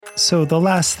So the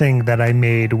last thing that I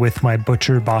made with my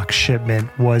Butcher Box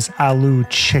shipment was aloo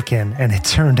chicken, and it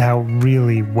turned out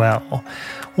really well.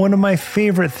 One of my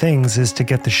favorite things is to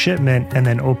get the shipment and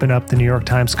then open up the New York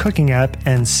Times cooking app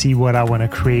and see what I want to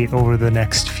create over the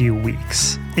next few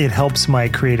weeks. It helps my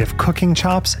creative cooking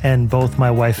chops, and both my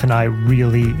wife and I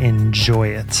really enjoy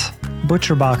it.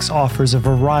 ButcherBox offers a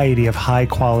variety of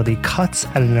high-quality cuts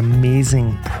at an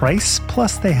amazing price,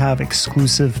 plus they have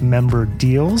exclusive member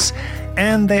deals,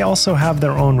 and they also have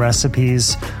their own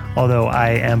recipes, although I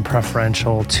am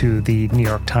preferential to the New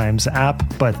York Times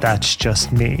app, but that's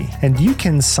just me. And you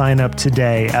can sign up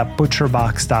today at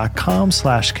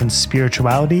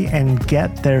butcherbox.com/conspirituality and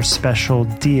get their special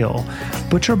deal.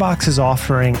 ButcherBox is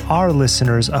offering our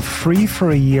listeners a free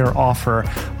for a year offer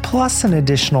plus an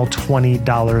additional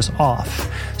 $20 off.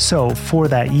 So for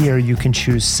that year, you can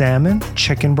choose salmon,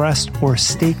 chicken breast, or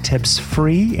steak tips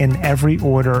free in every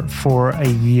order for a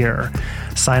year.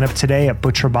 Sign up today at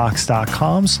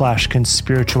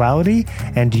butcherbox.com/conspirituality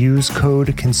and use code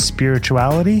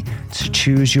conspirituality to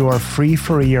choose your free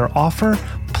for a year offer,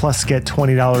 plus get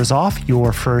 $20 off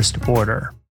your first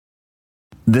order.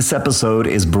 This episode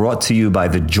is brought to you by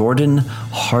the Jordan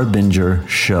Harbinger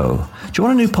Show. Do you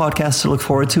want a new podcast to look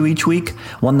forward to each week?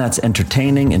 One that's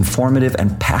entertaining, informative,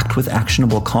 and packed with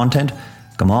actionable content?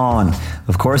 Come on.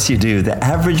 Of course you do. The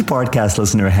average podcast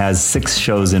listener has 6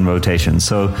 shows in rotation,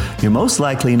 so you're most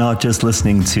likely not just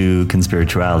listening to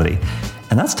Conspirituality.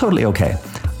 And that's totally okay.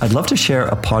 I'd love to share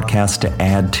a podcast to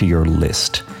add to your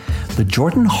list. The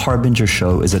Jordan Harbinger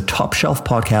Show is a top shelf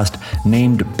podcast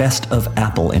named Best of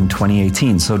Apple in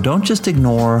 2018, so don't just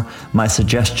ignore my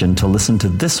suggestion to listen to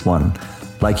this one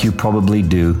like you probably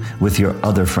do with your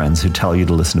other friends who tell you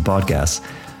to listen to podcasts.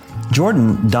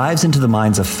 Jordan dives into the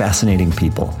minds of fascinating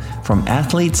people, from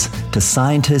athletes to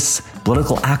scientists,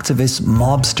 political activists,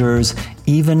 mobsters,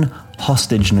 even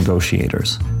hostage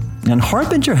negotiators. And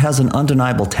Harbinger has an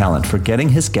undeniable talent for getting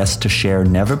his guests to share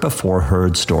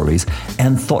never-before-heard stories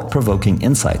and thought-provoking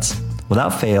insights.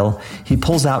 Without fail, he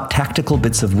pulls out tactical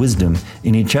bits of wisdom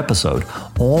in each episode,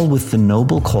 all with the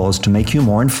noble cause to make you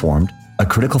more informed, a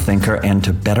critical thinker, and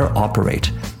to better operate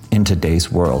in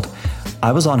today's world.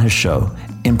 I was on his show.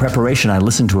 In preparation, I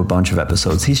listened to a bunch of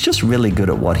episodes. He's just really good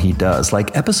at what he does.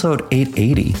 Like episode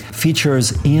 880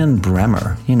 features Ian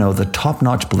Bremmer, the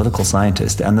top-notch political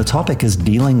scientist, and the topic is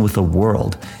dealing with a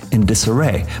world in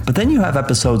disarray. But then you have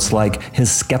episodes like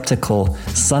his skeptical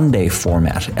Sunday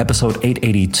format. Episode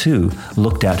 882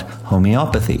 looked at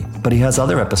homeopathy, but he has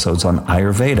other episodes on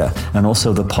Ayurveda and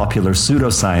also the popular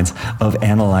pseudoscience of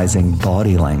analyzing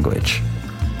body language.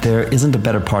 There isn't a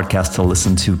better podcast to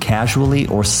listen to casually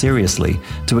or seriously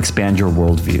to expand your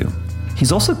worldview.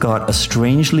 He's also got a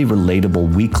strangely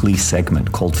relatable weekly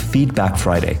segment called Feedback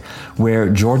Friday, where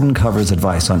Jordan covers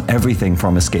advice on everything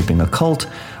from escaping a cult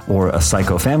or a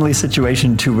psycho family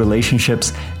situation to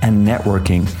relationships and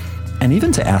networking, and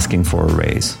even to asking for a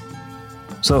raise.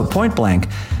 So point blank,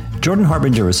 Jordan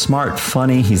Harbinger is smart,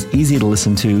 funny, he's easy to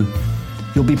listen to.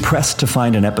 You'll be pressed to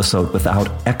find an episode without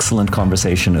excellent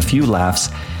conversation, a few laughs,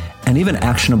 and even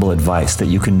actionable advice that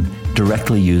you can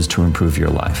directly use to improve your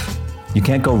life. You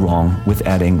can't go wrong with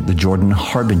adding the Jordan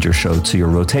Harbinger Show to your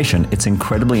rotation. It's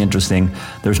incredibly interesting.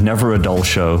 There's never a dull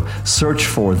show. Search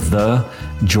for The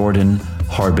Jordan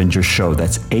Harbinger Show.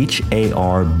 That's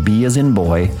H-A-R-B as in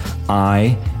boy,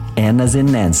 I-N as in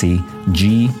Nancy,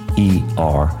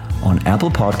 G-E-R on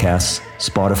Apple Podcasts,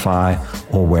 Spotify,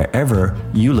 or wherever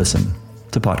you listen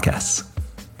to podcasts.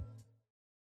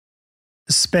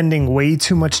 Spending way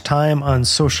too much time on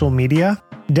social media?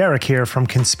 Derek here from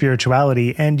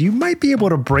Conspirituality, and you might be able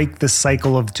to break the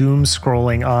cycle of doom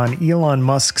scrolling on Elon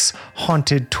Musk's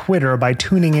haunted Twitter by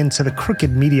tuning into the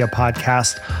Crooked Media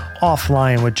podcast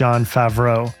Offline with Jon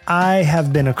Favreau. I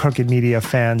have been a Crooked Media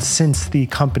fan since the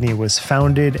company was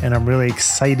founded, and I'm really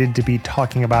excited to be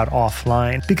talking about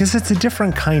Offline because it's a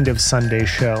different kind of Sunday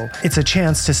show. It's a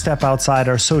chance to step outside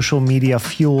our social media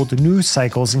fueled news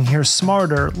cycles and hear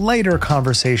smarter, lighter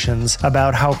conversations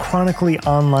about how chronically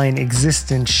online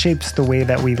existence shapes the way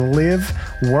that we live,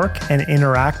 work, and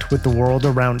interact with the world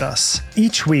around us.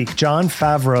 Each week, Jon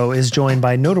Favreau is joined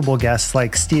by notable guests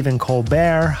like Stephen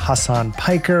Colbert, Hassan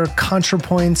Piker,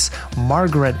 ContraPoints,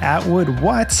 Margaret Atwood,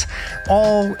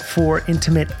 all for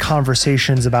intimate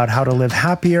conversations about how to live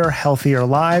happier, healthier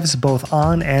lives, both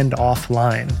on and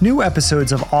offline. New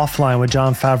episodes of Offline with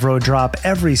Jon Favreau drop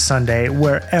every Sunday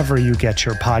wherever you get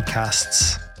your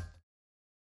podcasts.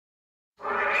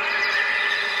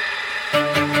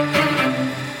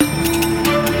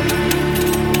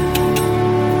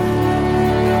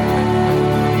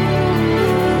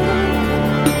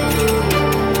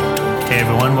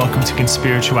 everyone. Welcome to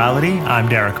Conspirituality. I'm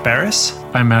Derek Barris.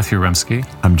 I'm Matthew Remski.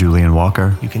 I'm Julian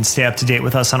Walker. You can stay up to date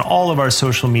with us on all of our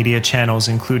social media channels,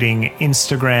 including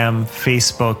Instagram,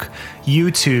 Facebook,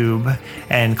 YouTube,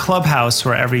 and Clubhouse,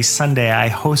 where every Sunday I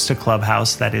host a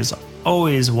Clubhouse that is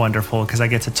always wonderful because I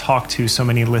get to talk to so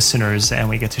many listeners and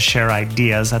we get to share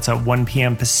ideas. That's at 1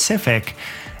 p.m. Pacific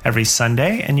every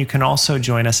Sunday. And you can also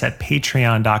join us at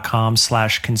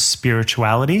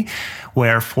patreon.com/conspirituality,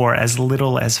 where for as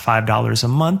little as $5 a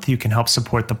month, you can help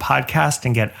support the podcast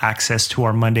and get access to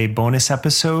our Monday bonus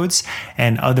episodes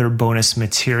and other bonus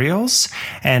materials.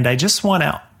 And I just want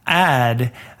to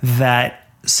add that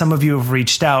some of you have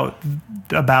reached out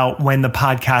about when the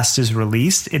podcast is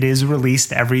released. It is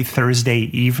released every Thursday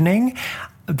evening.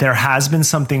 There has been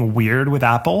something weird with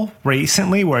Apple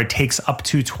recently where it takes up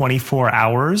to 24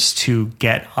 hours to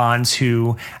get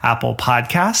onto Apple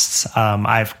Podcasts.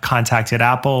 I've contacted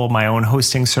Apple, my own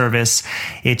hosting service.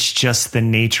 It's just the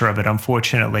nature of it,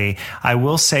 unfortunately. I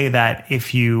will say that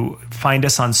if you find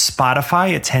us on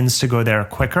Spotify, it tends to go there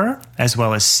quicker, as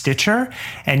well as Stitcher.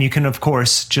 And you can, of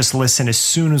course, just listen as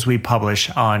soon as we publish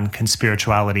on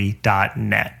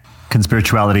conspirituality.net.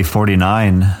 Conspirituality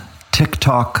 49.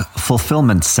 TikTok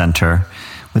Fulfillment Center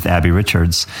with Abbie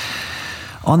Richards.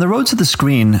 On the road to the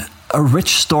screen, a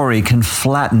rich story can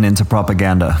flatten into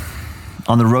propaganda.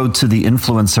 On the road to the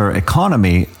influencer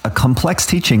economy, a complex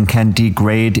teaching can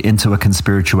degrade into a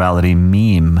conspirituality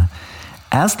meme.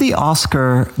 As the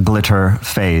Oscar glitter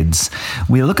fades,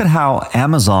 we look at how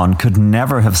Amazon could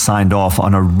never have signed off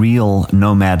on a real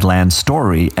Nomadland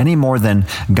story any more than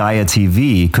Gaia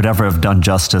TV could ever have done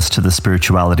justice to the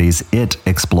spiritualities it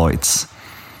exploits.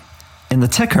 In the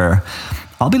ticker,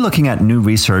 I'll be looking at new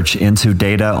research into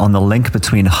data on the link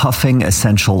between huffing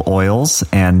essential oils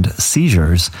and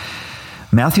seizures.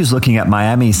 Matthew's looking at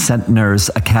Miami Centeners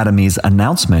Academy's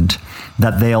announcement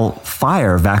that they'll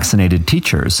fire vaccinated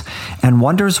teachers and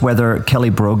wonders whether Kelly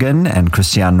Brogan and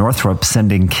Christiane Northrup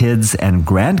sending kids and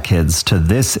grandkids to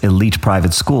this elite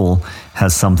private school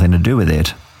has something to do with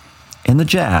it. In the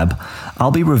Jab,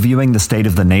 I'll be reviewing the state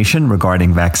of the nation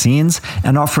regarding vaccines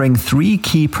and offering 3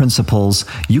 key principles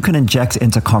you can inject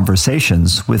into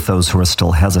conversations with those who are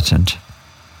still hesitant.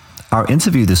 Our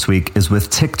interview this week is with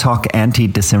TikTok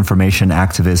anti-disinformation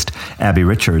activist Abbie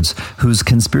Richards, whose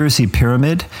conspiracy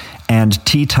pyramid and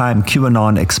tea time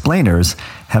QAnon explainers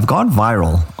have gone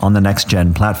viral on the Next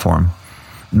Gen platform.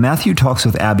 Matthew talks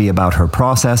with Abbie about her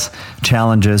process,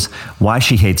 challenges, why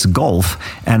she hates golf,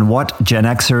 and what Gen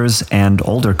Xers and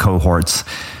older cohorts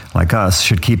like us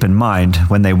should keep in mind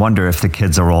when they wonder if the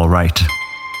kids are all right.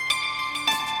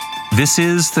 This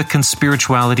is the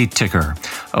Conspirituality Ticker,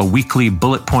 a weekly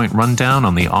bullet point rundown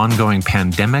on the ongoing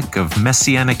pandemic of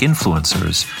messianic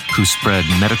influencers who spread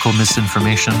medical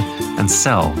misinformation and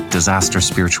sell disaster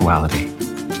spirituality.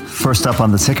 First up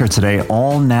on the ticker today,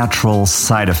 all natural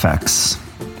side effects.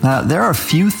 Now, there are a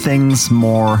few things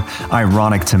more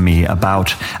ironic to me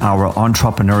about our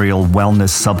entrepreneurial wellness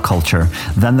subculture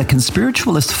than the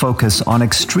conspiritualist focus on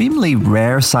extremely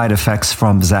rare side effects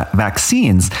from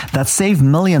vaccines that save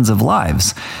millions of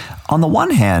lives. On the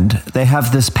one hand, they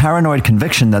have this paranoid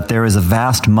conviction that there is a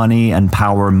vast money and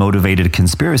power motivated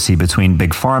conspiracy between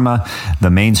big pharma, the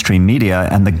mainstream media,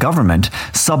 and the government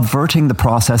subverting the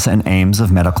process and aims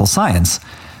of medical science.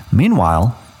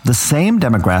 Meanwhile, the same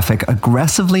demographic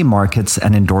aggressively markets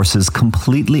and endorses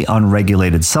completely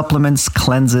unregulated supplements,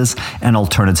 cleanses, and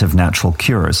alternative natural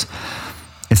cures.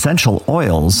 Essential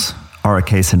oils are a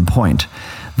case in point.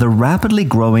 The rapidly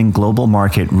growing global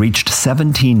market reached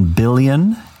 $17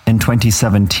 billion in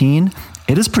 2017.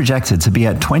 It is projected to be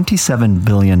at $27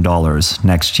 billion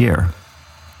next year.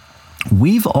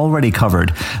 We've already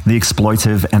covered the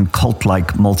exploitive and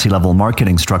cult-like multi-level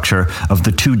marketing structure of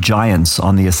the 2 giants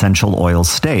on the essential oils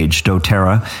stage,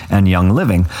 doTERRA and Young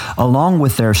Living, along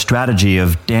with their strategy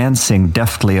of dancing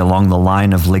deftly along the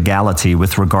line of legality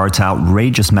with regard to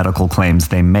outrageous medical claims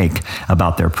they make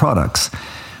about their products.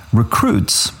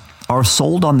 Recruits are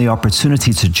sold on the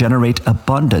opportunity to generate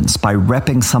abundance by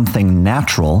repping something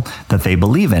natural that they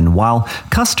believe in, while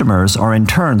customers are in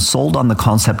turn sold on the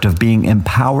concept of being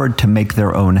empowered to make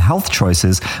their own health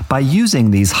choices by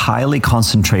using these highly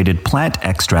concentrated plant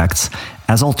extracts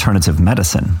as alternative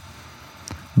medicine.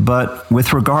 But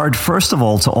with regard, first of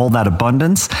all, to all that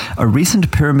abundance, a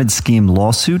recent pyramid scheme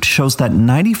lawsuit shows that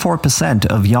 94%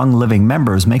 of Young Living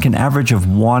members make an average of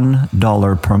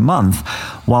 $1 per month,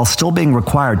 while still being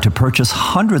required to purchase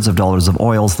hundreds of dollars of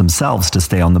oils themselves to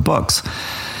stay on the books.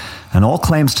 And all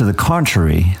claims to the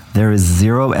contrary, there is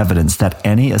zero evidence that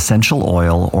any essential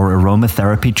oil or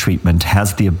aromatherapy treatment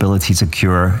has the ability to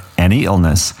cure any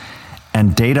illness,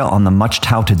 and data on the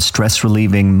much-touted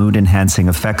stress-relieving, mood-enhancing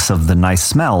effects of the nice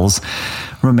smells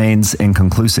remains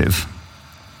inconclusive.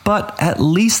 But at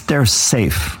least they're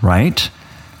safe, right?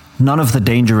 None of the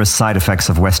dangerous side effects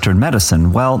of Western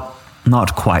medicine. Well,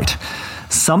 not quite.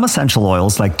 Some essential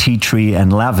oils like tea tree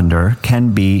and lavender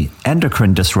can be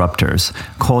endocrine disruptors,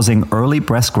 causing early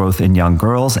breast growth in young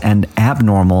girls and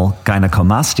abnormal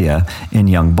gynecomastia in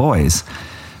young boys.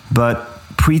 But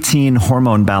preteen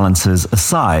hormone balances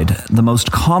aside, the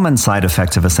most common side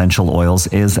effect of essential oils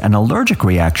is an allergic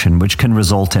reaction, which can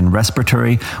result in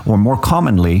respiratory or, more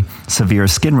commonly, severe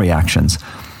skin reactions.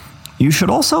 You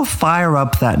should also fire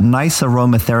up that nice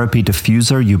aromatherapy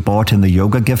diffuser you bought in the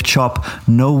yoga gift shop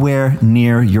nowhere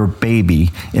near your baby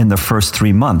in the first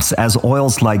 3 months, as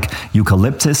oils like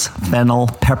eucalyptus, fennel,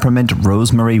 peppermint,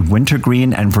 rosemary,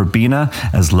 wintergreen, and verbena,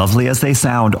 as lovely as they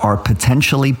sound, are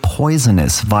potentially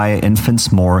poisonous via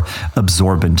infants' more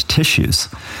absorbent tissues.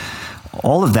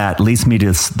 All of that leads me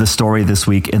to the story this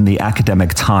week in the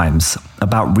Academic Times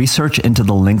about research into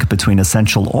the link between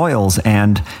essential oils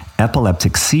and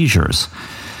epileptic seizures.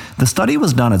 The study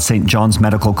was done at St. John's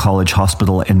Medical College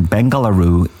Hospital in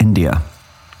Bengaluru, India.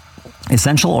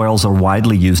 Essential oils are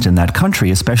widely used in that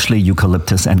country, especially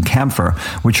eucalyptus and camphor,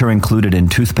 which are included in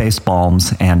toothpaste,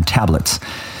 balms, and tablets.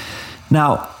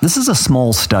 Now, this is a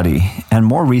small study, and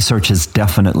more research is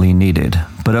definitely needed.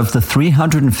 But of the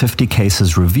 350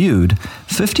 cases reviewed,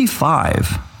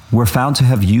 55 were found to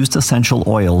have used essential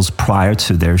oils prior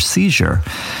to their seizure.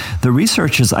 The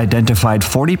researchers identified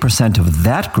 40% of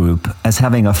that group as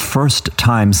having a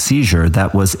first-time seizure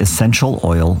that was essential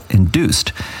oil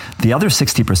induced. The other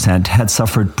 60% had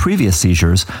suffered previous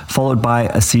seizures, followed by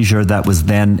a seizure that was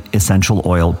then essential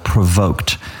oil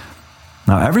provoked.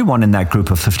 Now, everyone in that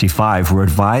group of 55 were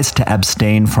advised to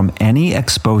abstain from any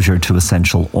exposure to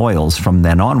essential oils from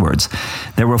then onwards.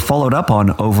 They were followed up on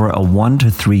over a 1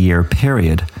 to 3 year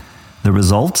period. The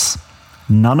results?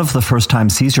 None of the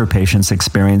first-time seizure patients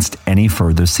experienced any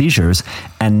further seizures,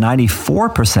 and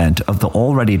 94% of the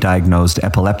already diagnosed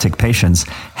epileptic patients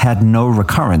had no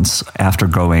recurrence after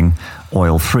going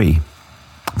oil-free.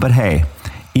 But hey,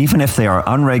 even if they are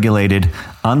unregulated,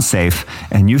 unsafe,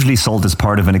 and usually sold as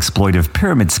part of an exploitive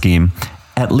pyramid scheme,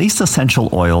 at least essential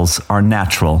oils are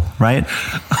natural, right?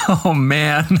 Oh,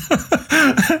 man.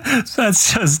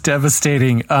 That's just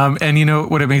devastating. And you know,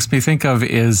 what it makes me think of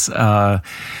is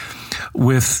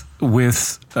with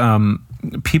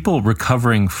people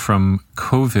recovering from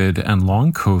COVID and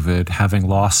long COVID having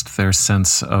lost their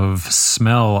sense of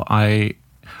smell, I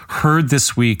heard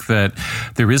this week that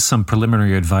there is some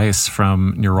preliminary advice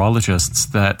from neurologists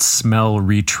that smell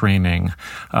retraining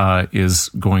is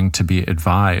going to be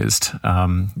advised.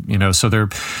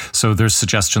 So there's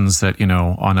suggestions that,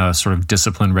 on a sort of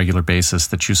disciplined, regular basis,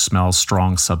 that you smell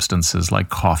strong substances like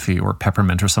coffee or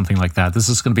peppermint or something like that. This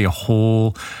is going to be a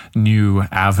whole new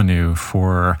avenue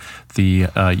for the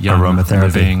young aromatherapy.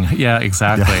 living. Yeah,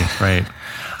 exactly. Yeah. Right.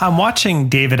 I'm watching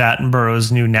David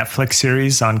Attenborough's new Netflix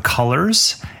series on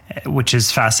colors, which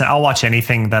is fascinating. I'll watch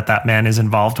anything that man is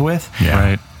involved with. Yeah.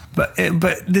 Right. But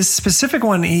this specific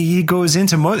one, he goes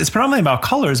into it's predominantly about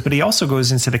colors, but he also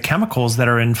goes into the chemicals that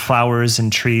are in flowers and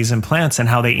trees and plants and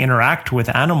how they interact with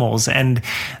animals. And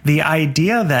the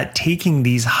idea that taking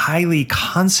these highly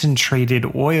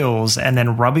concentrated oils and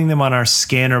then rubbing them on our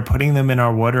skin or putting them in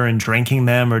our water and drinking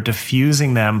them or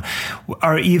diffusing them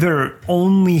are either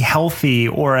only healthy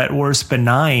or at worst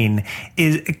benign,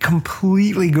 it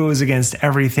completely goes against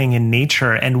everything in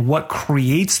nature and what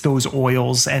creates those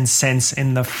oils and scents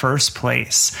in the first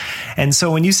place. And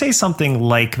so when you say something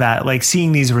like that, like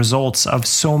seeing these results of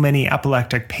so many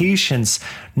epileptic patients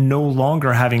no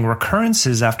longer having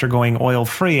recurrences after going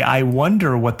oil-free, I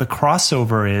wonder what the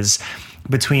crossover is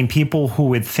between people who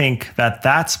would think that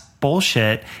that's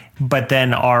bullshit, but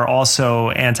then are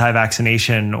also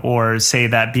anti-vaccination, or say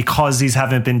that because these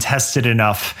haven't been tested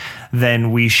enough,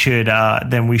 then we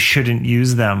shouldn't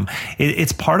use them.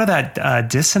 It's part of that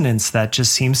dissonance that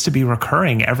just seems to be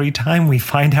recurring every time we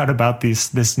find out about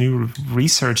this new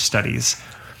research studies.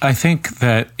 I think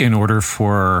that in order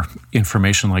for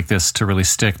information like this to really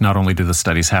stick, not only do the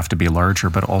studies have to be larger,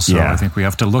 but also I think we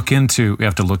have to look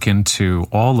into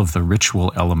all of the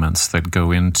ritual elements that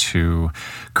go into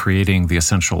creating the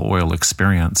essential oil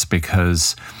experience.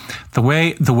 Because the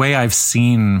way I've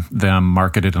seen them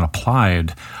marketed and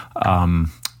applied,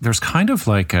 there's kind of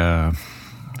like a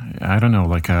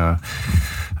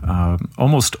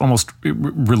almost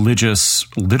religious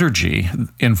liturgy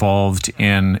involved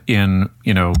in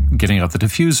getting out the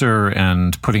diffuser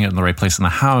and putting it in the right place in the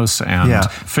house and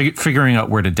figuring out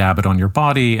where to dab it on your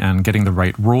body and getting the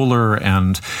right roller.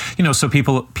 And so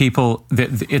people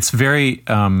it's very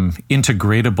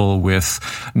integratable with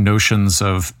notions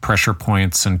of pressure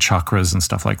points and chakras and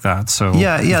stuff like that. So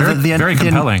very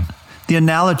compelling. The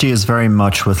analogy is very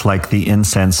much with like the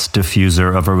incense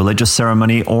diffuser of a religious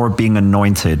ceremony or being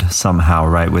anointed somehow,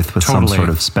 right? With some sort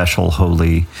of special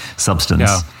holy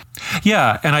substance.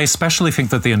 Yeah, and I especially think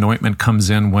that the anointment comes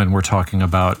in when we're talking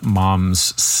about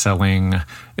moms selling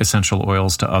essential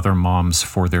oils to other moms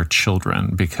for their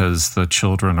children, because the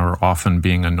children are often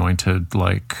being anointed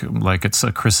like it's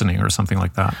a christening or something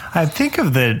like that. I think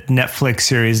of the Netflix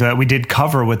series that we did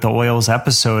cover with the oils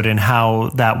episode, and how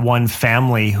that one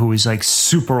family who is like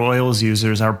super oils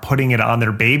users are putting it on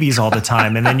their babies all the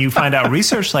time. And then you find out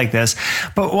research like this.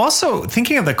 But also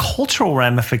thinking of the cultural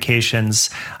ramifications,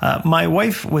 my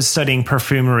wife was studying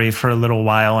perfumery for a little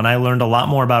while, and I learned a lot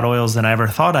more about oils than I ever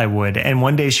thought I would. And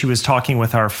one day she was talking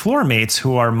with our floor mates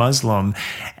who are Muslim,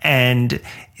 and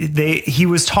he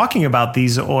was talking about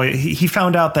these oil. He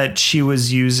found out that she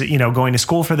was going to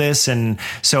school for this, and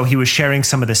so he was sharing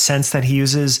some of the scents that he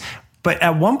uses. But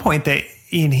at one point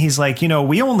he's like,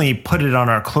 we only put it on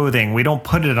our clothing. We don't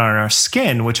put it on our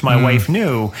skin, which my wife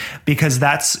knew, because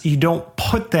you don't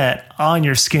put that on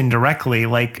your skin directly.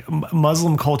 Like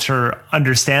Muslim culture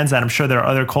understands that. I'm sure there are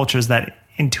other cultures that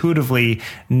intuitively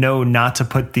know not to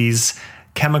put these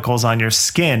chemicals on your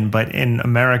skin, but in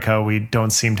America we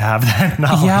don't seem to have that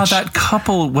knowledge. Yeah, that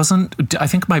couple I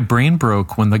think my brain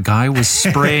broke when the guy was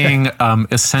spraying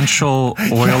essential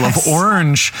oil of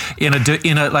orange in a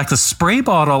like a spray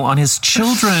bottle on his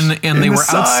children, and they were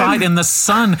outside in the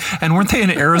sun, and weren't they in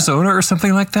Arizona or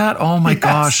something like that? Oh my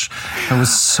gosh, that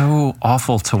was so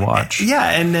awful to watch.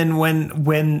 Yeah, and then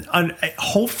when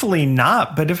hopefully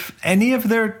not, but if any of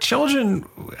their children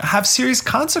have serious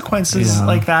consequences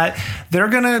like that, they're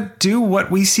going to do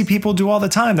what we see people do all the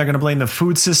time. They're going to blame the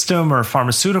food system or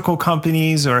pharmaceutical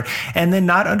companies, and then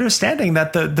not understanding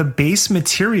that the base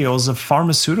materials of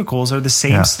pharmaceuticals are the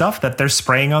same stuff that they're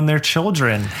spraying on their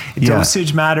children.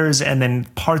 Dosage matters, and then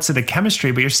parts of the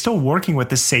chemistry, but you're still working with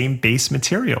the same base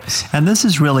materials. And this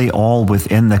is really all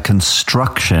within the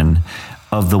construction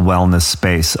of the wellness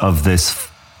space, of this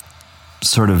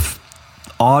sort of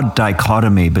odd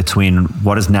dichotomy between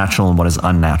what is natural and what is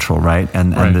unnatural, right?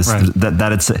 And it's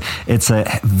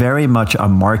a very much a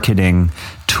marketing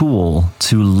tool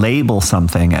to label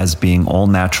something as being all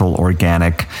natural,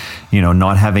 organic,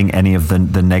 not having any of the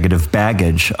negative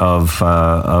baggage of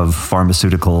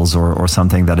pharmaceuticals or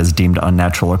something that is deemed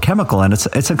unnatural or chemical, and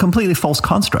it's a completely false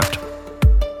construct.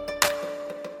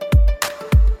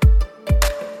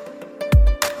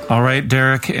 All right,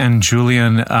 Derek and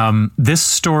Julian, this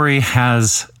story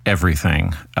has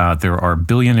everything. There are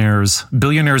billionaires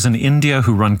in India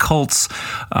who run cults,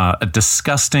 a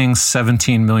disgusting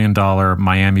 $17 million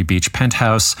Miami Beach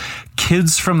penthouse,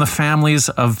 kids from the families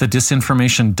of the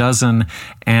disinformation dozen,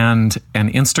 and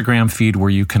an Instagram feed where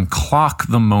you can clock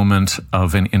the moment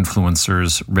of an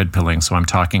influencer's red pilling. So I'm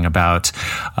talking about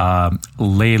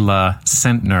Layla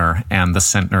Sentner and the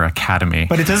Sentner Academy.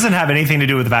 But it doesn't have anything to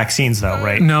do with vaccines, though,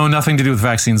 right? No, nothing to do with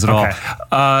vaccines at all.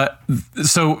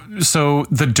 So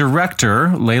the director,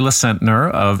 Layla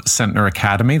Sentner of Sentner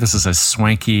Academy, this is a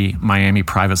swanky Miami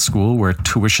private school where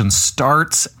tuition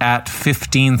starts at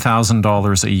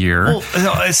 $15,000 a year. Well,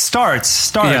 it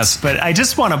starts, yes. But I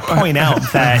just want to point out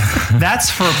that that's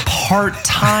for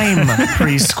part-time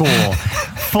preschool.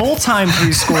 Full-time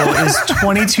preschool is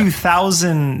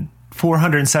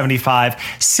 $22,475.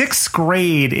 Sixth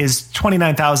grade is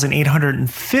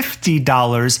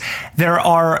 $29,850. There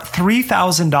are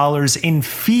 $3,000 in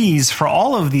fees for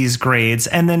all of these grades.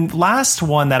 And then last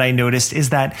one that I noticed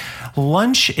is that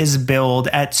lunch is billed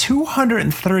at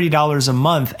 $230 a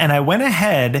month. And I went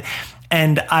ahead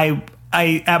and I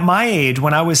at my age,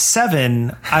 when I was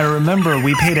 7, I remember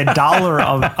we paid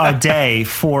 $1 a day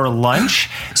for lunch,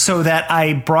 so that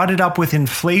I brought it up with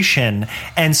inflation.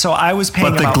 And so I was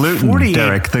paying about $48.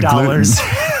 Derek, the gluten.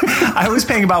 I was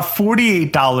paying about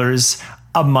 $48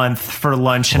 a month for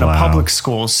lunch in a public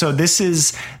school. So this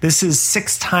is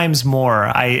 6 times more.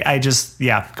 I just,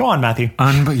 go on, Matthew.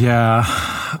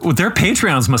 Their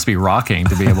Patreons must be rocking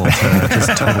to be able to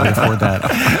just totally afford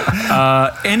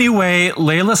that. Anyway,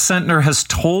 Layla Sentner has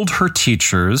told her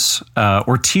teachers,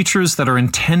 or teachers that are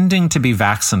intending to be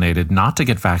vaccinated, not to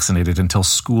get vaccinated until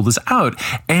school is out,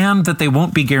 and that they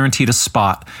won't be guaranteed a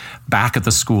spot back at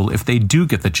the school if they do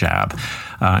get the jab.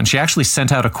 And she actually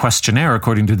sent out a questionnaire,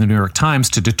 according to the New York Times,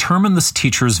 to determine this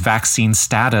teacher's vaccine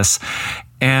status.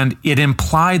 And it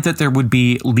implied that there would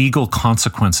be legal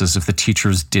consequences if the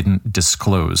teachers didn't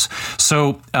disclose.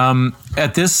 So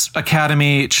at this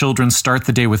academy, children start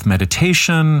the day with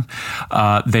meditation.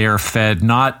 They are fed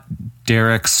not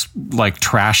Derek's like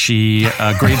trashy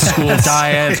grade school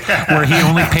diet where he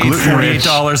only paid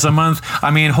 $48 a month.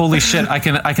 I mean, holy shit! I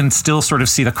can still sort of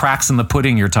see the cracks in the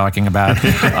pudding you're talking about.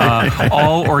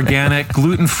 All organic,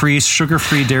 gluten-free,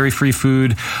 sugar-free, dairy-free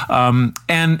food. But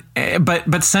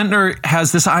Sentner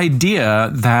has this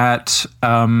idea that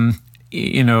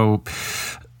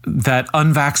that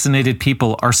unvaccinated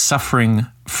people are suffering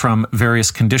from various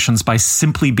conditions by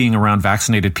simply being around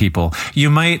vaccinated people. You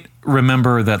might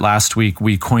remember that last week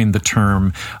we coined the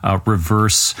term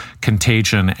reverse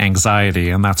contagion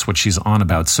anxiety, and that's what she's on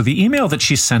about. So the email that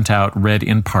she sent out read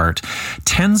in part,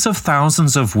 tens of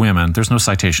thousands of women, there's no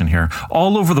citation here,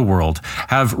 all over the world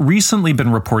have recently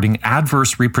been reporting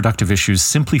adverse reproductive issues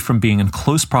simply from being in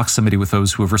close proximity with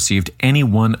those who have received any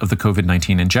one of the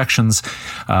COVID-19 injections.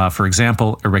 For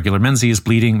example, irregular menses,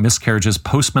 bleeding, miscarriages,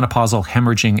 postmenopausal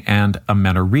hemorrhaging, and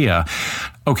amenorrhea.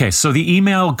 Okay, so the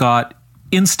email got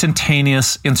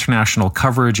instantaneous international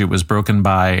coverage. It was broken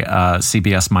by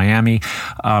CBS Miami.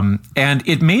 And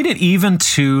it made it even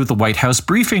to the White House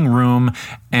briefing room,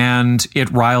 and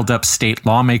it riled up state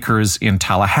lawmakers in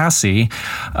Tallahassee.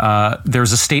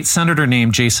 There's a state senator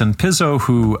named Jason Pizzo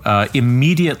who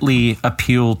immediately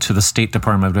appealed to the State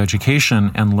Department of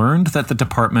Education and learned that the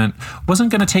department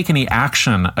wasn't going to take any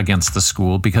action against the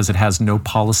school because it has no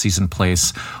policies in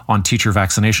place on teacher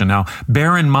vaccination. Now,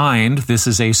 bear in mind, this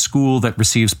is a school that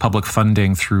receives public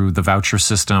funding through the voucher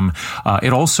system.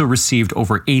 It also received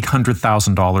over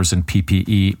 $800,000 in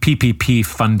PPP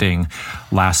funding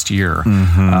last year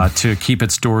to keep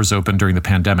its doors open during the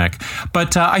pandemic.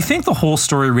 But I think the whole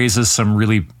story raises some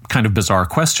really kind of bizarre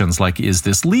questions, like, is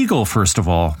this legal, first of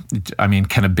all? I mean,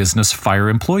 can a business fire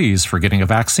employees for getting a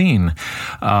vaccine?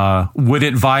 Would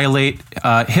it violate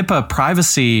HIPAA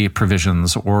privacy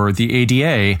provisions or the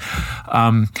ADA?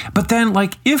 But then,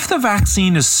 like, if the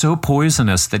vaccine is so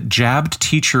poisonous that jabbed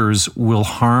teachers will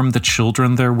harm the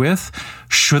children they're with,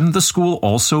 shouldn't the school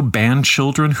also ban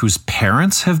children whose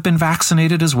parents have been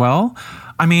vaccinated as well?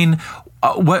 I mean,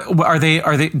 what are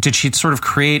they? Did she sort of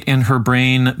create in her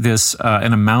brain this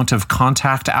an amount of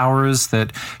contact hours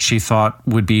that she thought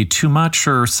would be too much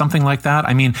or something like that?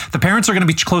 I mean, the parents are going to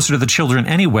be closer to the children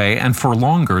anyway and for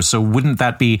longer. So wouldn't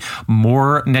that be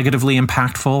more negatively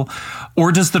impactful?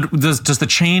 Or does the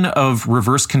chain of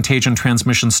reverse contagion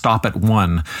transmission stop at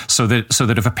one, so that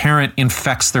if a parent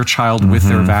infects their child with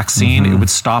their vaccine, it would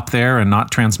stop there and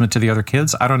not transmit to the other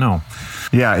kids? I don't know.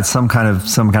 Yeah, it's some kind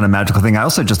of magical thing. I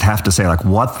also just have to say, like,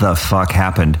 what the fuck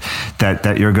happened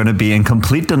that you're going to be in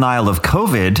complete denial of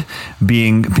COVID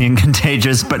being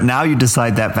contagious, but now you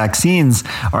decide that vaccines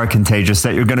are contagious,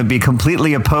 that you're going to be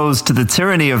completely opposed to the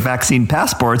tyranny of vaccine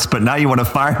passports, but now you want to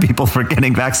fire people for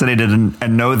getting vaccinated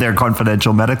and know their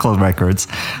confidential medical records.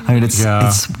 I mean,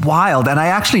 it's wild. And I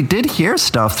actually did hear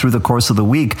stuff through the course of the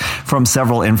week from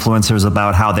several influencers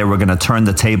about how they were going to turn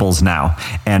the tables now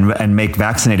and make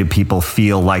vaccinated people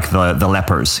feel like the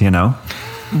lepers, you know?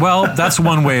 Well, that's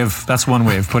one way of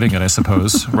putting it, I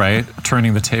suppose, right?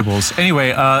 Turning the tables. Anyway,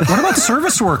 what about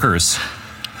service workers?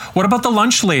 What about the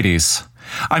lunch ladies?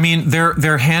 I mean,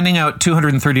 they're handing out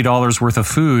 $230 worth of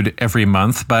food every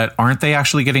month, but aren't they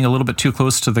actually getting a little bit too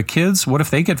close to the kids? What if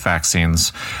they get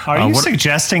vaccines? Are you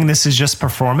suggesting this is just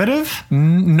performative?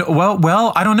 No,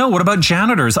 well, I don't know. What about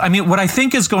janitors? I mean, what I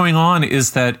think is going on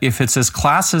is that if it's as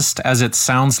classist as it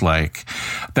sounds like,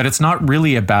 that it's not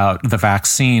really about the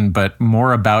vaccine, but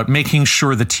more about making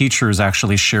sure the teachers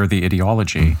actually share the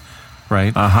ideology.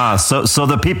 Right. So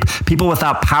the people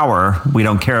without power, we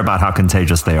don't care about how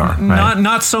contagious they are. Right?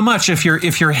 Not so much. If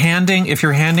you're handing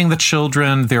the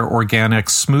children their organic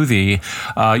smoothie,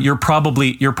 you're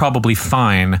probably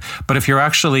fine. But if you're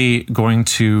actually going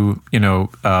to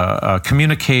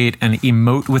communicate and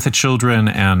emote with the children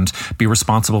and be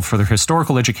responsible for their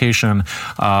historical education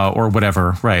or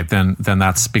whatever, right? Then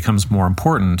that becomes more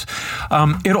important.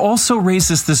 It also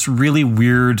raises this really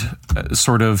weird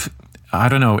sort of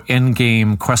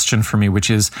endgame question for me, which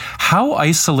is how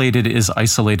isolated is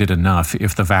isolated enough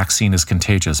if the vaccine is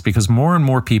contagious? Because more and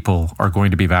more people are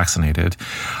going to be vaccinated.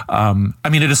 At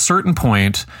a certain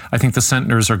point, I think the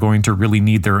Centners are going to really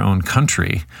need their own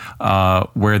country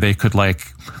where they could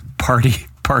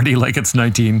party like it's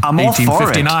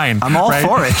 1859. I'm all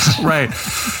for it. Right.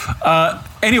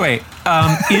 Anyway,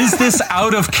 is this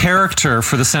out of character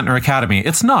for the Centner Academy?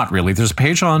 It's not really. There's a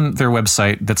page on their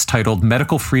website that's titled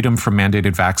Medical Freedom from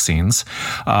Mandated Vaccines.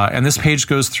 And this page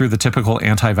goes through the typical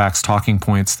anti-vax talking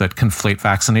points that conflate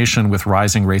vaccination with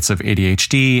rising rates of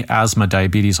ADHD, asthma,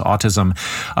 diabetes, autism.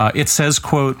 It says,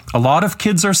 quote, "A lot of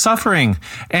kids are suffering,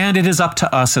 and it is up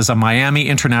to us as a Miami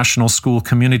international school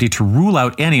community to rule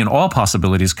out any and all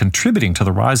possibilities contributing to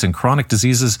the rise in chronic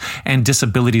diseases and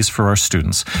disabilities for our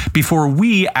students. Before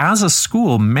we, as a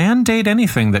school, mandate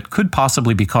anything that could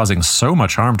possibly be causing so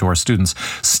much harm to our students,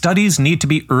 studies need to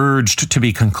be urged to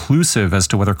be conclusive as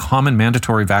to whether common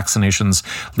mandatory vaccinations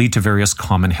lead to various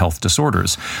common health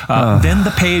disorders." Then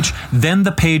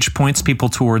the page points people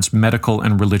towards medical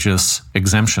and religious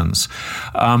exemptions.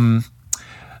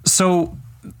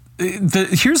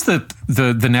 Here's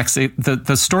the next.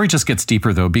 The story just gets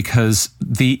deeper though, because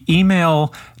the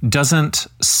email doesn't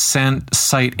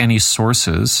cite any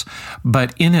sources,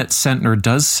 but in it, Centner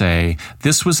does say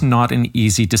this was not an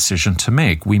easy decision to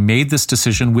make. We made this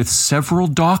decision with several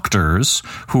doctors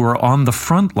who are on the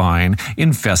front line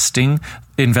investigating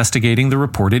the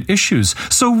reported issues.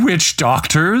 So which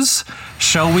doctors,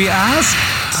 shall we ask?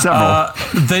 Several.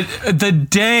 The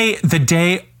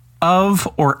day of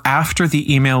or after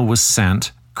the email was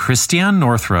sent, Christiane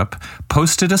Northrup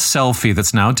posted a selfie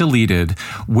that's now deleted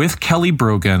with Kelly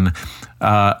Brogan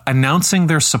announcing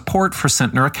their support for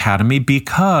Centner Academy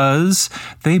because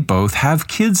they both have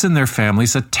kids in their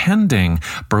families attending.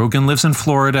 Brogan lives in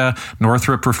Florida.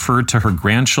 Northrup referred to her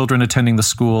grandchildren attending the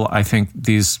school. I think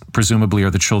these presumably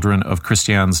are the children of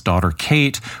Christiane's daughter,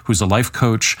 Kate, who's a life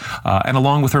coach, and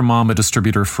along with her mom, a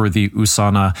distributor for the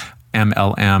USANA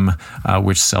MLM,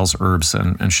 which sells herbs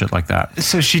and shit like that.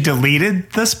 So she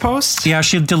deleted this post? Yeah,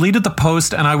 she deleted the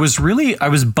post, and I was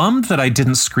bummed that I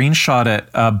didn't screenshot it,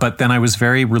 but then I was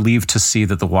very relieved to see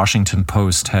that the Washington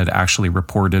Post had actually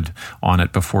reported on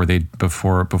it before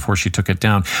she took it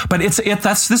down. But this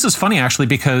is funny actually,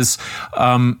 because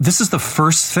this is the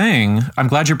first thing. I'm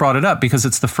glad you brought it up, because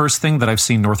it's the first thing that I've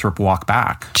seen Northrup walk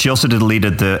back. She also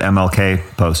deleted the MLK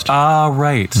post.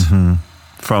 Right. Mm-hmm.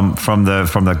 From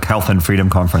the Health and Freedom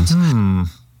Conference.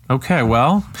 Okay,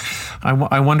 well,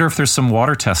 I wonder if there's some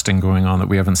water testing going on that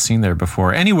we haven't seen there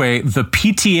before. Anyway, the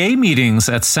PTA meetings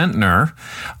at Centner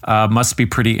must be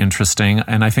pretty interesting,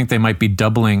 and I think they might be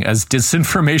doubling as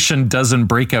disinformation dozen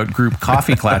breakout group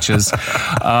coffee clatches.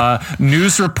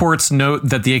 News reports note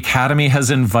that the Academy has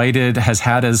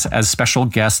had as special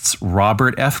guests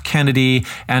Robert F. Kennedy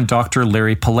and Dr.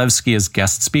 Larry Palevsky as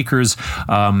guest speakers.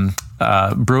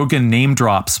 Brogan name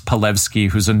drops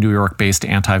Palevsky, who's a New York-based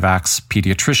anti-vax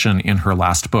pediatrician, in her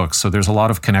last book. So there's a lot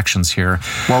of connections here.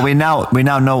 Well, we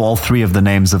now know all three of the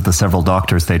names of the several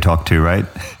doctors they talked to, right?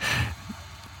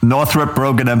 Northrup,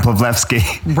 Brogan, and Palevsky.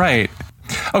 Right.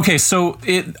 Okay, so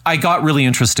I got really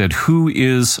interested. Who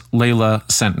is Layla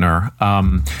Centner?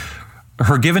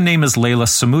 Her given name is Layla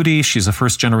Samudi. She's a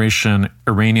first-generation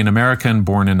Iranian-American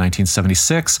born in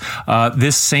 1976.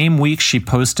 This same week, she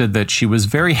posted that she was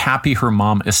very happy her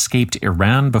mom escaped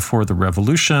Iran before the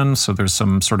revolution. So there's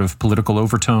some sort of political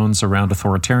overtones around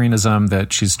authoritarianism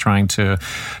that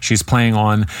she's playing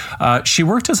on. She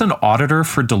worked as an auditor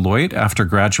for Deloitte after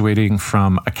graduating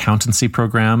from accountancy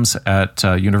programs at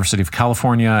University of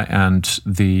California and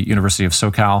the University of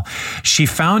SoCal. She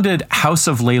founded House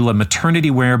of Layla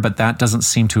Maternity Wear, but that doesn't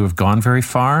seem to have gone very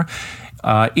far.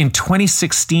 In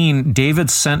 2016, David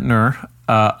Centner,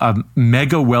 a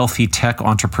mega wealthy tech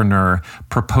entrepreneur,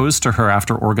 proposed to her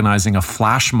after organizing a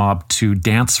flash mob to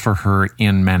dance for her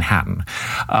in Manhattan.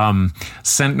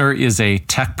 Centner is a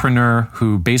techpreneur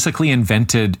who basically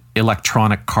invented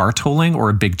electronic car tolling, or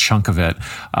a big chunk of it.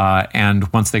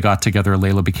 And once they got together,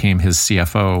 Layla became his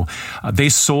CFO. They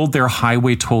sold their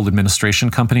highway toll administration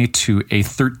company to a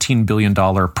 $13 billion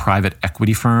private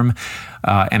equity firm.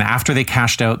 And after they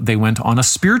cashed out, they went on a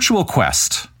spiritual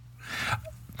quest.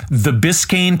 The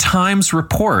Biscayne Times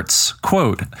reports,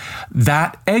 quote,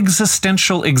 that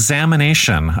existential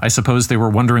examination, I suppose they were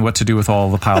wondering what to do with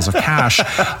all the piles of cash,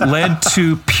 led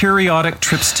to periodic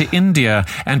trips to India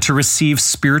and to receive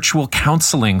spiritual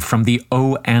counseling from the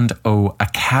O&O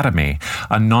Academy,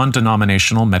 a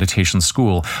non-denominational meditation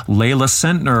school. Layla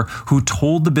Sentner, who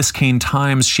told the Biscayne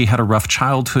Times she had a rough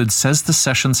childhood, says the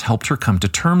sessions helped her come to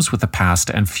terms with the past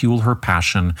and fuel her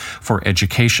passion for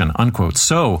education, unquote.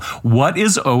 So, what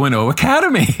is O&O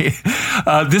Academy?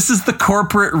 This is the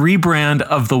corporate rebrand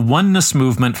of the oneness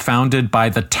movement founded by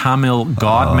the Tamil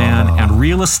godman and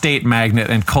real estate magnate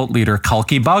and cult leader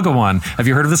Kalki Bhagawan. Have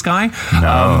you heard of this guy?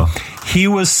 No. He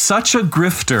was such a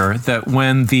grifter that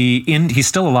when he's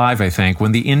still alive, I think,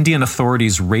 when the Indian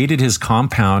authorities raided his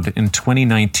compound in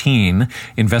 2019,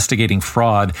 investigating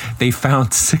fraud, they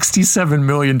found $67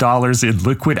 million in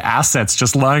liquid assets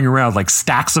just lying around, like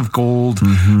stacks of gold,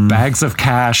 bags of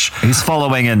cash. He's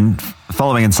following in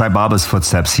Sai Baba's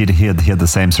footsteps. He had the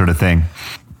same sort of thing.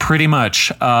 Pretty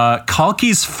much.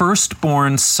 Kalki's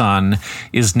firstborn son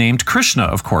is named Krishna,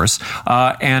 of course,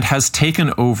 and has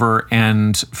taken over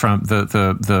and from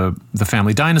the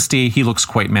family dynasty. He looks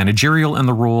quite managerial in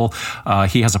the role.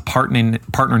 He has a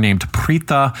partner named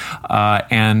Preeta,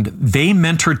 and they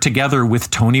mentored together with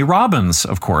Tony Robbins,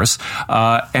 of course.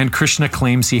 And Krishna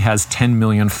claims he has 10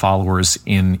 million followers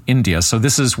in India. So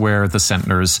this is where the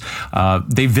Sentners,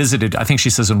 they visited. I think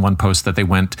she says in one post that they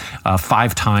went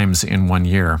 5 times in 1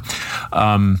 year.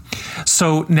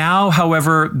 So now,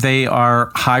 however, they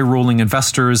are high-rolling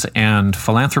investors and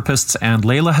philanthropists, and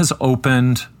Layla has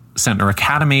opened Sentner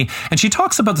Academy, and she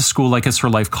talks about the school like it's her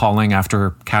life calling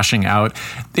after cashing out.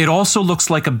 It also looks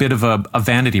like a bit of a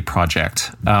vanity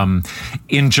project.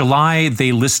 In July,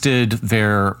 they listed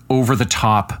their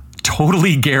over-the-top,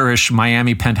 totally garish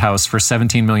Miami penthouse for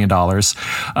 $17 million.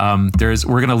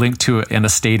 We're going to link to an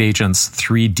estate agent's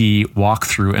 3D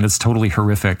walkthrough, and it's totally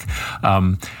horrific.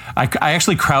 I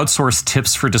actually crowdsourced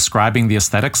tips for describing the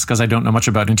aesthetics because I don't know much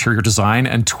about interior design,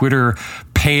 and Twitter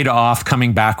paid off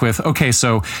coming back with, okay,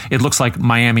 so it looks like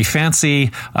Miami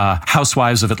fancy,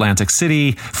 Housewives of Atlantic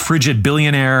City, frigid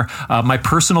billionaire. My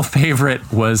personal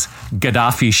favorite was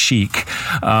Gaddafi chic.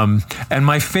 And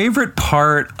my favorite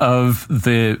part of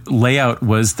the layout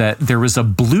was that there was a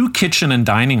blue kitchen and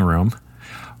dining room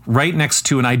right next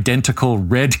to an identical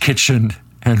red kitchen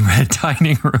and red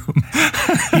dining room.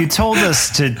 You told us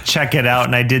to check it out,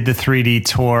 and I did the 3D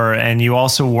tour, and you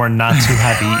also warned not to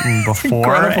have eaten before.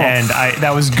 Incredible. And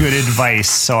that was good advice.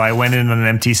 So I went in on an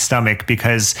empty stomach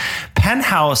because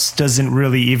Penthouse doesn't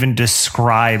really even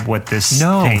describe what this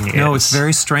thing is. No, it's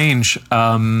very strange.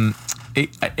 I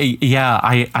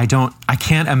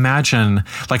can't imagine.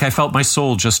 Like, I felt my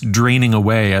soul just draining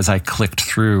away as I clicked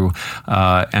through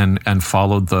and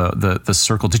followed the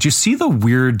circle. Did you see the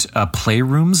weird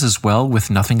playrooms as well with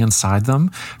nothing inside them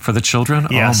for the children?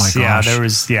 Yes, oh my gosh. There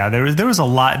was a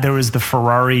lot. There was the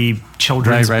Ferrari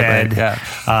children's bed. Yeah.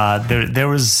 There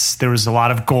was a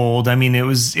lot of gold. I mean, it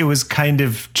was kind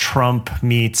of Trump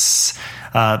meets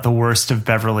the worst of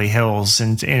Beverly Hills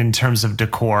in terms of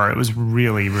decor. It was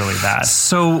really, really bad.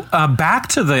 So back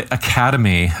to the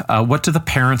academy, what do the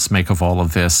parents make of all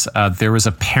of this? There was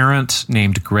a parent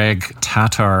named Greg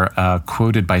Tatar,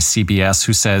 quoted by CBS,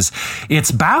 who says,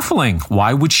 "It's baffling.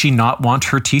 Why would she not want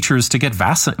her teachers to get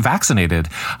vaccinated?"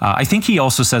 I think he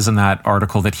also says in that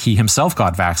article that he himself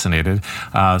got vaccinated.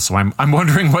 So I'm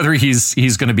wondering whether he's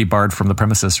going to be barred from the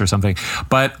premises or something.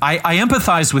 But I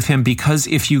empathize with him because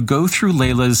if you go through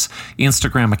Layla's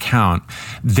Instagram account,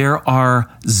 there are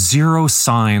zero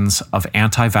signs of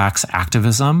anti-vax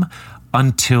activism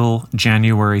until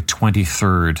January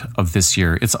 23rd of this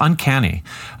year. It's uncanny.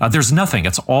 There's nothing.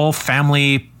 It's all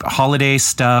family holiday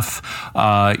stuff.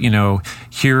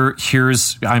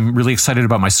 Here's I'm really excited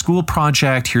about my school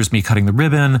project. Here's me cutting the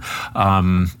ribbon.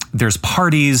 There's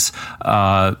parties.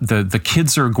 The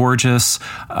kids are gorgeous.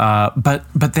 But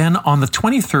then on the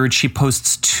 23rd, she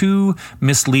posts 2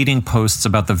 misleading posts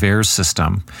about the VAERS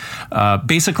system,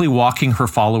 basically walking her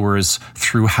followers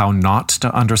through how not to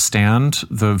understand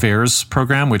the VAERS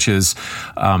program, which is,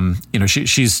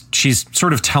 she's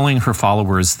sort of telling her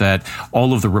followers that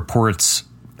all of the reports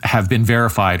have been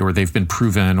verified or they've been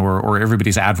proven or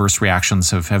everybody's adverse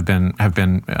reactions have been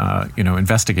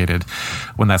investigated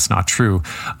when that's not true.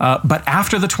 But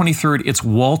after the 23rd, it's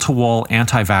wall-to-wall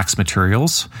anti-vax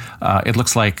materials. It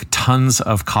looks like tons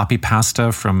of copy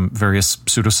pasta from various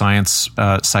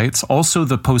pseudoscience sites. Also,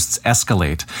 the posts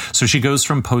escalate. So she goes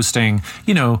from posting,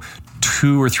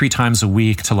 2 or 3 times a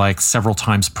week to like several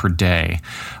times per day.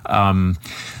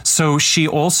 So she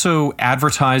also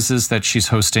advertises that she's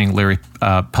hosting Larry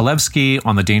Palevsky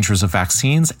on the dangers of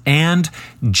vaccines and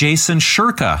Jason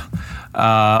Shurka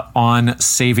on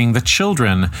saving the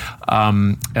children.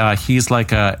 He's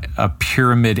like a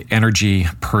pyramid energy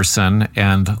person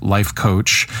and life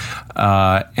coach.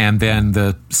 And then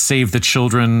the Save the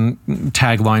Children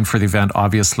tagline for the event,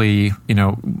 obviously,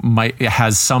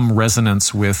 has some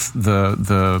resonance with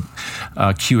the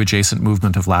Q adjacent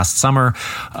movement of last summer.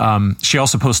 She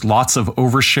also posts lots of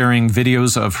oversharing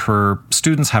videos of her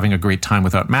students having a great time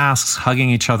without masks,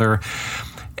 hugging each other.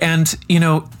 And,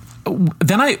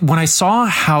 then when I saw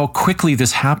how quickly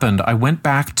this happened, I went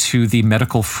back to the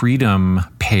Medical Freedom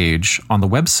page on the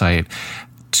website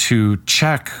to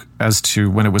check as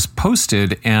to when it was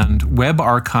posted, and Web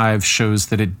Archive shows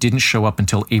that it didn't show up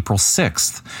until April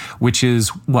 6th, which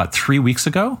is 3 weeks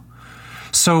ago?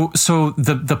 So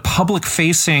the public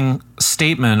facing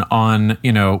statement on,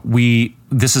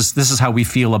 this is how we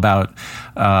feel about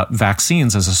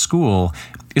vaccines as a school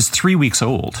is 3 weeks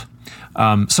old.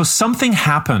 So something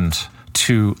happened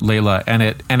to Layla,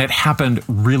 and it happened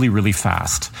really, really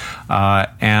fast.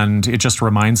 And it just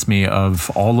reminds me of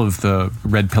all of the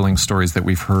red pilling stories that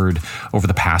we've heard over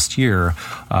the past year,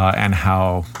 and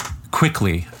how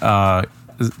quickly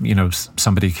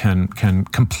somebody can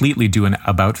completely do an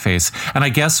about face. And I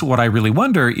guess what I really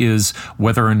wonder is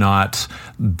whether or not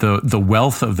the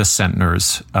wealth of the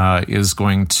centenars is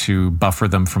going to buffer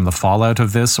them from the fallout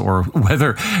of this, or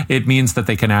whether it means that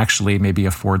they can actually maybe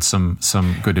afford some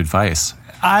good advice.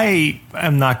 I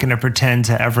am not going to pretend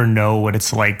to ever know what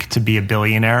it's like to be a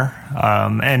billionaire.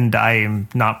 And I am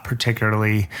not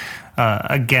particularly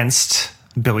against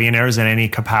billionaires in any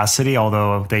capacity,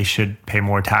 although they should pay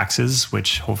more taxes,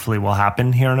 which hopefully will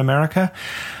happen here in America.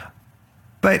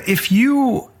 But if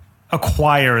you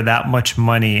acquire that much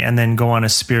money and then go on a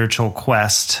spiritual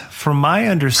quest, from my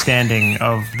understanding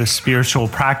of the spiritual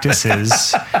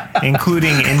practices,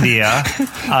 including India,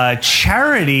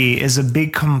 charity is a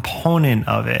big component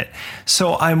of it.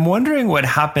 So I'm wondering what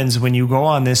happens when you go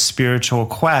on this spiritual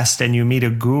quest and you meet a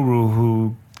guru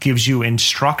who gives you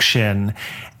instruction,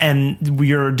 and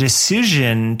your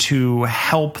decision to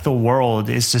help the world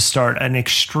is to start an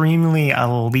extremely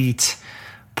elite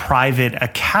private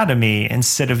academy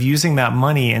instead of using that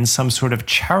money in some sort of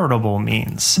charitable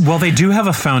means. Well, they do have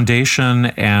a foundation,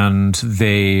 and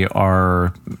they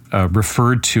are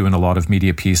referred to in a lot of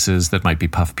media pieces that might be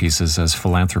puff pieces as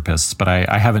philanthropists. But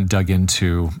I haven't dug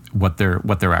into what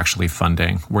they're actually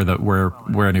funding,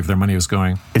 where any of their money is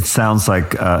going. It sounds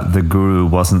like the guru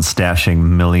wasn't stashing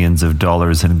millions of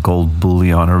dollars in gold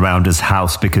bullion around his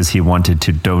house because he wanted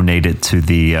to donate it to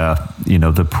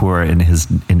the poor in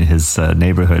his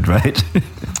neighborhood. Right?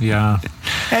 Yeah.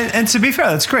 And to be fair,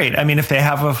 that's great. I mean, if they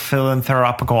have a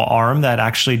philanthropical arm that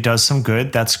actually does some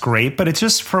good, that's great. But it's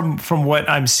just from what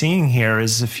I'm seeing here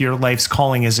is if your life's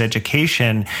calling is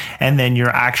education, and then you're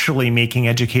actually making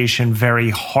education very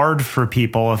hard for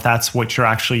people, if that's what you're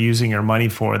actually using your money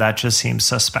for, that just seems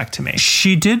suspect to me.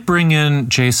 She did bring in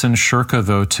Jason Shurka,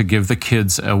 though, to give the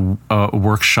kids a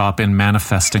workshop in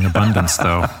manifesting abundance,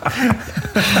 though.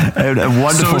 A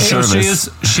wonderful service.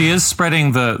 She is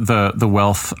spreading the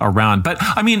wealth around. But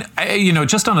I mean,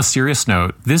 just on a serious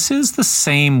note, this is the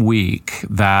same week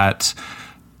that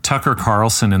Tucker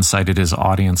Carlson incited his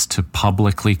audience to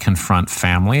publicly confront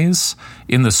families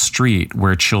in the street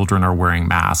where children are wearing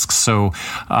masks. So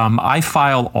I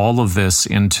file all of this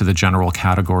into the general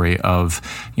category of,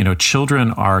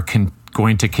 children are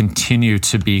going to continue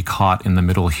to be caught in the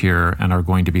middle here and are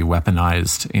going to be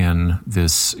weaponized in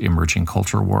this emerging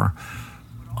culture war.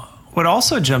 What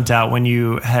also jumped out when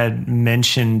you had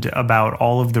mentioned about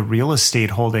all of the real estate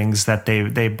holdings that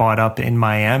they bought up in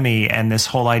Miami and this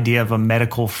whole idea of a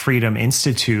medical freedom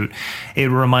institute, it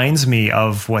reminds me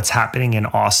of what's happening in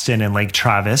Austin and Lake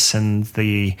Travis and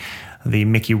the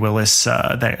Mickey Willis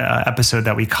episode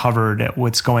that we covered,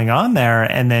 what's going on there,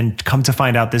 and then come to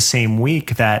find out this same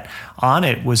week that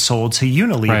Onnit was sold to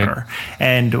Unilever. Right.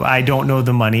 And I don't know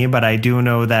the money, but I do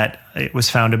know that it was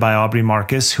founded by Aubrey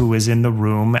Marcus, who was in the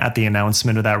room at the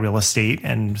announcement of that real estate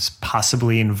and was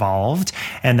possibly involved,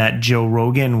 and that Joe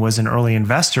Rogan was an early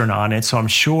investor in Onnit. So I'm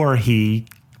sure he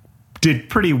did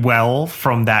pretty well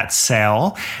from that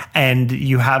sale. And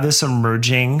you have this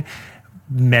emerging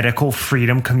medical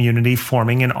freedom community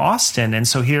forming in Austin. And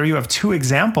so here you have two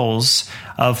examples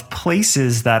of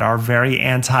places that are very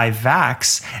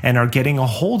anti-vax and are getting a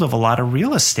hold of a lot of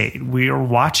real estate. We are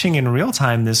watching in real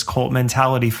time this cult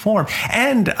mentality form.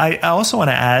 And I also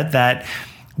want to add that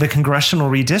the congressional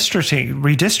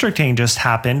redistricting just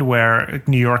happened, where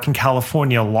New York and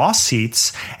California lost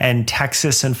seats and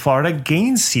Texas and Florida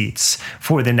gained seats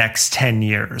for the next 10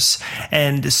 years.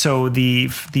 And so the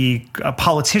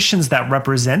politicians that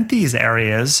represent these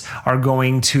areas are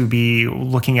going to be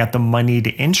looking at the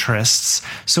moneyed interests.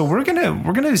 So we're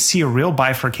gonna see a real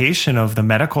bifurcation of the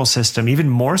medical system, even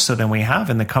more so than we have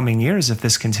in the coming years if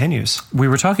this continues. We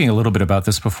were talking a little bit about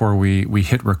this before we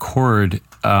hit record.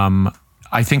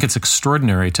 I think it's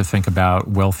extraordinary to think about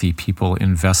wealthy people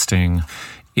investing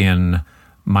in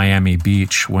Miami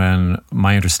Beach, when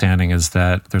my understanding is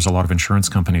that there's a lot of insurance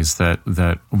companies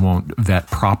that won't vet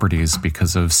properties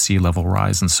because of sea level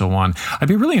rise and so on. I'd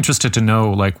be really interested to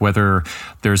know, like, whether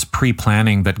there's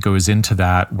pre-planning that goes into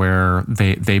that, where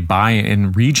they buy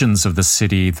in regions of the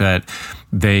city that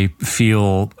they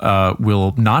feel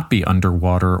will not be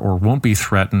underwater or won't be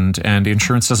threatened, and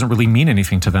insurance doesn't really mean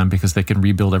anything to them because they can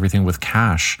rebuild everything with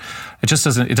cash. It just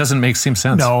doesn't seem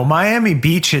sense. No, Miami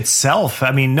Beach itself.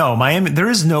 I mean, no, Miami.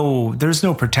 There's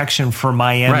no protection for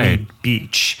Miami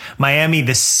Beach. Miami,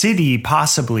 the city,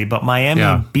 possibly, but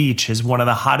Miami Beach is one of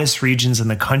the hottest regions in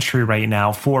the country right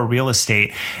now for real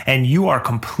estate, and you are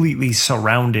completely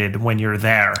surrounded when you're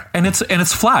there. And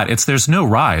it's flat. There's no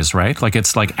rise, right? Like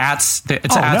it's at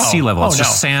sea level. It's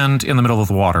just sand in the middle of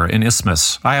the water in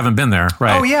Isthmus. I haven't been there,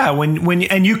 right? Oh yeah, when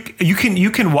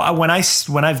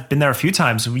I've been there a few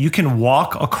times, you can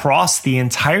walk across the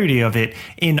entirety of it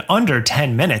in under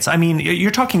 10 minutes. I mean,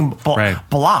 you're talking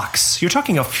blocks. You're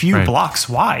talking a few blocks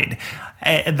wide.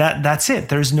 That's it.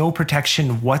 There's no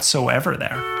protection whatsoever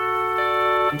there.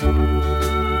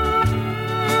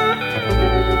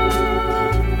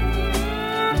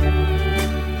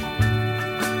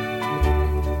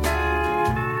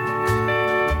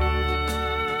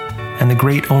 And the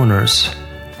great owners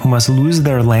who must lose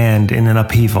their land in an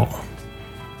upheaval.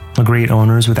 The great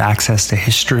owners with access to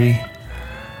history,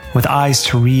 with eyes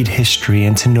to read history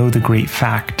and to know the great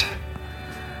fact.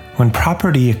 When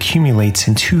property accumulates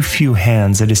in too few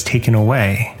hands, it is taken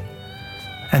away.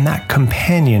 And that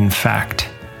companion fact,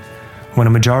 when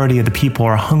a majority of the people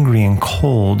are hungry and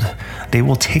cold, they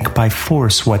will take by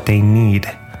force what they need.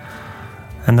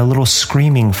 And the little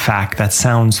screaming fact that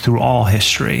sounds through all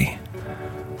history.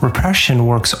 Repression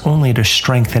works only to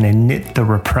strengthen and knit the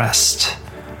repressed.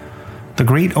 The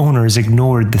great owners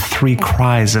ignored the three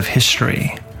cries of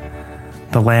history.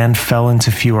 The land fell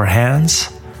into fewer hands,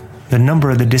 the number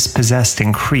of the dispossessed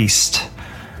increased,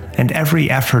 and every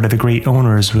effort of the great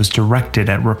owners was directed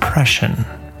at repression.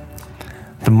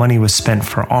 The money was spent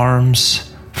for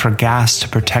arms, for gas to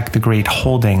protect the great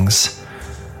holdings,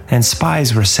 and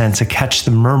spies were sent to catch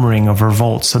the murmuring of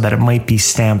revolt so that it might be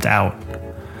stamped out.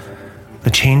 The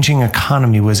changing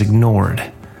economy was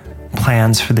ignored,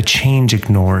 plans for the change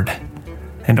ignored,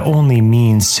 and only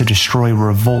means to destroy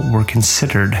revolt were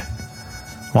considered,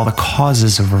 while the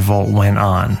causes of revolt went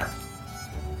on.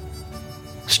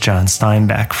 It's John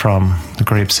Steinbeck from The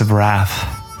Grapes of Wrath.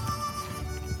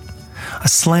 A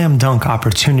slam dunk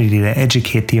opportunity to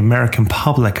educate the American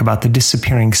public about the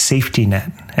disappearing safety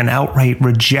net and outright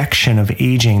rejection of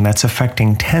aging that's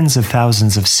affecting tens of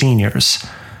thousands of seniors,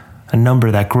 a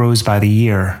number that grows by the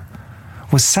year,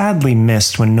 was sadly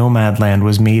missed when Nomadland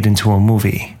was made into a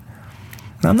movie.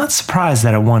 I'm not surprised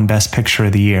that it won Best Picture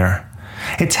of the Year.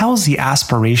 It tells the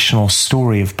aspirational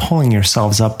story of pulling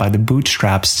yourselves up by the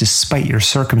bootstraps despite your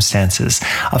circumstances,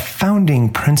 a founding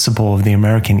principle of the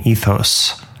American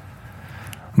ethos.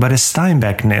 But as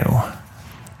Steinbeck knew,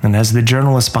 and as the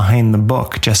journalist behind the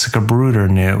book, Jessica Bruder,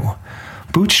 knew,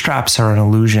 bootstraps are an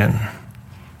illusion.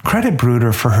 Credit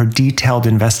Bruder for her detailed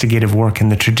investigative work in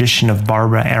the tradition of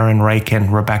Barbara Ehrenreich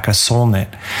and Rebecca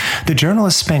Solnit. The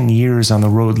journalist spent years on the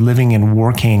road living and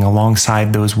working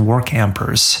alongside those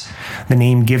workampers, the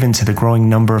name given to the growing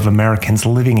number of Americans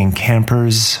living in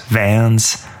campers,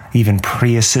 vans, even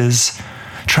Priuses,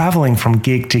 traveling from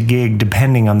gig to gig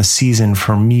depending on the season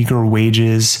for meager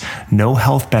wages, no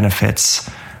health benefits,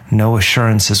 no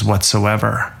assurances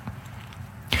whatsoever.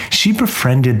 She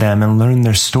befriended them and learned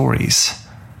their stories.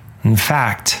 In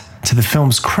fact, to the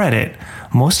film's credit,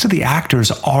 most of the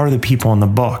actors are the people in the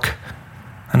book.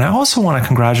 And I also want to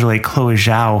congratulate Chloe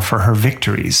Zhao for her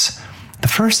victories, the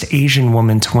first Asian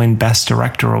woman to win Best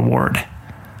Director award.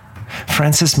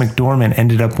 Frances McDormand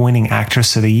ended up winning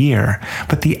Actress of the Year,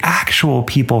 but the actual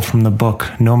people from the book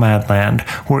Nomadland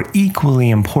were equally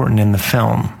important in the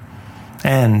film.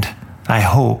 And, I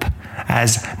hope,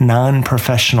 as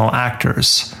non-professional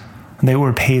actors, they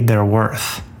were paid their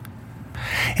worth.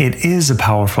 It is a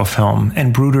powerful film,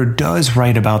 and Bruder does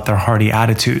write about their hardy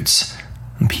attitudes.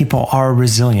 And people are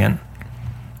resilient.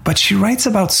 But she writes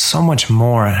about so much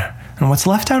more, and what's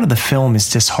left out of the film is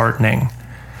disheartening.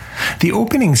 The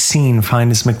opening scene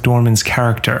finds McDormand's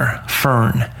character,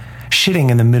 Fern, shitting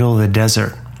in the middle of the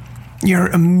desert. You're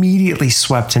immediately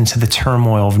swept into the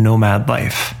turmoil of nomad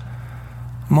life.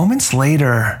 Moments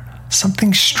later,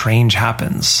 something strange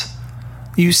happens.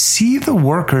 You see the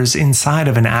workers inside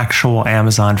of an actual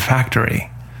Amazon factory.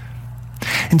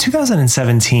 In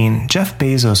 2017, Jeff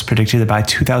Bezos predicted that by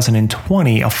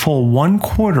 2020, a full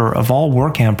 1/4 of all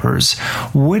work campers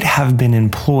would have been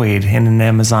employed in an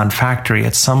Amazon factory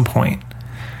at some point.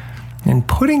 And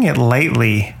putting it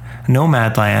lightly,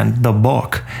 Nomadland, the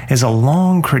book, is a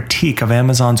long critique of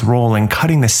Amazon's role in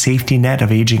cutting the safety net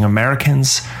of aging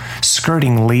Americans,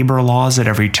 skirting labor laws at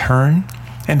every turn,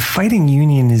 and fighting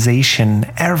unionization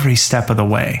every step of the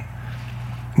way.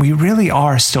 We really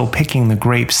are still picking the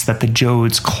grapes that the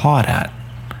Jodes clawed at.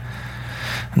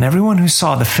 And everyone who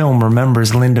saw the film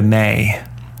remembers Linda May,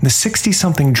 the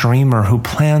 60-something dreamer who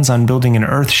plans on building an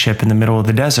Earthship in the middle of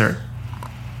the desert.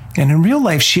 And in real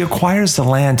life, she acquires the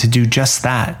land to do just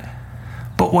that.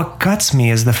 But what guts me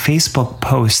is the Facebook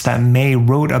post that May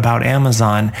wrote about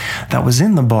Amazon that was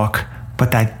in the book,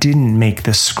 but that didn't make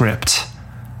the script.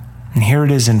 And here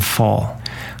it is in full.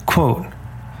 Quote,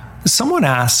 "Someone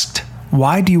asked,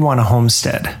 'Why do you want a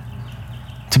homestead?'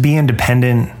 To be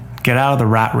independent, get out of the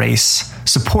rat race,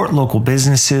 support local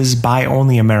businesses, buy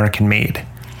only American made.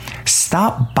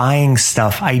 Stop buying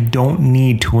stuff I don't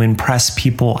need to impress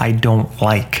people I don't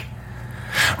like.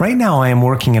 Right now I am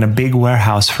working in a big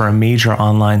warehouse for a major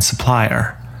online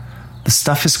supplier. The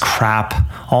stuff is crap,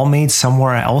 all made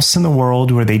somewhere else in the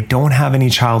world where they don't have any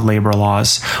child labor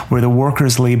laws, where the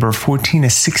workers labor 14 to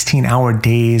 16-hour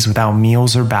days without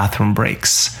meals or bathroom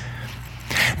breaks.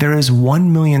 There is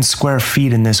 1 million square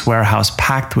feet in this warehouse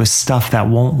packed with stuff that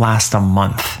won't last a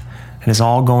month. It is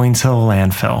all going to the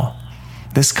landfill.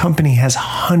 This company has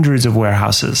hundreds of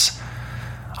warehouses.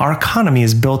 Our economy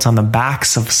is built on the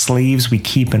backs of slaves we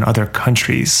keep in other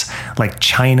countries, like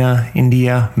China,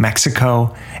 India,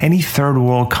 Mexico, any third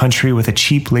world country with a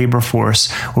cheap labor force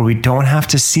where we don't have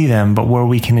to see them, but where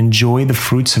we can enjoy the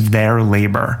fruits of their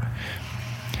labor.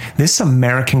 This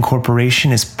American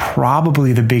corporation is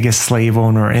probably the biggest slave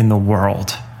owner in the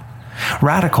world.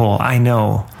 Radical, I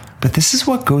know, but this is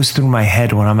what goes through my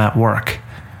head when I'm at work.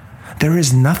 There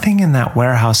is nothing in that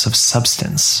warehouse of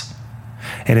substance.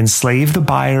 It enslaved the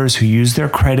buyers who use their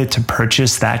credit to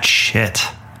purchase that shit.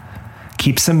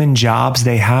 Keeps them in jobs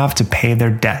they have to pay their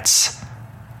debts.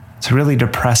 It's really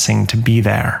depressing to be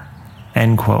there."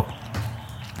 End quote.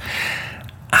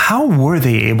 How were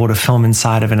they able to film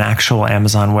inside of an actual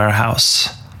Amazon warehouse?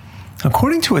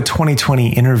 According to a 2020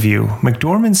 interview,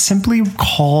 McDormand simply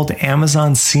called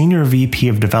Amazon's senior VP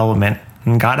of development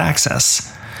and got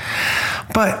access.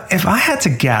 But if I had to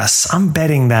guess, I'm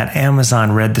betting that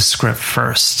Amazon read the script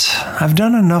first. I've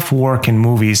done enough work in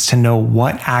movies to know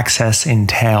what access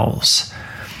entails.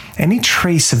 Any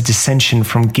trace of dissension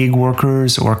from gig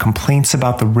workers or complaints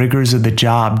about the rigors of the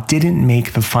job didn't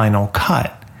make the final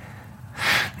cut.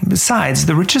 Besides,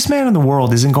 the richest man in the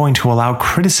world isn't going to allow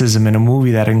criticism in a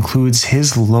movie that includes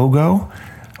his logo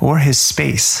or his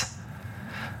space.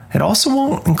 It also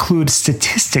won't include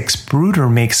statistics Bruder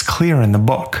makes clear in the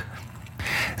book,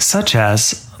 such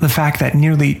as the fact that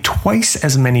nearly twice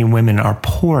as many women are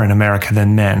poor in America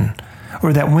than men,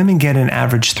 or that women get an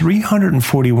average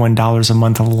 $341 a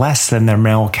month less than their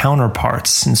male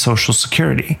counterparts in Social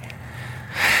Security,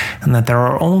 and that there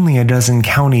are only a dozen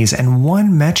counties and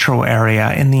one metro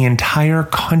area in the entire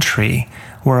country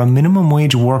where a minimum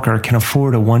wage worker can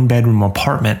afford a one-bedroom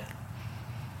apartment,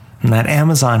 and that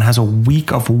Amazon has a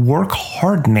week of work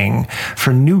hardening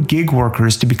for new gig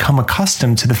workers to become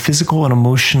accustomed to the physical and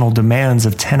emotional demands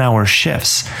of 10-hour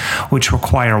shifts, which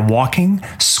require walking,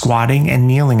 squatting, and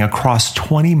kneeling across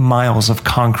 20 miles of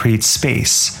concrete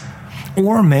space.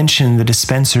 Or mention the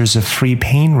dispensers of free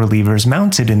pain relievers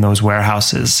mounted in those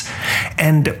warehouses,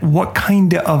 and what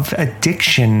kind of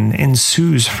addiction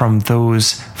ensues from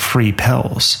those free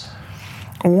pills.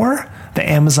 Or the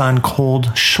Amazon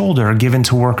cold shoulder given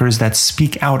to workers that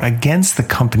speak out against the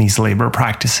company's labor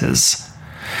practices.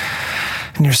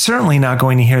 And you're certainly not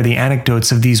going to hear the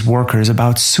anecdotes of these workers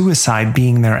about suicide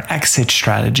being their exit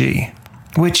strategy,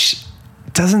 which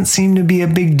doesn't seem to be a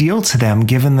big deal to them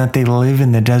given that they live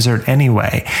in the desert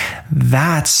anyway.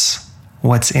 That's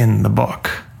what's in the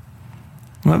book.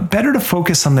 But better to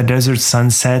focus on the desert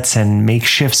sunsets and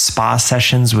makeshift spa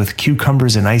sessions with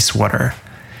cucumbers and ice water.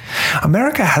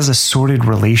 America has a sordid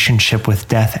relationship with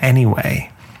death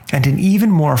anyway, and an even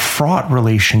more fraught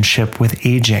relationship with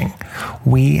aging.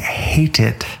 We hate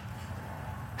it.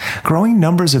 growing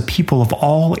numbers of people of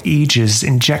all ages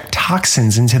inject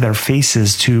toxins into their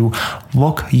faces to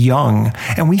look young,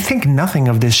 and we think nothing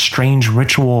of this strange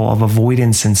ritual of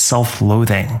avoidance and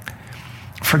self-loathing.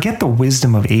 Forget the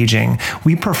wisdom of aging,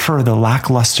 we prefer the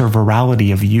lackluster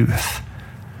virality of youth.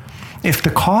 If the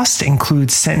cost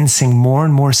includes sentencing more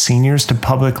and more seniors to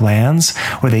public lands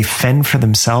where they fend for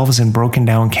themselves in broken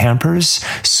down campers,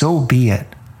 so be it.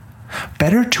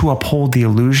 Better to uphold the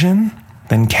illusion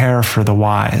than care for the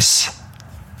wise.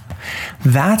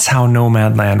 That's how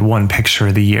Nomadland won Picture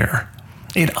of the Year.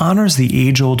 It honors the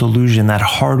age-old illusion that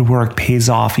hard work pays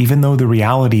off, even though the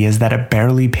reality is that it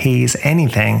barely pays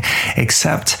anything,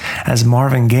 except, as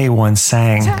Marvin Gaye once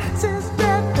sang,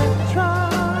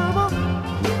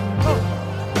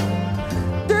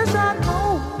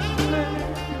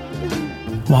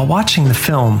 while watching the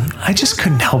film, I just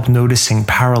couldn't help noticing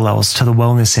parallels to the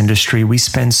wellness industry we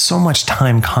spend so much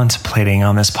time contemplating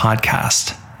on this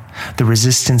podcast. The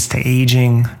resistance to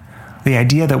aging, the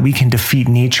idea that we can defeat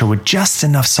nature with just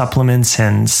enough supplements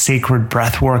and sacred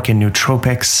breathwork and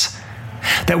nootropics,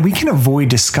 that we can avoid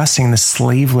discussing the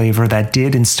slave labor that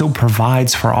did and still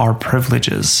provides for our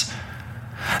privileges.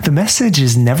 The message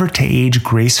is never to age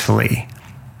gracefully.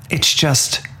 It's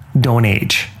just don't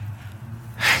age.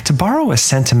 To borrow a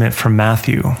sentiment from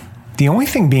Matthew, the only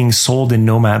thing being sold in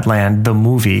Nomadland, the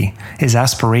movie, is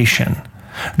aspiration.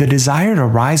 The desire to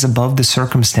rise above the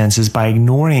circumstances by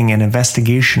ignoring an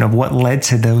investigation of what led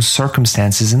to those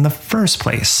circumstances in the first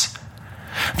place.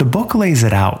 The book lays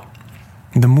it out.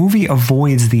 The movie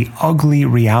avoids the ugly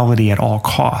reality at all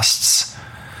costs.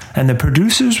 And the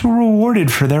producers were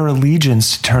rewarded for their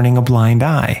allegiance to turning a blind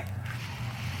eye.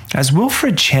 As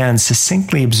Wilfred Chan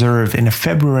succinctly observed in a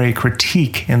February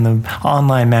critique in the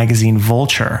online magazine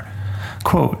Vulture,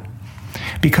 quote,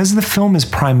 because the film is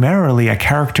primarily a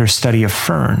character study of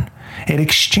Fern, it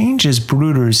exchanges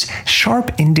Bruder's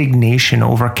sharp indignation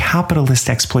over capitalist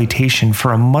exploitation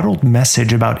for a muddled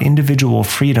message about individual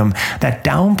freedom that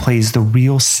downplays the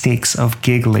real stakes of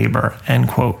gig labor, end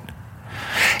quote.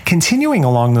 Continuing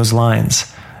along those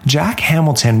lines, Jack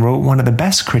Hamilton wrote one of the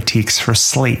best critiques for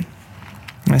Slate.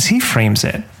 As he frames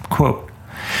it, quote,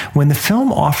 when the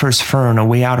film offers Fern a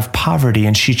way out of poverty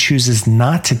and she chooses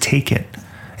not to take it,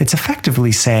 it's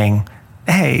effectively saying,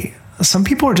 hey, some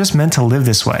people are just meant to live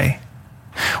this way,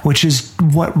 which is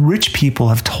what rich people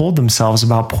have told themselves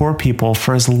about poor people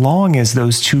for as long as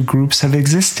those two groups have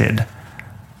existed,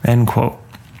 end quote.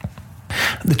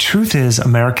 The truth is,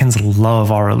 Americans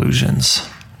love our illusions.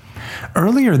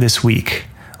 Earlier this week,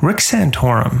 Rick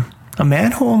Santorum, a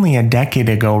man who only a decade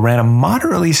ago ran a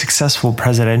moderately successful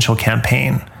presidential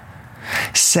campaign,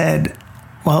 said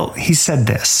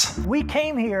this. We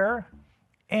came here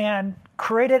and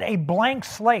created a blank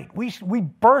slate. We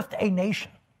birthed a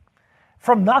nation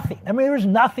from nothing. I mean, there's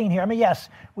nothing here. I mean, yes,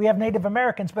 we have Native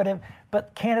Americans,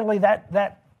 but candidly,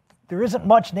 that there isn't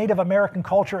much Native American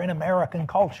culture in American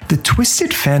culture. The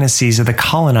twisted fantasies of the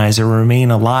colonizer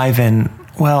remain alive and,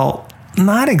 well,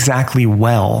 not exactly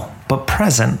well, but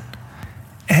present.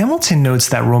 Hamilton notes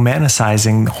that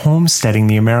romanticizing homesteading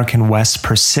the American West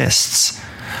persists,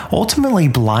 ultimately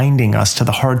blinding us to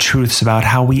the hard truths about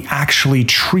how we actually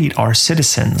treat our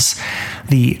citizens,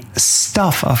 the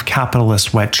stuff of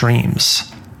capitalist wet dreams.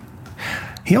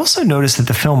 He also noticed that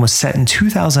the film was set in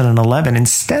 2011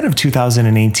 instead of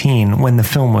 2018 when the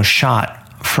film was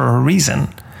shot, for a reason.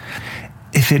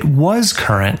 If it was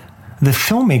current, the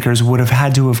filmmakers would have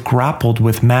had to have grappled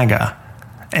with MAGA,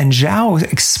 and Zhao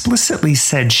explicitly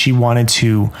said she wanted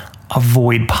to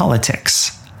avoid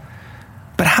politics.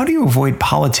 But how do you avoid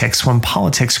politics when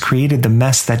politics created the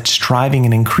mess that's driving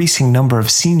an increasing number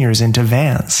of seniors into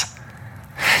vans?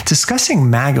 Discussing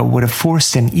MAGA would have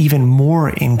forced an even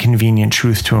more inconvenient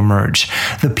truth to emerge.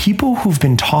 The people who've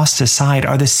been tossed aside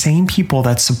are the same people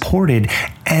that supported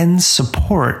and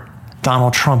support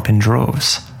Donald Trump in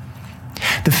droves.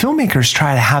 The filmmakers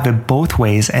try to have it both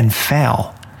ways and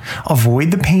fail.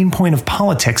 Avoid the pain point of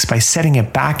politics by setting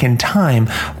it back in time,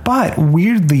 but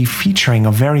weirdly featuring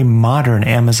a very modern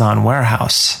Amazon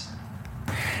warehouse.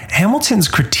 Hamilton's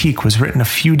critique was written a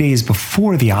few days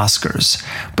before the Oscars,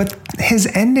 but his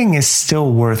ending is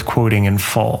still worth quoting in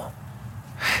full.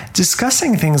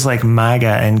 Discussing things like MAGA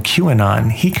and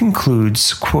QAnon, he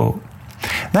concludes, quote,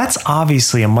 that's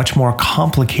obviously a much more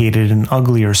complicated and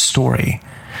uglier story.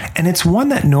 And it's one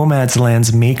that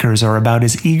Nomadland's makers are about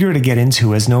as eager to get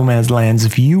into as Nomadland's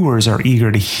viewers are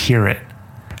eager to hear it.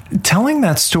 Telling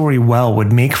that story well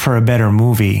would make for a better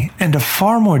movie, and a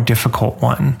far more difficult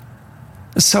one.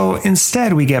 So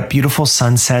instead we get beautiful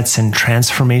sunsets and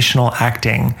transformational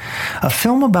acting, a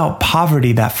film about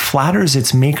poverty that flatters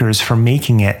its makers for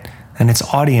making it, and its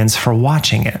audience for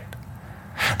watching it.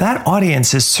 That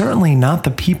audience is certainly not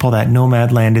the people that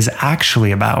Nomadland is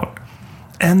actually about.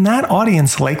 And that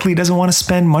audience likely doesn't want to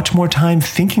spend much more time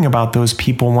thinking about those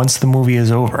people once the movie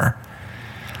is over.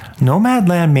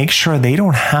 Nomadland makes sure they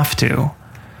don't have to.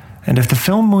 And if the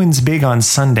film wins big on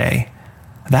Sunday,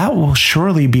 that will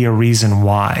surely be a reason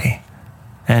why.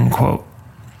 End quote.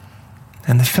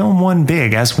 And the film won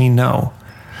big, as we know.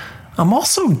 I'm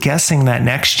also guessing that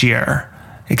next year,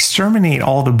 Exterminate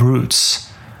All the Brutes,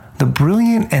 the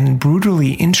brilliant and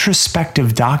brutally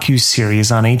introspective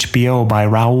docuseries on HBO by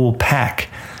Raoul Peck,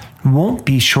 won't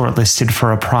be shortlisted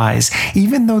for a prize,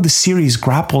 even though the series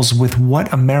grapples with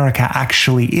what America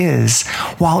actually is,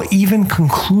 while even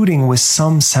concluding with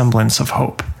some semblance of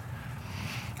hope.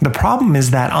 The problem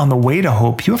is that on the way to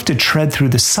hope, you have to tread through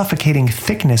the suffocating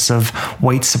thickness of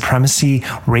white supremacy,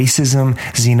 racism,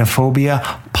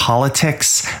 xenophobia,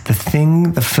 politics, the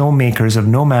thing the filmmakers of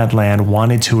Nomadland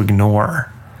wanted to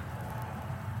ignore.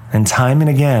 And time and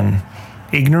again,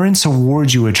 ignorance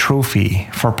awards you a trophy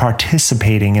for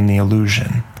participating in the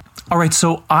illusion. All right,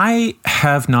 so I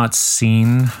have not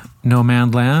seen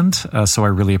Nomadland, so I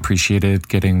really appreciated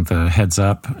getting the heads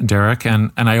up, Derek.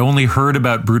 And I only heard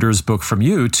about Bruder's book from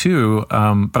you, too,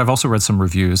 but I've also read some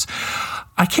reviews.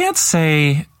 I can't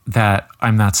say that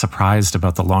I'm not surprised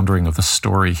about the laundering of the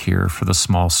story here for the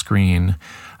small screen.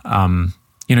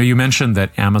 You mentioned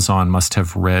that Amazon must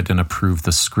have read and approved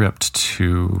the script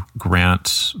to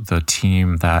grant the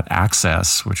team that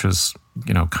access, which is,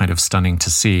 kind of stunning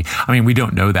to see. I mean, we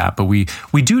don't know that, but we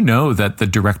do know that the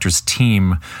director's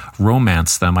team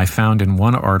romanced them. I found in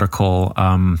one article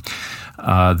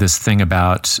this thing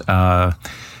about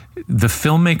the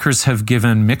filmmakers have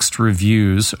given mixed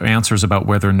reviews, answers about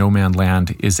whether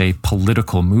Nomadland is a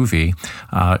political movie.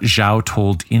 Zhao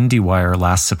told IndieWire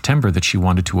last September that she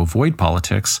wanted to avoid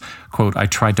politics. Quote, I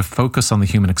tried to focus on the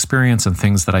human experience and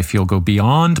things that I feel go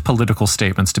beyond political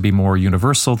statements to be more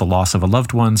universal, the loss of a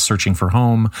loved one, searching for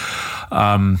home.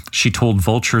 She told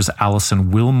Vulture's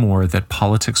Alison Wilmore that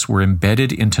politics were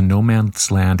embedded into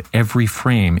Nomadland every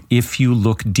frame. If you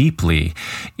look deeply,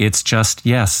 it's just,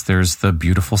 yes, there's the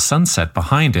beautiful sunset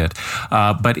behind it.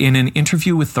 But in an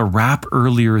interview with The Wrap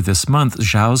earlier this month,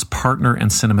 Zhao's partner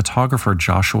and cinematographer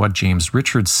Joshua James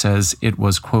Richards says it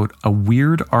was, quote, a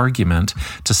weird argument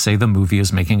to say the movie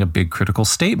is making a big critical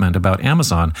statement about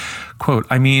Amazon. Quote,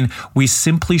 I mean, we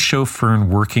simply show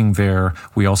Fern working there.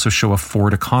 We also show a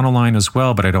Ford Econoline as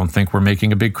well, but I don't think we're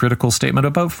making a big critical statement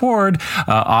about Ford.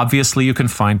 Obviously, you can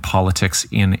find politics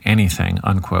in anything,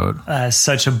 unquote.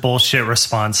 Such a bullshit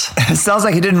response. It sounds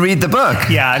like he didn't read the book.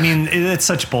 Yeah, I mean, it's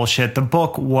such bullshit. The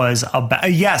book was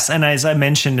about, yes, and as I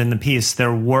mentioned in the piece,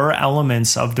 there were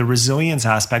elements of the resilience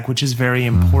aspect, which is very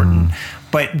important.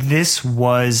 But this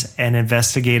was an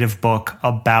investigative book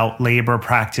about labor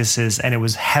practices, and it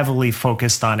was heavily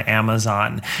focused on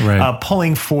Amazon. Right.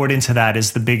 Pulling Ford into that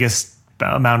is the biggest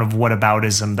amount of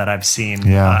whataboutism that I've seen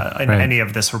in any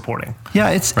of this reporting. Yeah,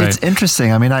 it's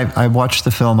interesting. I mean, I watched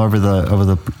the film over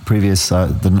the previous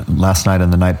the last night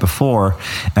and the night before,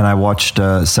 and I watched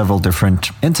several different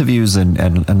interviews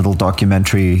and little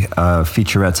documentary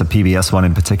featurettes, a PBS one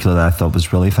in particular that I thought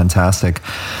was really fantastic.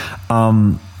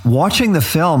 Watching the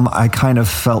film, I kind of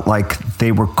felt like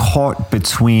they were caught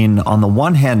between, on the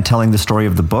one hand, telling the story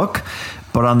of the book,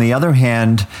 but on the other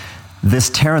hand,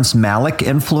 this Terrence Malick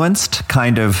influenced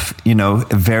kind of,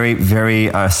 very,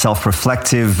 very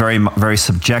self-reflective, very, very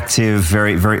subjective,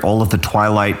 very, very all of the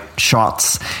Twilight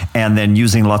shots, and then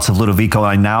using lots of Ludovico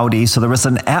Einaudi. So there was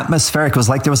an atmospheric, it was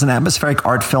like there was an atmospheric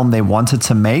art film they wanted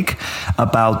to make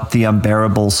about the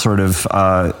unbearable sort of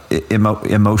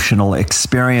emotional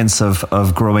experience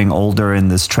of growing older in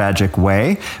this tragic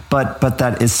way. But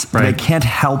that is, they can't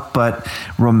help but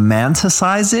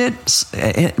romanticize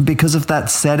it because of that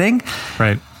setting.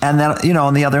 Right. And then,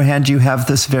 on the other hand, you have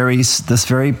this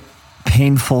very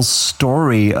painful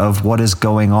story of what is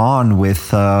going on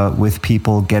with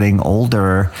people getting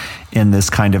older in this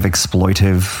kind of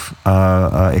exploitive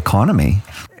economy.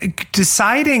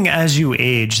 Deciding as you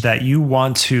age that you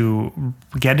want to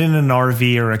get in an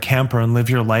RV or a camper and live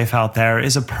your life out there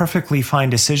is a perfectly fine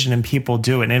decision, and people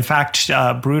do it. And in fact,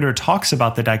 Bruder talks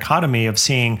about the dichotomy of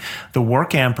seeing the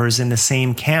work campers in the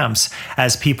same camps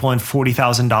as people in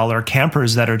 $40,000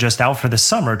 campers that are just out for the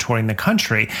summer touring the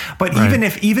country. But even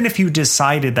if you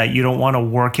decided that you don't want to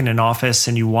work in an office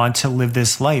and you want to live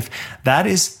this life, that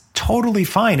is totally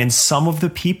fine. And some of the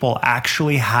people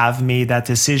actually have made that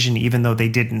decision, even though they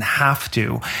didn't have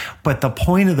to. But the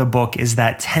point of the book is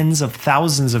that tens of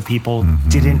thousands of people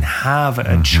didn't have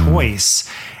a choice.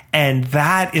 And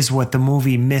that is what the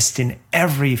movie missed in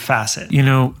every facet.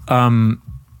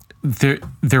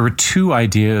 there were two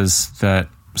ideas that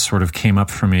sort of came up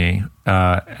for me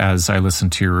as I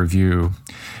listened to your review,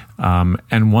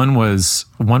 and one was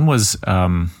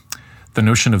the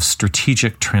notion of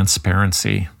strategic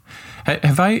transparency.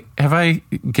 Have I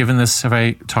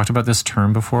talked about this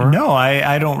term before? No,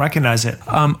 I don't recognize it.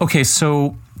 Okay,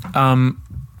 so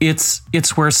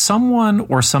it's where someone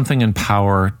or something in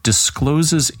power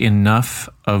discloses enough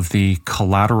of the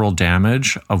collateral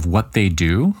damage of what they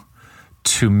do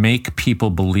to make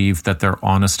people believe that they're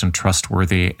honest and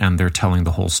trustworthy and they're telling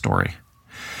the whole story.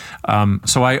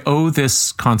 So I owe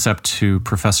this concept to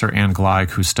Professor Anne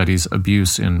Gleig, who studies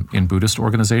abuse in Buddhist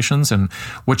organizations. And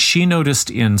what she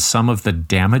noticed in some of the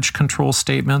damage control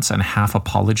statements and half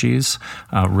apologies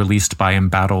released by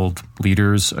embattled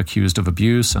leaders accused of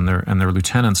abuse and their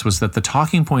lieutenants was that the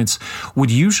talking points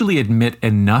would usually admit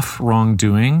enough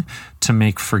wrongdoing to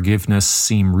make forgiveness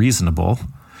seem reasonable,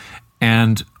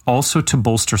 and also to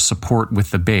bolster support with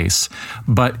the base.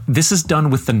 But this is done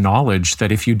with the knowledge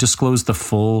that if you disclose the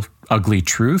full ugly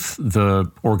truth,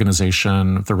 the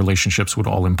organization, the relationships would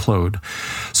all implode.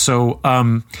 So,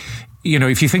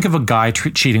 if you think of a guy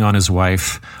cheating on his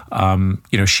wife,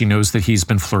 she knows that he's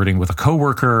been flirting with a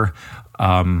coworker.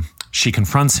 She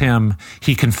confronts him.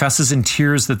 He confesses in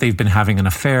tears that they've been having an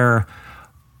affair.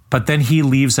 But then he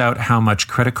leaves out how much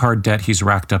credit card debt he's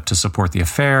racked up to support the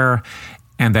affair,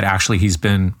 and that actually he's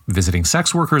been visiting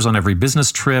sex workers on every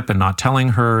business trip and not telling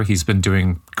her. He's been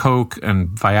doing coke and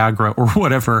Viagra or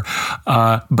whatever.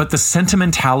 But the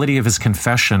sentimentality of his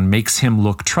confession makes him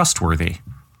look trustworthy.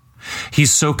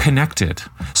 He's so connected,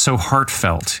 so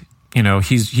heartfelt.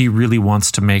 He really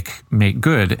wants to make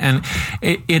good. And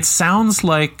it sounds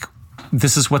like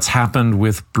this is what's happened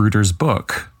with Bruder's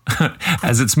book.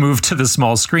 As it's moved to the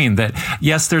small screen, that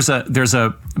yes, there's a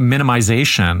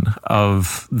minimization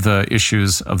of the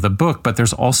issues of the book, but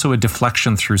there's also a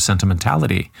deflection through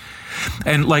sentimentality.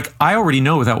 And I already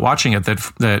know without watching it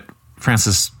that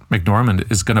Frances McDormand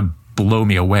is going to blow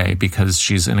me away because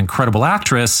she's an incredible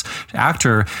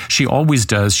actor. She always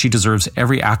does. She deserves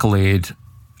every accolade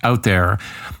out there.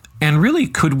 And really,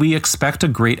 could we expect a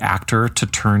great actor to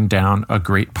turn down a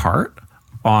great part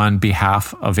on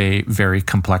behalf of a very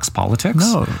complex politics?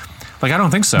 No. I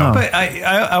don't think so. No. But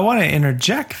I want to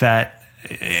interject that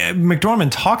McDormand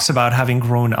talks about having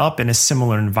grown up in a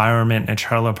similar environment in a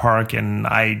trailer park, and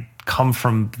I come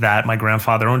from that. My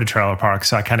grandfather owned a trailer park,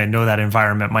 so I kind of know that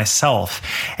environment myself.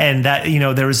 And that,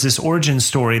 there was this origin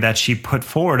story that she put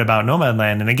forward about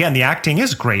Nomadland. And again, the acting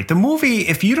is great. The movie,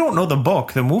 if you don't know the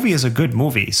book, the movie is a good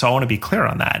movie. So I want to be clear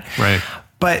on that. Right.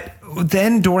 But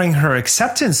then during her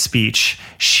acceptance speech,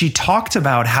 she talked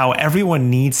about how everyone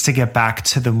needs to get back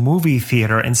to the movie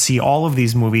theater and see all of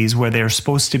these movies where they're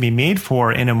supposed to be made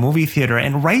for in a movie theater.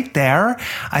 And right there,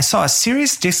 I saw a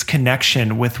serious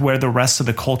disconnection with where the rest of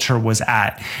the culture was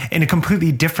at in a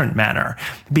completely different manner,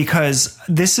 because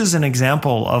this is an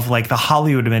example of the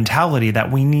Hollywood mentality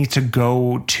that we need to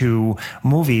go to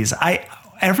movies.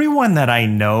 Everyone that I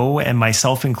know, and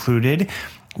myself included,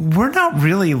 we're not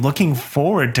really looking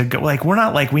forward to go. We're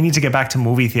not we need to get back to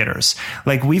movie theaters.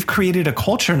 We've created a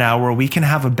culture now where we can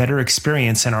have a better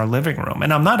experience in our living room.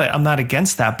 And I'm not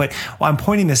against that, but I'm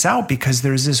pointing this out because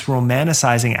there's this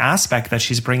romanticizing aspect that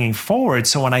she's bringing forward.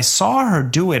 So when I saw her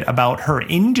do it about her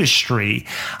industry,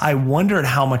 I wondered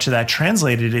how much of that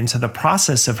translated into the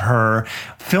process of her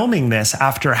filming this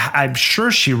after I'm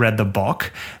sure she read the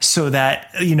book, so that,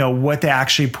 what they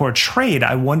actually portrayed,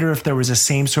 I wonder if there was the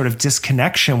same sort of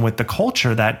disconnection with the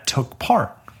culture that took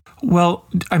part. Well,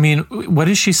 I mean, what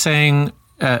is she saying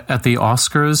at the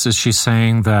Oscars? Is she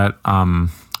saying that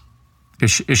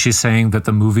is she saying that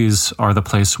the movies are the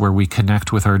place where we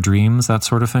connect with our dreams, that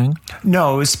sort of thing?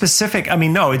 No, it was specific.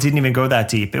 No, it didn't even go that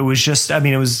deep. It was just,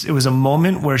 it was a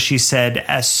moment where she said,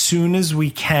 as soon as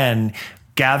we can,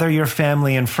 gather your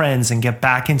family and friends and get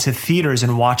back into theaters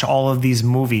and watch all of these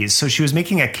movies. So she was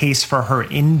making a case for her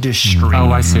industry.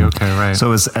 Oh, I see. Okay, right.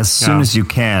 So as soon as you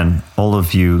can, all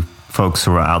of you folks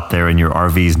who are out there in your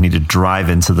RVs need to drive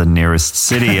into the nearest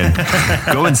city and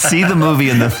go and see the movie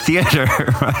in the theater,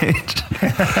 right?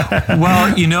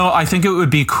 Well, I think it would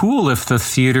be cool if the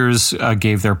theaters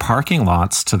gave their parking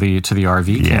lots to the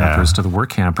RV campers, to the work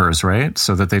campers, right?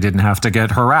 So that they didn't have to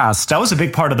get harassed. That was a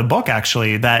big part of the book,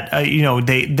 actually, that,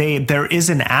 there is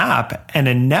an app and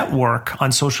a network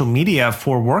on social media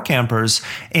for work campers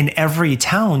in every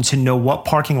town to know what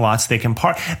parking lots they can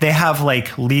park. They have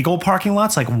legal parking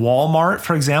lots, like wall Walmart,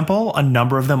 for example, a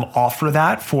number of them offer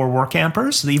that for work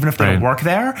campers, even if they don't work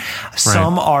there.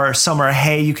 Some are,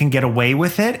 hey, you can get away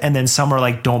with it. And then some are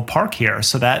like, don't park here.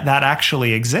 So that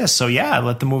actually exists. So yeah,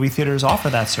 let the movie theaters offer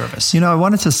that service. I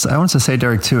wanted to say,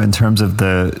 Derek, too, in terms of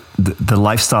the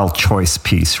lifestyle choice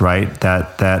piece, right?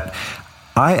 That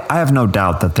I have no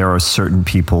doubt that there are certain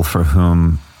people for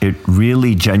whom it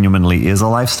really genuinely is a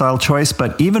lifestyle choice.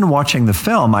 But even watching the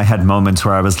film, I had moments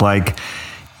where I was like,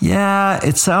 yeah,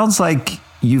 it sounds like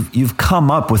you've come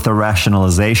up with a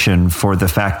rationalization for the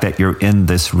fact that you're in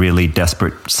this really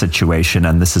desperate situation,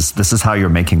 and this is how you're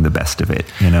making the best of it.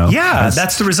 Yeah,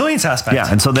 that's the resilience aspect.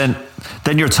 Yeah, and so then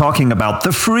you're talking about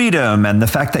the freedom and the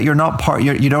fact that you're not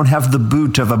you don't have the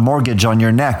boot of a mortgage on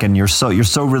your neck, and you're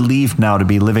so relieved now to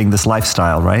be living this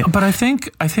lifestyle, right? But I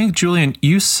think Julian,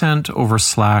 you sent over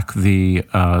Slack the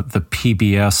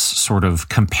PBS sort of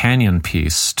companion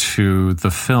piece to the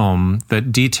film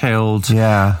that detailed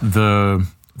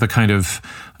the kind of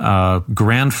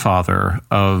grandfather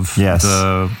of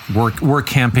the work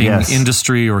camping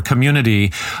industry or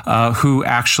community, who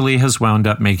actually has wound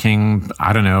up making,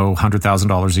 I don't know,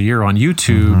 $100,000 a year on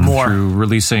YouTube through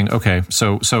releasing. Okay,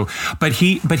 so, but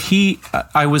he,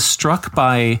 I was struck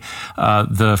by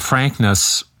the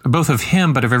frankness, both of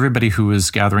him, but of everybody who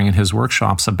was gathering in his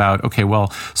workshops about, okay,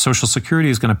 well, Social Security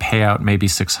is going to pay out maybe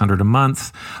 $600 a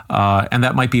month, and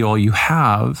that might be all you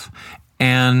have,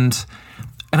 and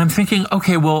I'm thinking,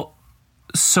 okay, well,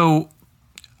 so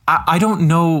I don't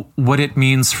know what it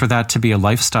means for that to be a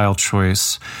lifestyle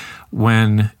choice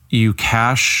when you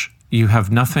have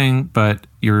nothing but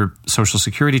your Social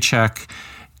Security check,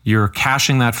 you're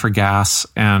cashing that for gas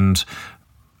and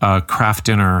a craft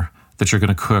dinner that you're going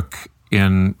to cook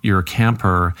in your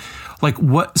camper. Like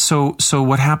what? So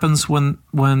what happens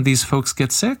when these folks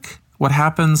get sick? What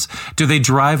happens? Do they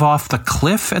drive off the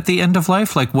cliff at the end of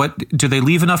life? Like, what do they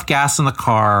leave enough gas in the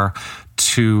car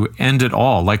to end it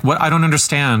all? Like, what? I don't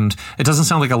understand. It doesn't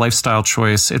sound like a lifestyle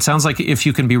choice. It sounds like if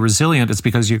you can be resilient, it's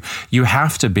because you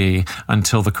have to be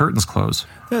until the curtains close.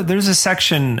 There's a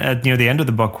section near the end of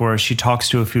the book where she talks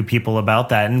to a few people about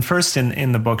that. And first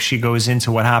in the book, she goes into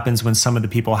what happens when some of the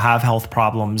people have health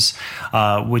problems,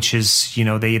 which is,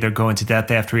 they either go into debt,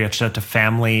 they have to reach out to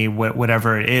family,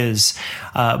 whatever it is.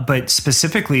 But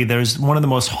specifically, there's one of the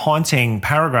most haunting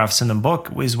paragraphs in the book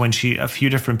is when a few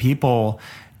different people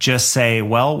just say,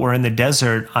 well, we're in the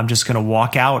desert. I'm just going to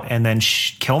walk out and then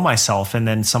kill myself, and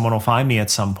then someone will find me at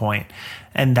some point.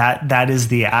 And that is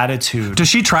the attitude. Does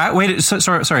she track? Wait,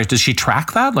 sorry. Does she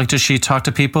track that? Like, does she talk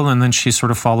to people and then she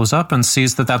sort of follows up and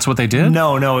sees that that's what they did?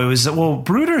 No. It was,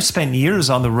 Bruder spent years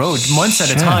on the road, months at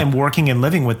a time, working and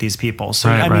living with these people. So,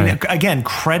 again,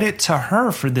 credit to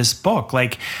her for this book.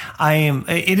 Like,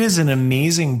 it is an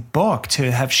amazing book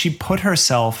to have, she put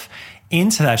herself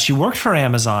into that. She worked for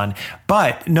Amazon,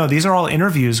 but no, these are all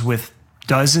interviews with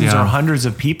dozens or hundreds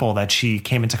of people that she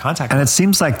came into contact with. And it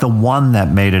seems like the one that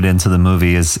made it into the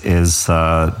movie is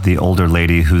the older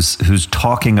lady who's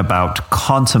talking about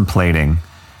contemplating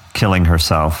killing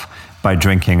herself by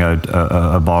drinking a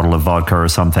bottle of vodka or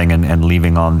something and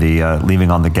leaving on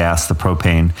the gas, the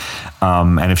propane.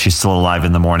 And if she's still alive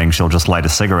in the morning, she'll just light a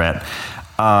cigarette.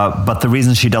 But the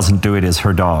reason she doesn't do it is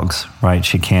her dogs, right?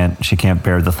 She can't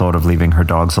bear the thought of leaving her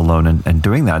dogs alone and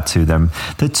doing that to them.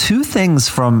 The two things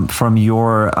from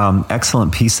your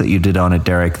excellent piece that you did on it,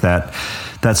 Derek, that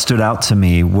stood out to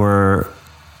me were,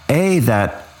 A,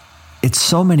 that it's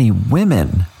so many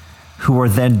women who are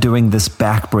then doing this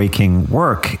backbreaking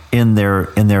work in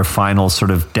their final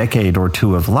sort of decade or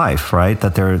two of life, right?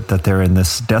 That they're in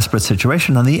this desperate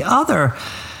situation. And the other,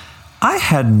 I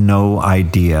had no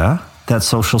idea that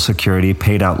Social Security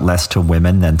paid out less to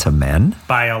women than to men.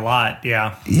 By a lot,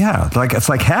 yeah. Yeah, it's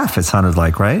like half, it sounded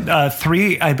like, right?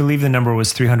 I believe the number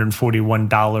was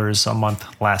 $341 a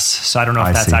month less. So I don't know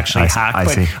if that's actually half.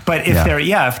 But if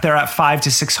they're at $500 to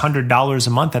 $600 a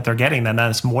month that they're getting, then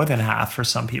that's more than half for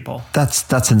some people.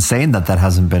 That's insane that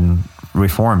hasn't been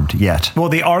reformed yet. Well,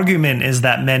 the argument is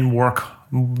that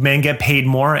men get paid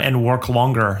more and work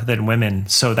longer than women.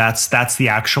 So that's the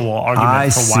actual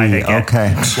argument for why they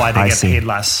get paid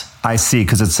less. I see,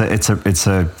 because it's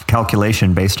a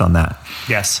calculation based on that.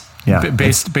 Yes. Yeah.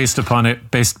 Based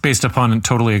upon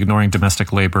totally ignoring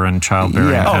domestic labor and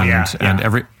childbearing and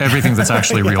everything that's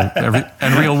actually real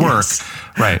real work. Yes.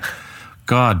 Right.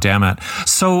 God damn it.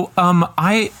 So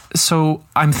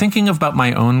I'm thinking about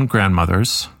my own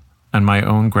grandmothers and my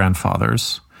own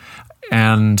grandfathers,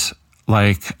 and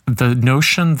like the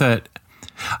notion that,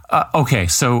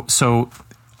 so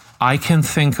I can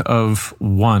think of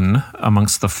one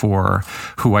amongst the four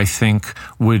who I think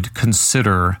would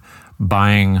consider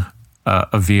buying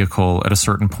a vehicle at a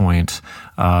certain point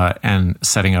and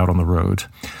setting out on the road.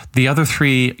 The other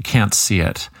three can't see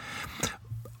it.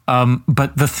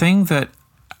 But the thing that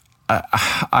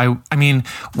I mean,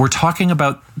 we're talking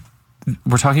about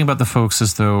the folks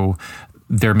as though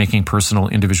they're making personal,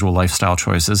 individual lifestyle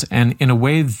choices, and in a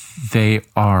way they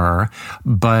are.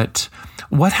 But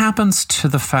what happens to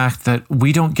the fact that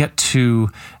we don't get to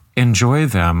enjoy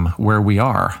them where we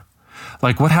are?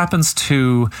 Like, what happens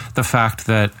to the fact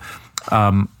that,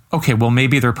 okay, well,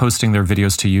 maybe they're posting their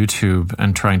videos to YouTube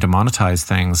and trying to monetize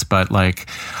things, but like,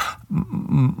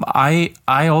 I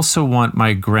also want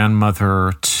my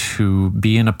grandmother to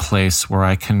be in a place where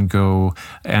I can go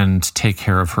and take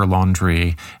care of her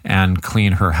laundry and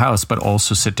clean her house, but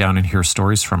also sit down and hear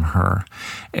stories from her.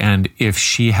 And if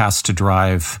she has to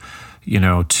drive,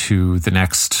 to the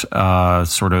next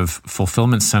sort of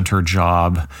fulfillment center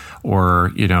job, or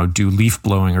do leaf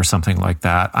blowing or something like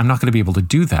that, I'm not going to be able to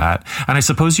do that. And I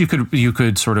suppose you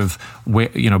could sort of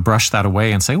brush that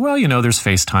away and say, well, there's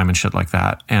FaceTime and shit like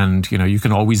that, and you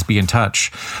can always be in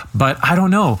touch. But I don't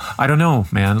know,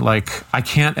 man. Like, I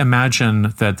can't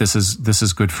imagine that this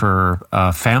is good for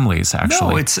families.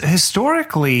 Actually, no, it's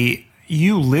historically,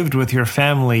 you lived with your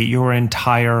family your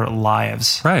entire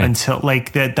lives, right? Until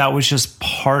that was just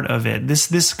part of it.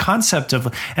 This concept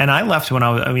of, and I left when I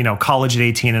was, college at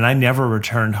 18, and I never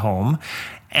returned home.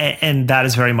 And that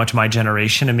is very much my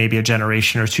generation, and maybe a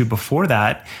generation or two before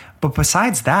that. But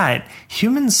besides that,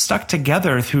 humans stuck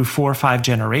together through 4 or 5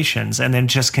 generations and then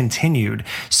just continued.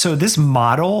 So this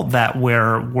model that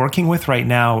we're working with right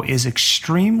now is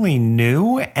extremely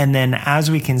new. And then,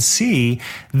 as we can see,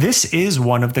 this is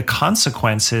one of the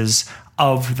consequences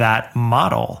of that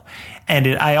model. And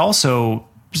I also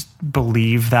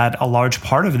believe that a large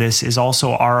part of this is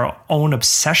also our own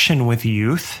obsession with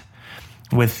youth,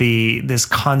 with this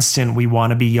constant, we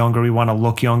want to be younger, we want to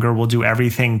look younger, we'll do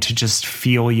everything to just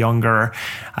feel younger.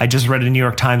 I just read a New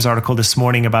York Times article this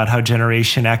morning about how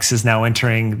Generation X is now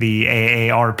entering the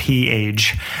AARP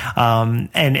age. And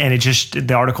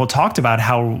the article talked about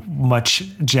how much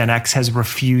Gen X has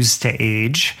refused to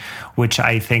age, which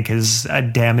I think is a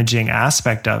damaging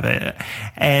aspect of it.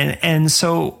 And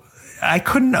so I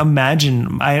couldn't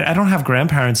imagine, I don't have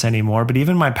grandparents anymore, but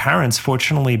even my parents,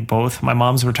 fortunately, both, my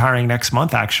mom's retiring next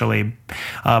month, actually,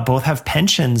 both have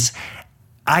pensions.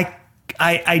 I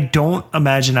don't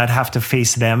imagine I'd have to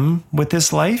face them with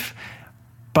this life,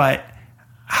 but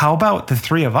how about the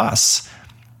three of us?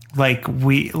 I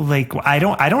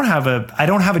don't have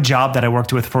a job that I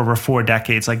worked with for over 4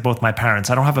 decades, like both my parents.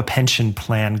 I don't have a pension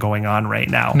plan going on right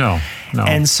now. No.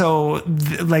 And so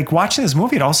watching this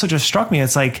movie, it also just struck me.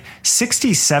 It's like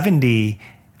 60, 70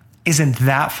 isn't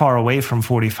that far away from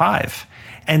 45.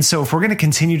 And so if we're going to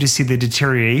continue to see the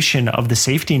deterioration of the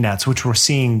safety nets, which we're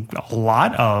seeing a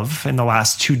lot of in the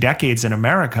last 2 decades in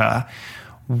America,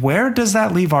 where does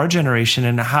that leave our generation?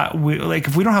 And how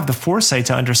if we don't have the foresight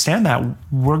to understand that,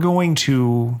 we're going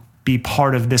to be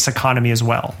part of this economy as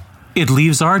well. It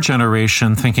leaves our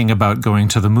generation thinking about going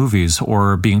to the movies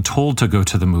or being told to go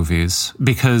to the movies.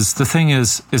 Because the thing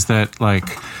is that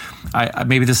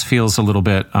maybe this feels a little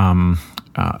bit,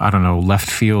 left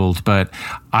field, but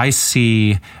I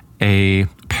see a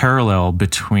parallel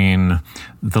between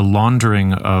the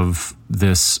laundering of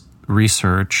this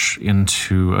research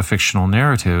into a fictional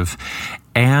narrative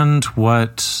and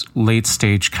what late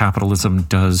stage capitalism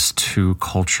does to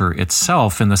culture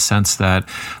itself, in the sense that,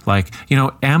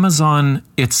 Amazon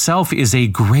itself is a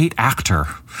great actor.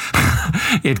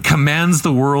 It commands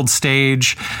the world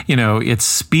stage. It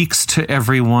speaks to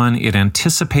everyone. It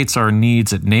anticipates our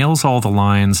needs. It nails all the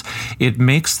lines. It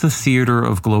makes the theater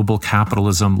of global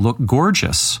capitalism look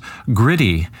gorgeous,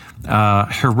 gritty,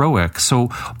 heroic. So,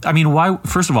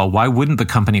 first of all, why wouldn't the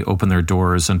company open their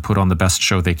doors and put on the best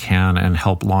show they can and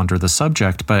help launder the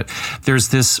subject? But there's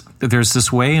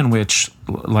this way in which,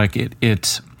 I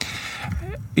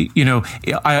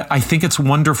think it's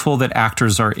wonderful that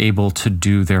actors are able to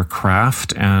do their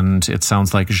craft, and it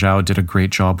sounds like Zhao did a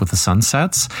great job with the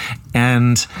sunsets.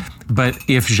 But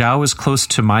if Zhao is close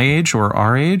to my age or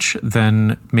our age,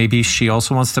 then maybe she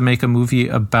also wants to make a movie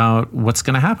about what's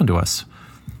going to happen to us.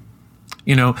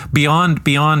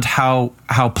 Beyond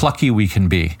how plucky we can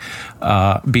be,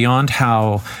 beyond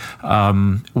how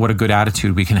what a good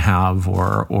attitude we can have,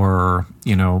 or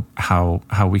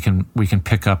how we can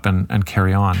pick up and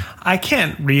carry on. I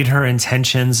can't read her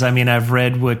intentions. I've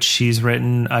read what she's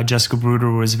written. Jessica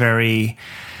Bruder was very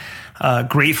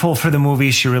grateful for the movie.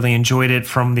 She really enjoyed it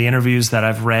from the interviews that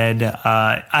I've read.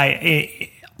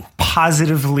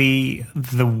 Positively,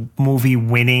 the movie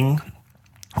winning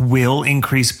will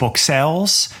increase book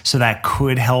sales. So that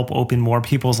could help open more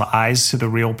people's eyes to the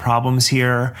real problems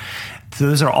here.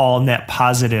 Those are all net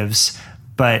positives,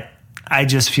 but I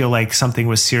just feel like something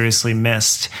was seriously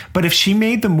missed. But if she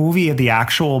made the movie of the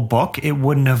actual book, it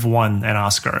wouldn't have won an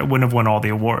Oscar. It wouldn't have won all the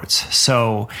awards.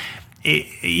 So,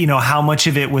 how much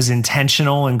of it was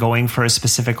intentional and going for a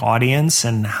specific audience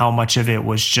and how much of it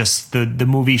was just the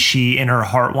movie she in her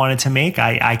heart wanted to make,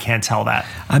 I can't tell that.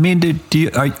 I mean,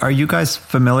 are you guys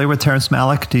familiar with Terrence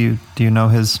Malick? Do you know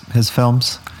his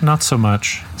films? Not so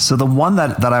much. So the one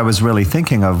that I was really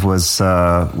thinking of was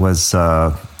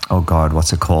oh God,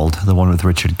 what's it called? The one with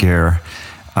Richard Gere.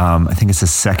 I think it's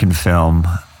his second film,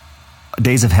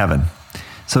 Days of Heaven.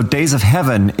 So Days of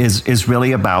Heaven is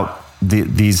really about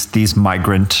these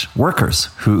migrant workers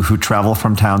who travel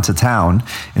from town to town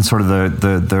in sort of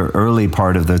the early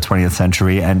part of the 20th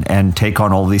century and take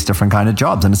on all these different kind of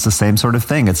jobs. And it's the same sort of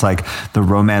thing. It's like the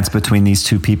romance between these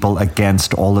two people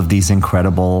against all of these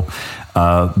incredible,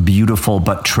 beautiful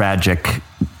but tragic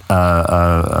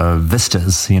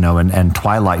vistas, and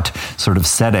twilight sort of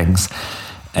settings.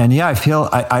 And yeah,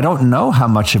 I don't know how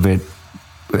much of it,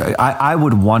 I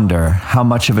would wonder how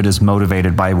much of it is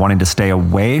motivated by wanting to stay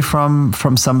away from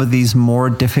some of these more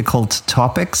difficult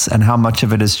topics and how much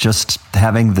of it is just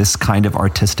having this kind of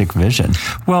artistic vision.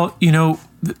 Well,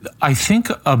 I think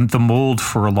the mold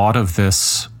for a lot of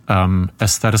this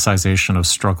aestheticization of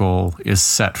struggle is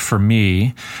set for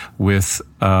me with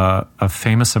a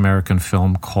famous American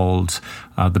film called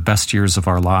The Best Years of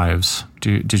Our Lives.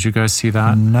 Did you guys see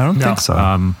that? No, I don't think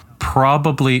so.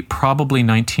 Probably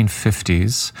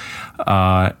 1950s.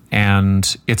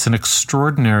 And it's an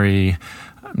extraordinary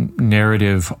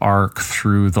narrative arc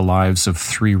through the lives of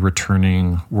three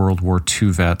returning World War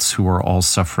II vets who are all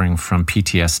suffering from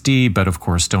PTSD, but of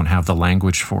course don't have the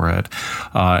language for it.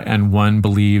 And one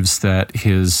believes that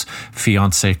his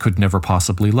fiancée could never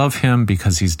possibly love him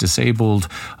because he's disabled.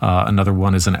 Another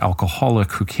one is an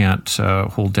alcoholic who can't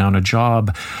hold down a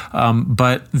job.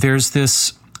 But there's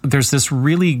this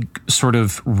really sort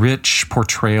of rich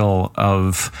portrayal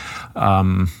of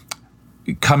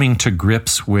coming to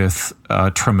grips with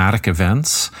traumatic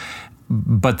events,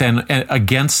 but then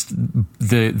against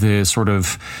the sort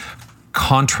of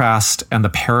contrast and the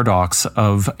paradox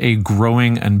of a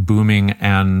growing and booming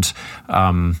and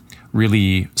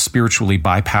really spiritually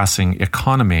bypassing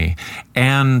economy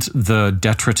and the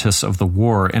detritus of the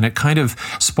war. And it kind of,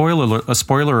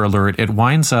 spoiler alert, it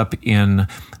winds up in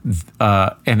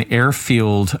an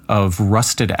airfield of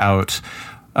rusted out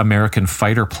American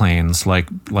fighter planes, like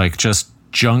just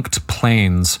junked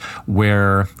planes,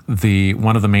 where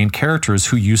one of the main characters,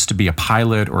 who used to be a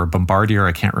pilot or a bombardier,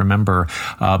 I can't remember,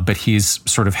 but he's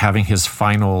sort of having his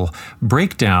final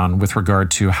breakdown with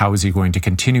regard to how is he going to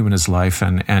continue in his life,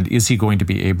 and is he going to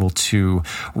be able to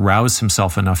rouse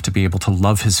himself enough to be able to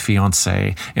love his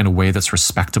fiancée in a way that's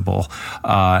respectable.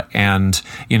 And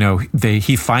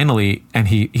he finally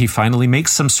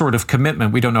makes some sort of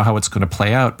commitment. We don't know how it's going to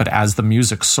play out, but as the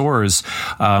music soars,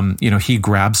 he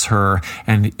grabs her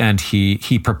and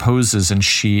he proposes, and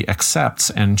she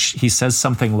accepts, and he says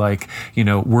something like,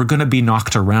 we're going to be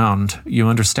knocked around. You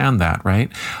understand that,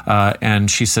 right?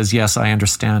 And she says, yes, I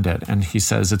understand it. And he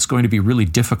says, it's going to be really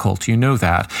difficult. You know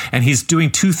that. And he's doing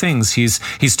two things. He's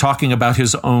talking about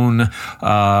his own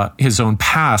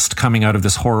past coming out of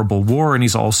this horrible war, and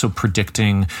he's also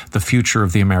predicting the future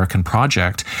of the American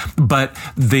project. But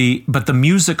the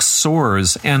music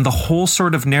soars, and the whole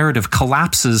sort of narrative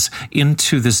collapses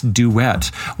into this duet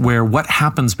where what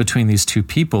happens between these two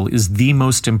people is the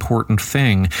most important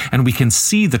thing. And we can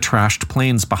see the trashed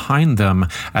planes behind them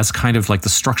as kind of like the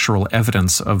structural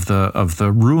evidence of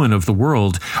the ruin of the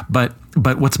world. But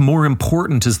what's more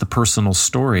important is the personal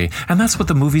story. And that's what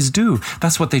the movies do.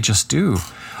 That's what they just do.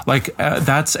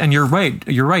 And you're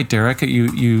right, Derek.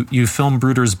 You film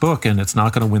Bruder's book, and it's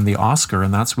not going to win the Oscar.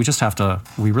 And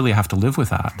we really have to live with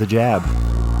that. The Jab,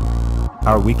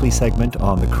 our weekly segment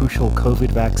on the crucial COVID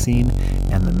vaccine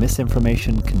and the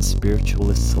misinformation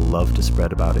conspiritualists love to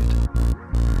spread about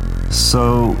it.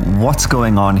 So what's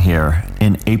going on here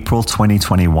in April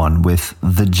 2021 with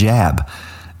The Jab?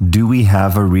 Do we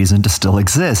have a reason to still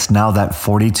exist now that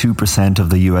 42%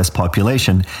 of the US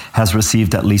population has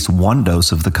received at least one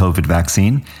dose of the COVID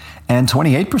vaccine and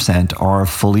 28% are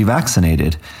fully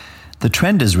vaccinated? The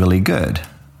trend is really good,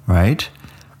 right?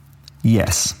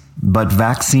 Yes. But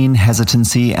vaccine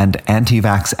hesitancy and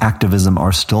anti-vax activism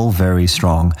are still very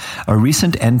strong. A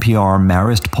recent NPR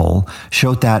Marist poll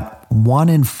showed that 1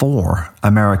 in 4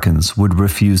 Americans would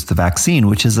refuse the vaccine,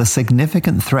 which is a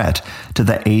significant threat to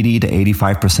the 80 to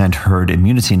 85% herd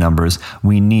immunity numbers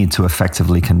we need to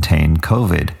effectively contain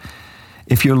COVID.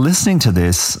 If you're listening to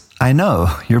this, I know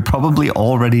you're probably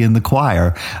already in the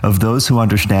choir of those who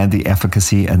understand the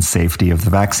efficacy and safety of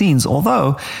the vaccines,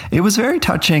 although it was very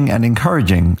touching and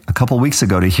encouraging a couple weeks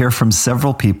ago to hear from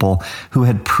several people who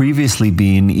had previously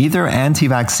been either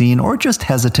anti-vaccine or just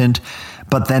hesitant,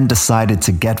 but then decided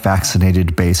to get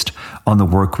vaccinated based on the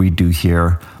work we do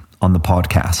here on the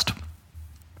podcast.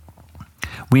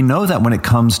 We know that when it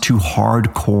comes to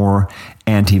hardcore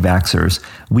anti-vaxxers,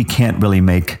 we can't really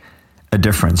make a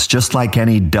difference. Just like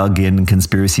any dug-in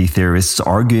conspiracy theorists,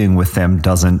 arguing with them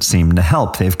doesn't seem to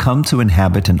help. They've come to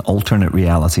inhabit an alternate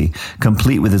reality,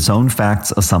 complete with its own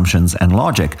facts, assumptions, and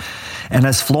logic. And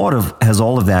as flawed as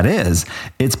all of that is,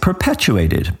 it's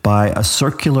perpetuated by a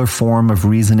circular form of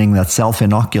reasoning that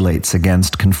self-inoculates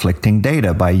against conflicting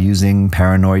data by using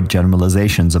paranoid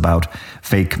generalizations about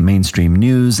fake mainstream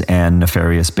news and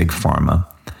nefarious big pharma.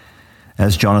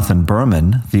 As Jonathan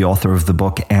Berman, the author of the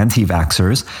book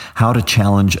Anti-Vaxxers, How to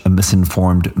Challenge a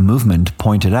Misinformed Movement,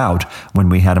 pointed out when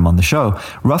we had him on the show,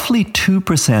 roughly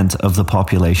 2% of the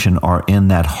population are in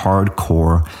that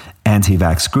hardcore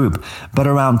anti-vax group, but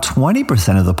around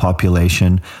 20% of the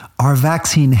population are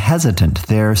vaccine hesitant.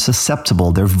 They're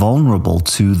susceptible, they're vulnerable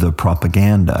to the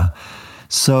propaganda.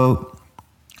 So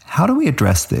how do we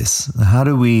address this? How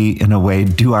do we, in a way,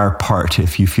 do our part,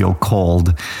 if you feel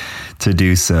called to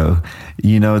do so?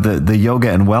 You know, the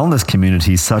yoga and wellness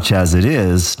community, such as it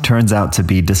is, turns out to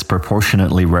be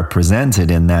disproportionately represented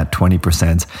in that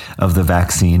 20% of the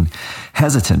vaccine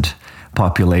hesitant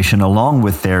population, along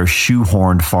with their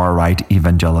shoehorned far-right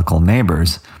evangelical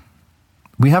neighbors.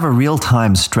 We have a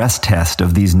real-time stress test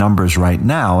of these numbers right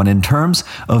now, and in terms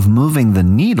of moving the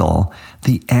needle,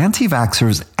 the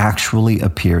anti-vaxxers actually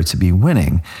appear to be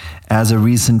winning. As a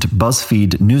recent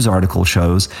BuzzFeed news article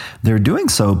shows, they're doing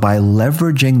so by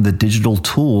leveraging the digital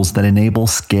tools that enable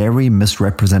scary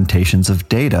misrepresentations of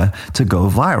data to go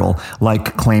viral,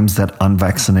 like claims that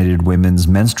unvaccinated women's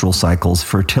menstrual cycles,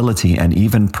 fertility, and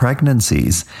even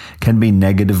pregnancies can be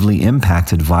negatively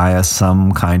impacted via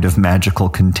some kind of magical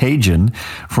contagion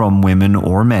from women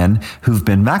or men who've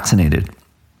been vaccinated,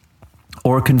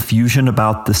 or confusion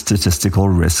about the statistical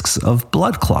risks of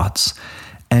blood clots,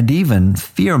 and even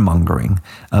fear-mongering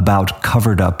about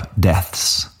covered-up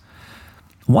deaths.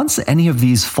 Once any of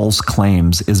these false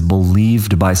claims is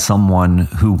believed by someone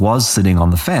who was sitting on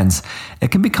the fence,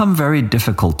 it can become very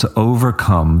difficult to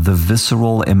overcome the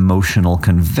visceral emotional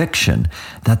conviction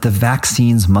that the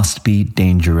vaccines must be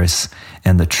dangerous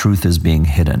and the truth is being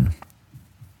hidden.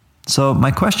 So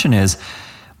my question is,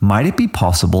 might it be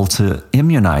possible to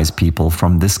immunize people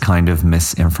from this kind of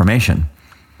misinformation?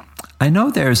 I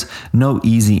know there's no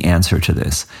easy answer to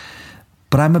this,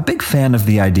 but I'm a big fan of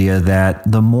the idea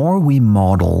that the more we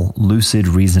model lucid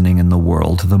reasoning in the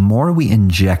world, the more we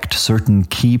inject certain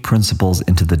key principles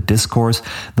into the discourse,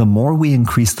 the more we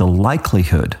increase the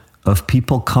likelihood of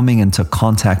people coming into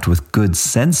contact with good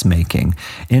sense-making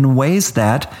in ways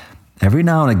that, every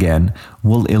now and again,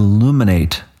 will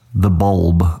illuminate the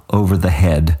bulb over the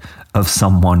head of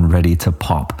someone ready to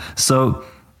pop. So,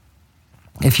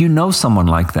 if you know someone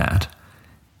like that,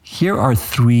 here are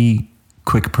 3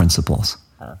 quick principles.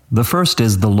 The first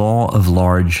is the law of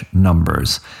large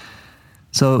numbers.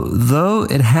 So, though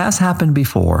it has happened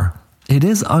before, it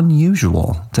is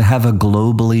unusual to have a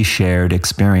globally shared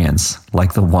experience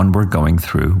like the one we're going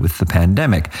through with the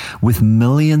pandemic, with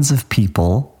millions of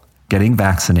people getting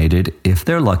vaccinated, if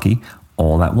they're lucky,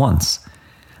 all at once.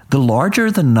 The larger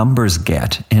the numbers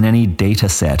get in any data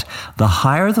set, the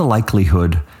higher the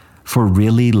likelihood for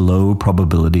really low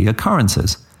probability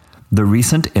occurrences. The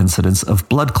recent incidence of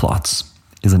blood clots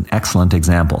is an excellent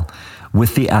example.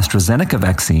 With the AstraZeneca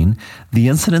vaccine, the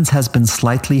incidence has been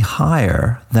slightly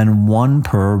higher than 1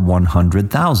 per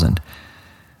 100,000.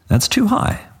 That's too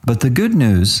high, but the good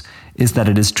news is that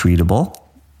it is treatable,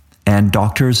 and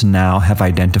doctors now have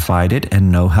identified it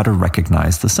and know how to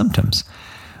recognize the symptoms.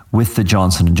 With the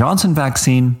Johnson & Johnson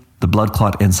vaccine, the blood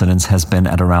clot incidence has been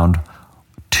at around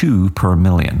 2 per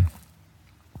million.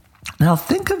 Now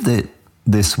think of it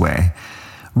this way.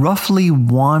 Roughly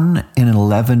 1 in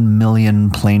 11 million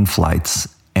plane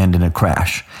flights end in a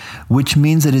crash, which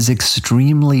means it is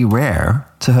extremely rare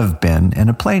to have been in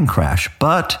a plane crash.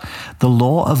 But the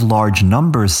law of large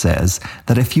numbers says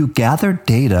that if you gather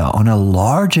data on a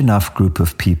large enough group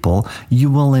of people, you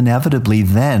will inevitably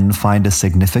then find a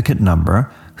significant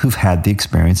number who've had the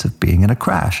experience of being in a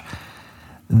crash.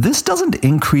 This doesn't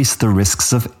increase the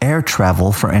risks of air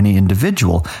travel for any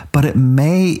individual, but it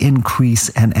may increase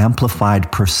an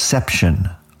amplified perception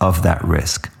of that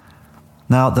risk.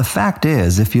 Now, the fact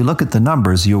is, if you look at the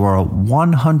numbers, you are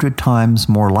 100 times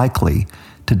more likely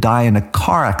to die in a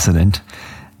car accident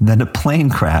than a plane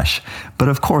crash. But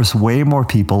of course, way more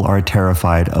people are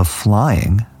terrified of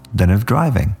flying than of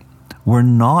driving. We're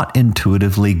not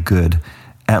intuitively good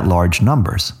at large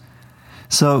numbers.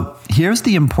 So here's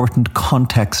the important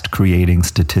context-creating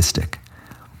statistic.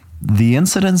 The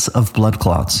incidence of blood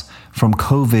clots from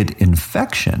COVID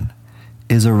infection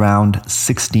is around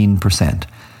 16%.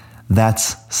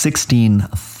 That's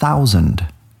 16,000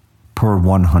 per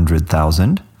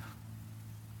 100,000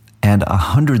 and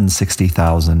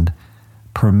 160,000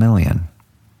 per million,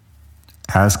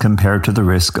 as compared to the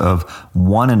risk of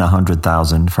 1 in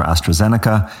 100,000 for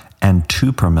AstraZeneca and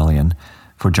 2 per million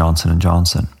for Johnson &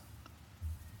 Johnson.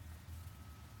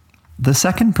 The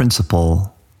second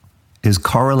principle is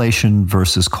correlation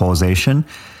versus causation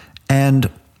and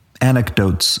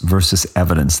anecdotes versus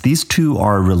evidence. These two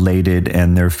are related,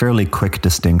 and they're fairly quick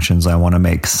distinctions I want to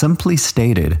make. Simply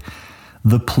stated,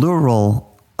 the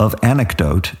plural of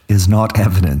anecdote is not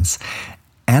evidence.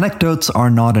 Anecdotes are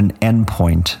not an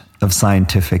endpoint of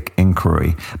scientific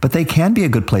inquiry, but they can be a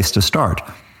good place to start.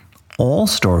 All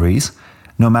stories,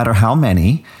 no matter how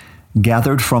many,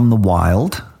 gathered from the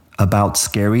wild about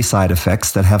scary side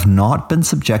effects that have not been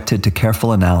subjected to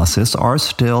careful analysis are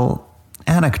still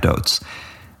anecdotes.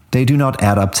 They do not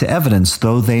add up to evidence,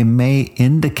 though they may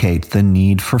indicate the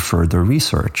need for further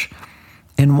research.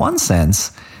 In one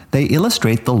sense, they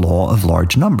illustrate the law of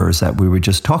large numbers that we were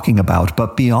just talking about,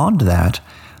 but beyond that,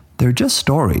 they're just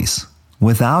stories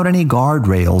without any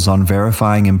guardrails on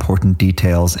verifying important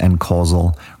details and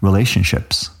causal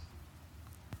relationships.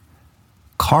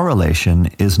 Correlation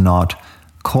is not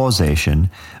causation,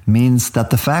 means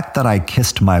that the fact that I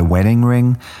kissed my wedding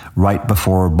ring right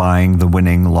before buying the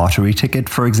winning lottery ticket,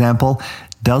 for example,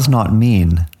 does not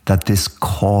mean that this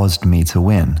caused me to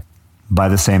win. By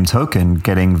the same token,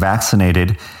 getting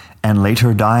vaccinated and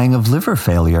later dying of liver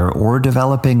failure or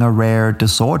developing a rare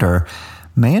disorder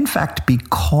may in fact be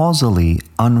causally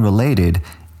unrelated,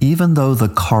 even though the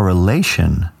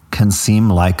correlation can seem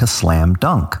like a slam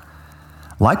dunk.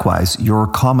 Likewise, your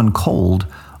common cold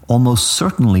almost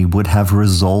certainly would have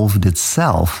resolved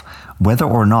itself whether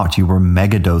or not you were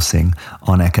megadosing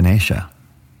on echinacea.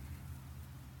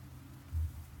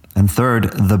 And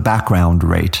third, the background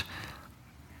rate.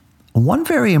 One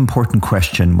very important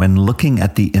question when looking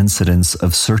at the incidence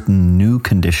of certain new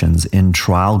conditions in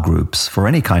trial groups for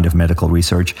any kind of medical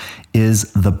research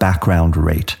is the background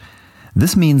rate.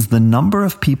 This means the number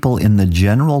of people in the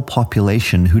general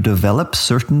population who develop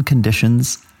certain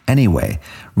conditions anyway,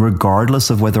 regardless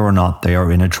of whether or not they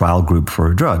are in a trial group for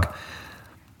a drug.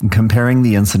 Comparing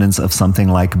the incidence of something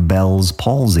like Bell's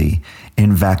palsy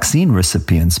in vaccine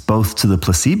recipients, both to the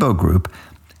placebo group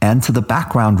and to the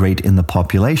background rate in the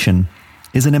population,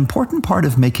 is an important part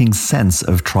of making sense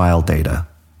of trial data.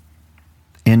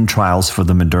 In trials for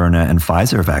the Moderna and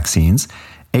Pfizer vaccines,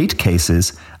 8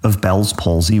 cases of Bell's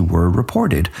palsy were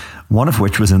reported, one of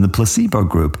which was in the placebo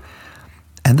group.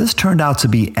 And this turned out to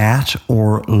be at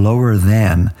or lower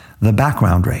than the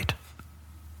background rate.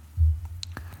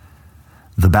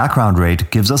 The background rate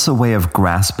gives us a way of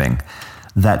grasping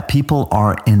that people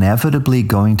are inevitably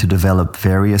going to develop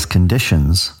various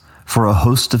conditions for a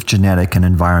host of genetic and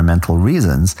environmental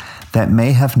reasons that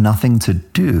may have nothing to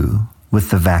do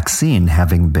with the vaccine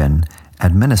having been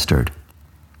administered.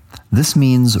 This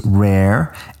means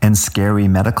rare and scary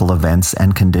medical events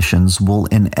and conditions will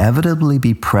inevitably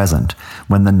be present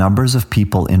when the numbers of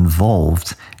people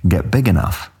involved get big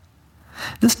enough.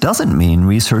 This doesn't mean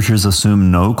researchers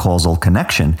assume no causal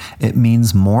connection. It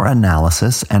means more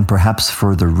analysis and perhaps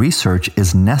further research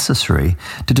is necessary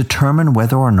to determine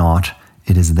whether or not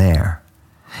it is there.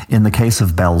 In the case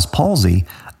of Bell's palsy,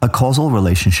 a causal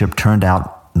relationship turned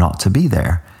out not to be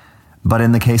there. But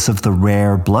in the case of the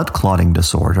rare blood clotting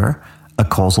disorder, a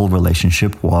causal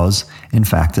relationship was, in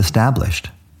fact,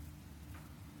 established.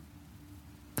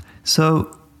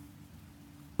 So,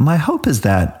 my hope is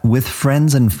that with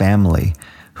friends and family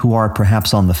who are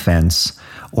perhaps on the fence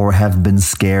or have been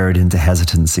scared into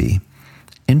hesitancy,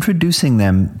 introducing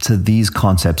them to these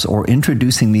concepts or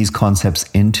introducing these concepts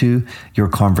into your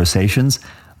conversations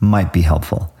might be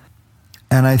helpful.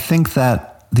 And I think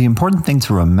that the important thing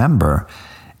to remember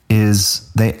is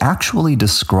they actually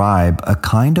describe a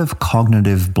kind of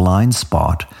cognitive blind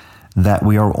spot that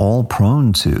we are all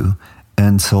prone to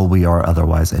until we are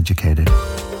otherwise educated.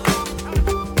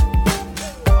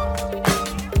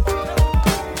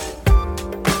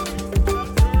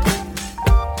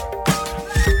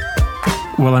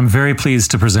 Well, I'm very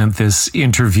pleased to present this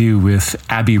interview with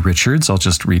Abbie Richards. I'll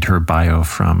just read her bio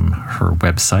from her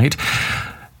website.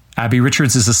 Abbie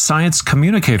Richards is a science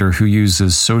communicator who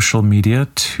uses social media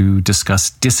to discuss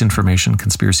disinformation,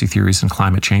 conspiracy theories, and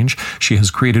climate change. She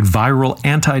has created viral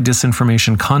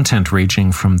anti-disinformation content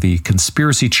ranging from the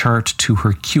Conspiracy Chart to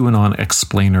her QAnon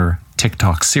Explainer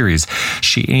TikTok series.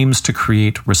 She aims to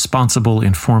create responsible,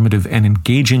 informative, and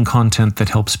engaging content that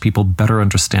helps people better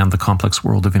understand the complex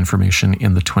world of information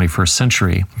in the 21st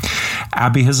century.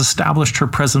 Abbie has established her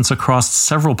presence across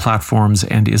several platforms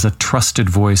and is a trusted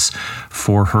voice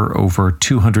for her over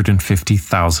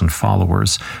 250,000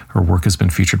 followers. Her work has been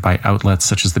featured by outlets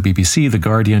such as the BBC, The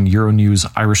Guardian, Euronews,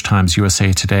 Irish Times,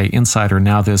 USA Today, Insider,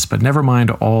 Now This, but never mind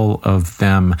all of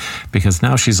them, because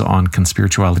now she's on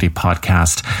Conspirituality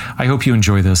Podcast. I hope you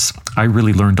enjoy this. I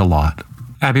really learned a lot.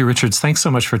 Abbie Richards, thanks so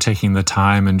much for taking the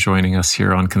time and joining us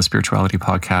here on Conspirituality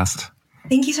Podcast.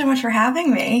 Thank you so much for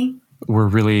having me. We're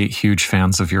really huge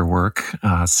fans of your work,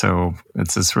 so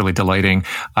it's really delighting.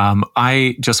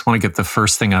 I just want to get the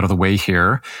first thing out of the way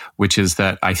here, which is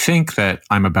that I think that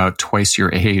I'm about twice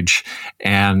your age,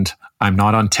 and I'm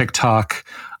not on TikTok.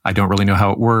 I don't really know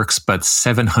how it works, but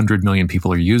 700 million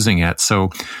people are using it. So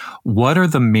what are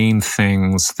the main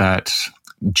things that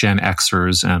Gen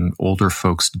Xers and older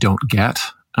folks don't get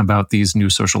about these new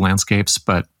social landscapes,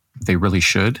 but they really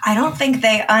should? I don't think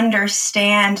they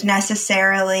understand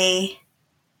necessarily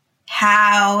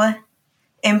how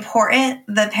important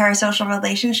the parasocial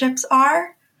relationships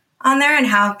are on there, and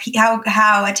how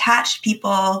attached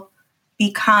people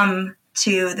become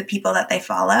to the people that they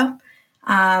follow,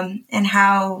 and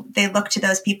how they look to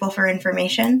those people for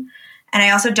information. And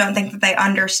I also don't think that they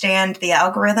understand the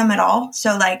algorithm at all.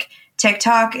 So like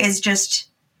TikTok is just,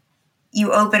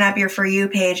 you open up your For You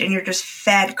page and you're just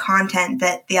fed content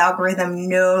that the algorithm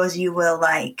knows you will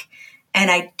like. And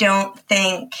I don't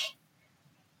think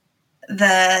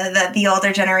the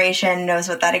older generation knows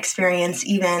what that experience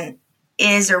even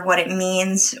is, or what it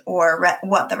means, or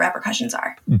what the repercussions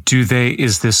are.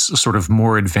 Is this sort of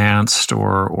more advanced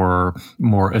or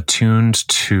more attuned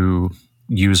to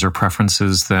user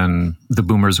preferences than the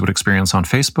boomers would experience on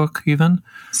Facebook even?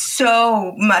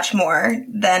 So much more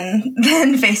than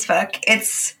Facebook.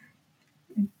 It's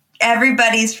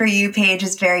everybody's For You page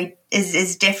is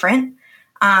different.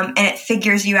 And it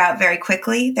figures you out very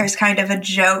quickly. There's kind of a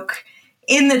joke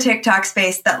in the TikTok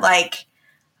space that like,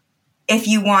 if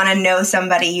you want to know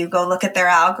somebody, you go look at their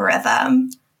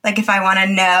algorithm. Like if I want to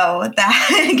know that,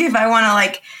 if I want to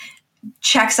like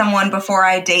check someone before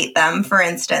I date them, for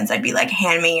instance, I'd be like,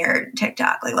 hand me your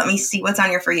TikTok. Like, let me see what's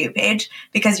on your For You page,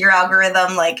 because your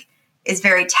algorithm like is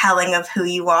very telling of who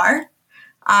you are.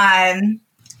 There's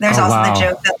the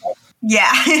joke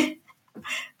that,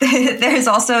 there's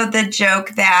also the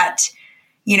joke that,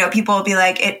 you know, people will be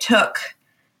like, it took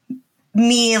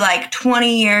me like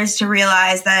 20 years to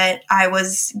realize that I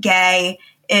was gay.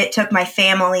 It took my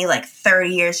family like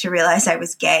 30 years to realize I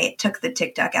was gay. It took the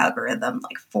TikTok algorithm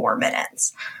like 4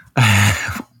 minutes.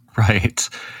 Right.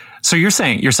 So you're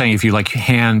saying if you like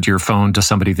hand your phone to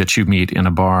somebody that you meet in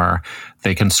a bar,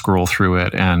 they can scroll through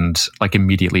it and like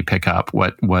immediately pick up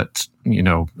what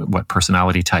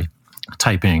personality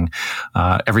typing,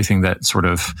 everything that sort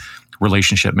of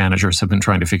relationship managers have been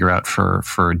trying to figure out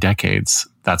for decades.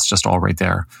 That's just all right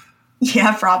there.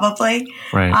 Yeah, probably.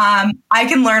 Right. I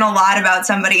can learn a lot about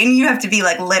somebody, and you have to be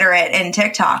like literate in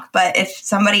TikTok. But if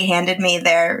somebody handed me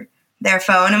their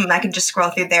phone and I could just scroll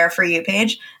through their For You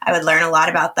page, I would learn a lot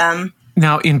about them.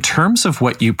 Now, in terms of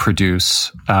what you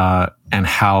produce and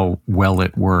how well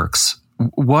it works,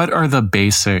 what are the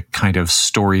basic kind of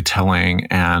storytelling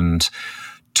and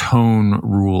tone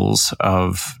rules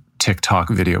of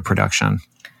TikTok video production?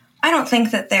 I don't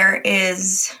think that there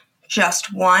is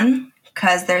just one,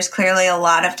 because there's clearly a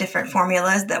lot of different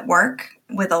formulas that work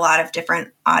with a lot of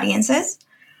different audiences.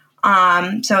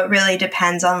 So it really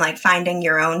depends on like finding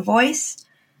your own voice.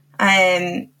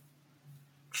 For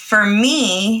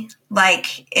me,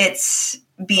 like it's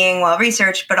being well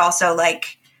researched, but also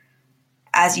like,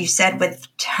 as you said, with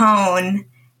tone,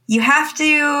 you have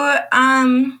to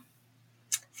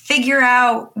figure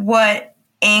out what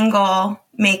angle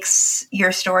makes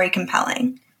your story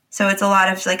compelling. So it's a lot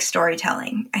of like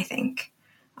storytelling, I think.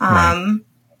 Right.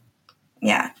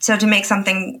 Yeah. So to make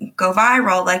something go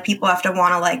viral, like people have to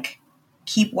want to like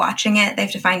keep watching it. They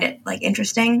have to find it like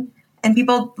interesting, and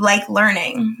people like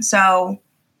learning. So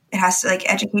it has to like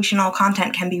educational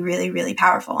content can be really, really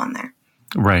powerful on there.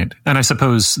 Right. And I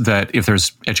suppose that if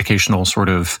there's educational sort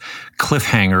of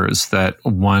cliffhangers, that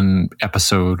one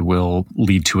episode will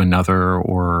lead to another,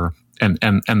 or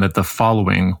and that the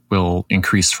following will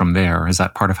increase from there. Is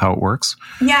that part of how it works?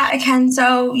 Yeah, it can.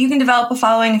 So you can develop a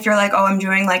following if you're like, oh, I'm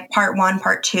doing like part 1,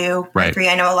 part 2, part 3.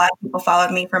 I know a lot of people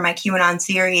followed me for my QAnon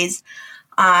series.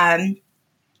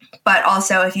 But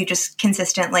also if you just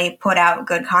consistently put out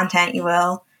good content, you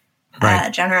will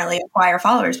generally acquire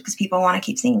followers because people want to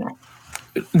keep seeing it.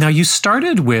 Now, you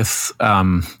started with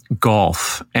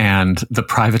golf and the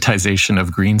privatization of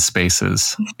green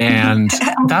spaces, and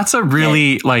that's a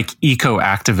really like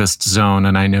eco-activist zone.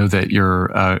 And I know that you're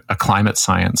a climate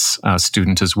science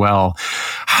student as well.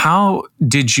 How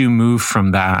did you move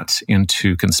from that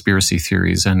into conspiracy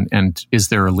theories, and is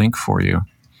there a link for you?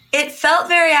 It felt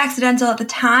very accidental at the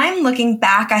time. Looking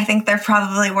back, I think there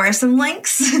probably were some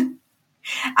links.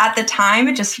 At the time,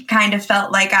 it just kind of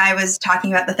felt like I was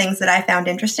talking about the things that I found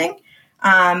interesting.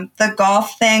 The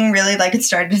golf thing really, like, it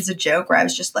started as a joke where I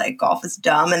was just like, golf is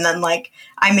dumb. And then, like,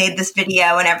 I made this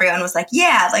video and everyone was like,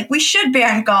 yeah, like, we should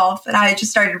ban golf. And I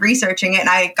just started researching it and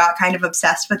I got kind of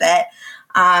obsessed with it.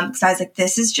 Because I was like,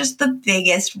 this is just the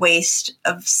biggest waste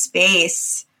of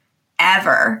space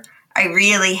ever. I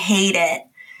really hate it.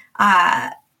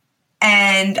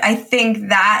 And I think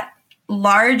that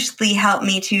largely helped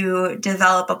me to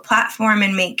develop a platform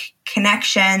and make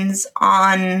connections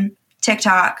on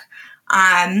TikTok.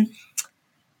 And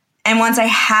once I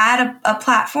had a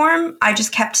platform, I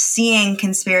just kept seeing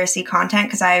conspiracy content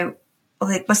because I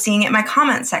was seeing it in my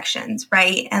comment sections,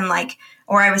 right? And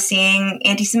or I was seeing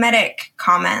anti-Semitic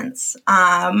comments.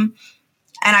 And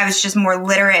I was just more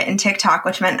literate in TikTok,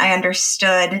 which meant I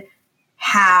understood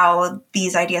how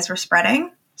these ideas were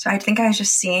spreading. So I think I was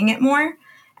just seeing it more.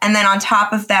 And then on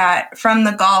top of that, from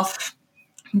the golf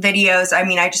videos,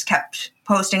 I just kept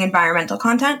posting environmental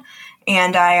content.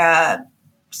 And I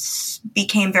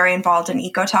became very involved in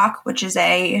EcoTalk, which is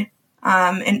the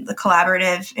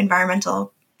collaborative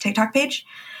environmental TikTok page.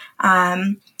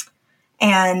 And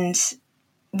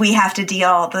we have to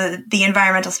deal, the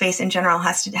environmental space in general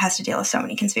has to deal with so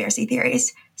many conspiracy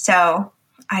theories. So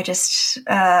I just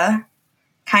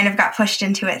kind of got pushed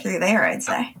into it through there, I'd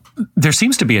say. There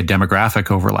seems to be a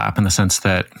demographic overlap in the sense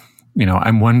that,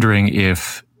 I'm wondering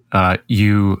if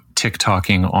you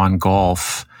TikToking on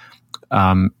golf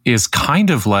is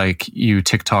kind of like you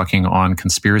TikToking on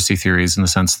conspiracy theories in the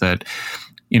sense that,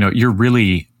 you're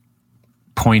really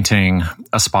pointing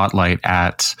a spotlight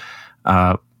at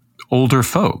older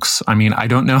folks. I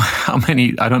don't know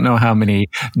how many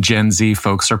Gen Z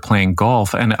folks are playing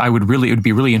golf. And it would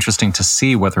be really interesting to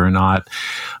see whether or not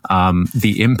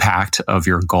the impact of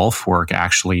your golf work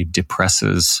actually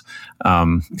depresses,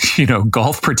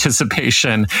 golf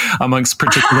participation amongst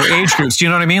particular age groups. Do you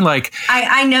know what I mean? Like,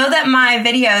 I know that my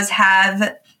videos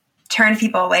have turned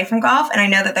people away from golf. And I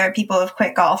know that there are people who have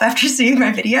quit golf after seeing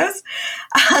my videos.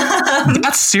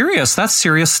 That's serious. That's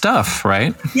serious stuff,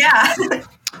 right? Yeah.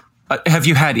 Have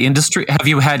you had industry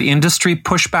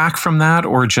pushback from that,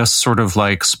 or just sort of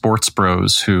like sports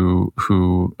bros who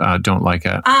don't like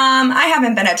it? I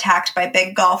haven't been attacked by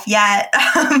big golf yet,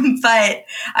 but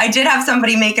I did have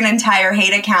somebody make an entire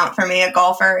hate account for me, a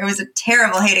golfer. It was a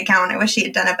terrible hate account. I wish he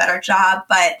had done a better job,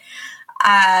 but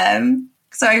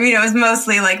so it was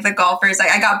mostly like the golfers.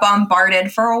 Like, I got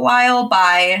bombarded for a while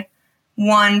by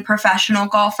one professional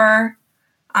golfer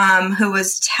who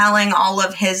was telling all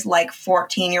of his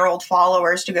 14-year-old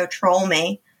followers to go troll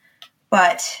me.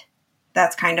 But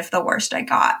that's kind of the worst I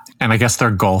got. And I guess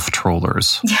they're golf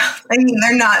trollers. Yeah.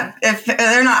 They're not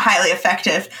highly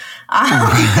effective.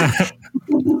 Right.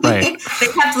 They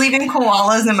kept leaving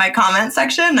koalas in my comment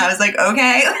section. I was like,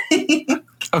 okay.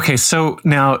 Okay. So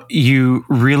now you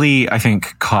really, I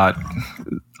think, caught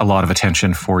a lot of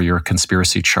attention for your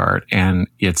conspiracy chart, and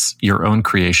it's your own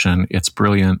creation. It's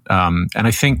brilliant. And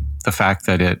I think the fact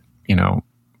that it,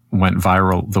 went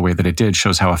viral the way that it did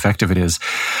shows how effective it is.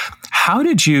 How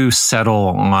did you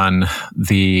settle on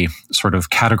the sort of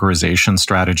categorization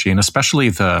strategy, and especially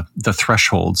the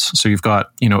thresholds? So you've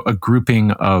got, a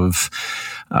grouping of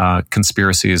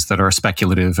conspiracies that are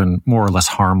speculative and more or less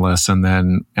harmless, and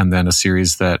then a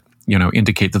series that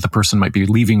indicate that the person might be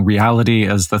leaving reality,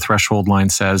 as the threshold line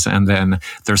says. And then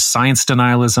there's science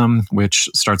denialism, which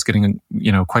starts getting,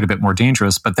 quite a bit more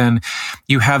dangerous. But then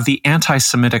you have the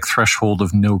anti-Semitic threshold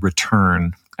of no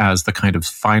return as the kind of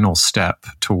final step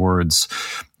towards,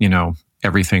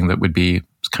 everything that would be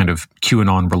kind of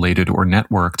QAnon related or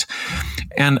networked.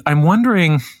 And I'm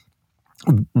wondering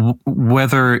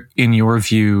whether, in your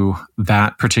view,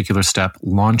 that particular step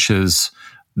launches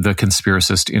the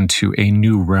conspiracist into a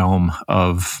new realm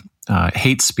of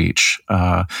hate speech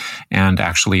and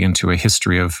actually into a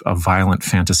history of violent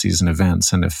fantasies and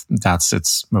events, and if that's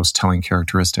its most telling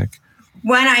characteristic.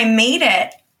 When I made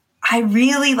it, I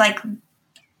really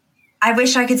I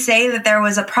wish I could say that there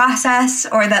was a process,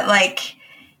 or that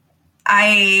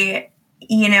I,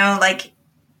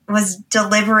 was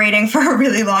deliberating for a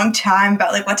really long time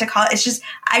about what to call it. It's just,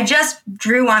 I just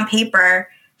drew on paper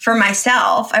for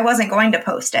myself. I wasn't going to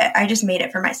post it. I just made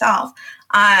it for myself.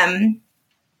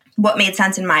 What made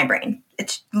sense in my brain.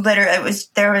 It's literally,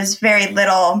 there was very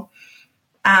little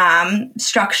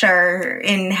structure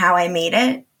in how I made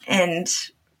it. And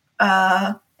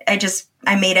I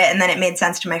made it, and then it made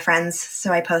sense to my friends.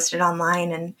 So I posted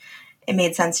online, and it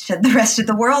made sense to the rest of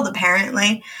the world,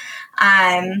 apparently.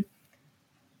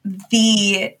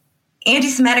 The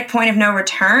anti-Semitic point of no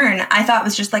return, I thought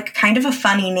was just kind of a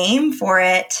funny name for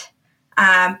it,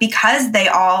 because they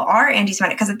all are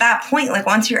anti-Semitic. Because at that point,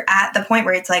 once you're at the point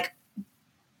where it's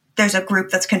there's a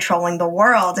group that's controlling the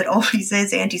world, it always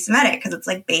is anti-Semitic, because it's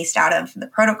based out of the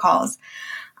protocols.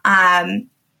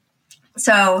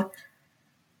 So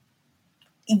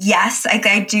yes,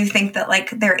 I do think that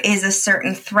there is a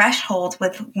certain threshold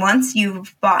with once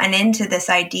you've bought into this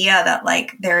idea that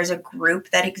there is a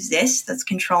group that exists that's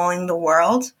controlling the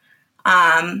world,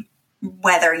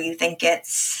 whether you think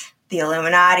it's the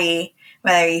Illuminati,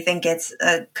 whether you think it's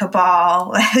a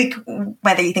cabal,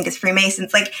 whether you think it's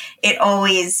Freemasons, it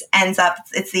always ends up,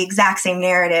 it's the exact same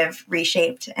narrative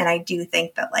reshaped. And I do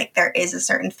think that there is a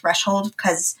certain threshold,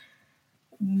 because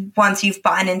once you've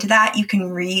bought into that, you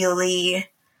can really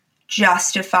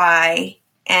justify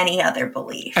any other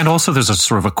belief. And also there's a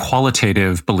sort of a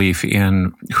qualitative belief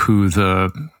in who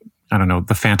the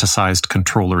fantasized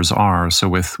controllers are. So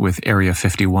with Area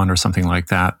 51 or something like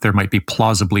that, there might be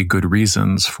plausibly good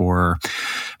reasons for,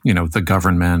 the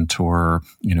government or,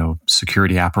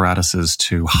 security apparatuses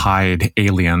to hide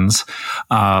aliens.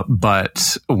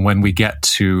 But when we get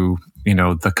to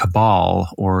the cabal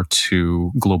or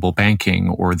to global banking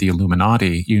or the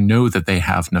Illuminati, that they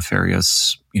have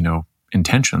nefarious,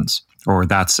 intentions, or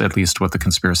that's at least what the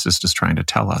conspiracist is trying to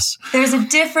tell us. There's a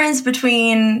difference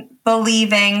between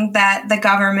believing that the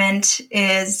government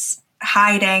is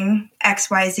hiding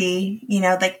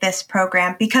XYZ, this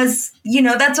program, because,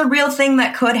 that's a real thing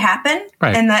that could happen,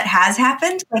 right, and that has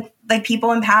happened.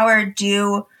 People in power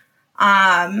do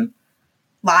lie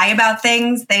about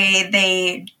things.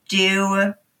 They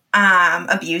do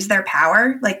abuse their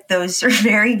power. Those are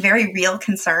very, very real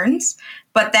concerns.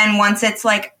 But then once it's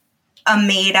a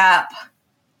made up,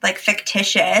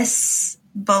 fictitious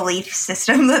belief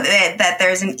system that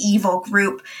there's an evil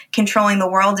group controlling the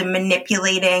world and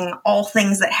manipulating all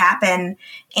things that happen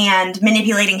and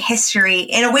manipulating history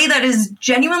in a way that is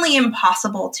genuinely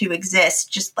impossible to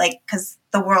exist, just because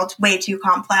the world's way too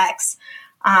complex.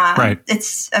 Right.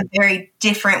 It's a very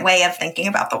different way of thinking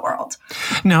about the world.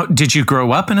 Now, did you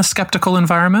grow up in a skeptical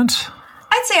environment?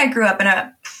 I'd say I grew up in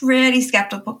a pretty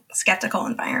skeptical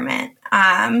environment.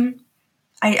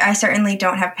 I certainly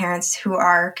don't have parents who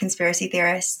are conspiracy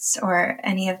theorists or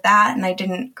any of that, and I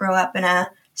didn't grow up in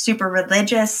a super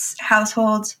religious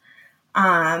household.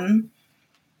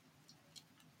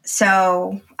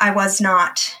 So I was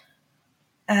not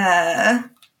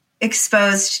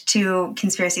exposed to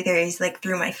conspiracy theories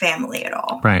through my family at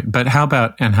all. Right. But how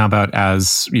about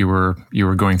as you were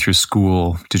going through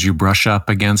school, did you brush up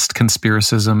against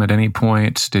conspiracism at any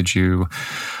point? Did you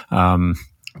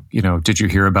did you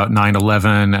hear about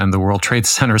 9/11 and the World Trade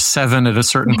Center 7 at a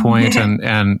certain point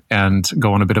and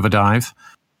go on a bit of a dive?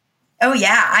 Oh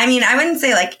yeah. I mean, I wouldn't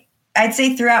say I'd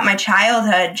say throughout my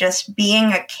childhood, just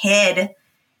being a kid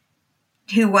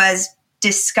who was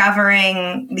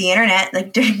discovering the internet,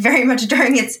 very much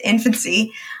during its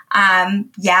infancy. I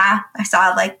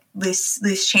saw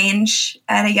loose change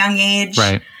at a young age.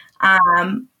 Right.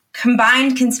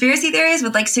 Combined conspiracy theories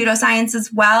with pseudoscience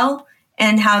as well,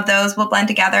 and how those will blend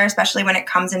together, especially when it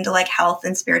comes into health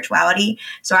and spirituality.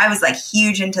 So I was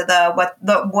huge into what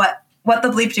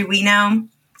the bleep do we know?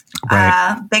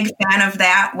 Right. Big fan of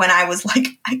that when I was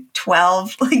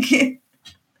 12, because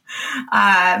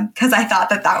I thought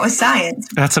that was science.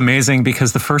 That's amazing,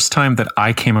 because the first time that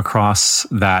I came across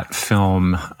that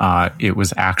film, it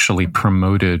was actually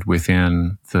promoted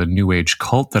within the New Age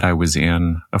cult that I was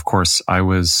in. Of course, I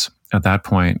was, at that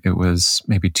point, it was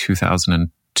maybe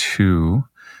 2002.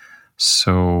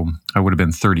 So I would have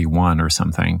been 31 or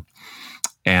something.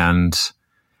 And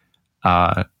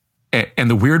the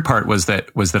weird part was that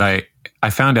I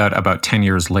found out about 10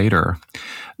 years later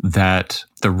that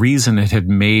the reason it had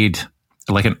made,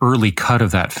 an early cut of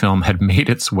that film had made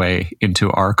its way into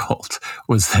our cult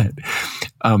was that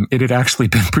it had actually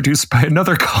been produced by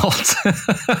another cult,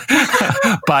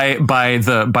 by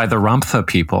the Ramtha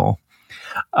people.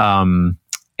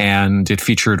 and it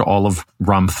featured all of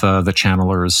Ramtha, the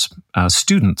channeler's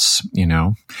students,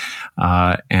 and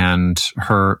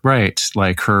her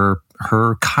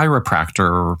chiropractor,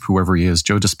 or whoever he is,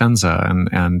 Joe Dispenza,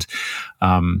 and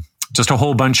just a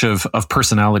whole bunch of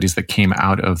personalities that came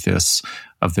out of this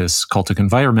cultic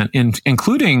environment,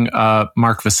 including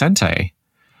Mark Vicente,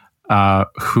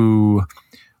 who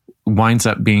winds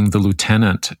up being the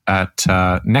lieutenant at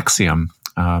Nexium,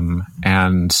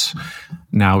 and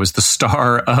now is the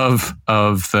star of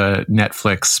the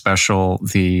Netflix special,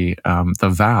 the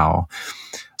Vow.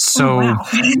 So wow.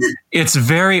 it's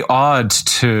very odd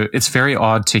to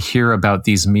hear about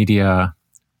these media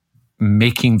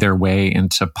making their way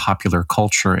into popular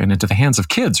culture and into the hands of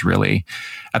kids, really,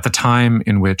 at the time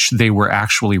in which they were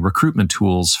actually recruitment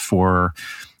tools for,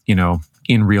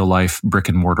 in real life brick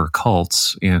and mortar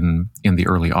cults in the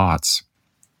early aughts.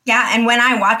 Yeah, and when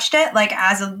I watched it,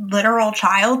 as a literal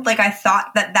child, I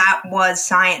thought that was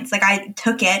science. I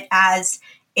took it as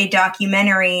a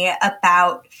documentary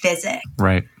about physics.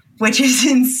 Right. Which is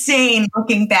insane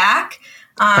looking back.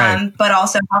 Right. But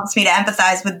also helps me to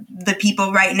empathize with the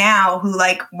people right now who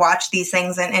watch these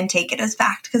things and take it as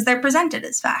fact because they're presented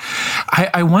as fact.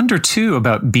 I wonder too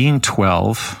about being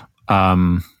 12,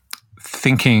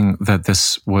 thinking that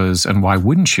this was, and why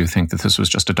wouldn't you think that this was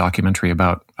just a documentary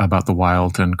about the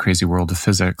wild and crazy world of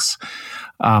physics?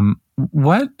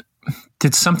 What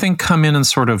did something come in and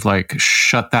sort of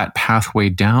shut that pathway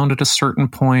down at a certain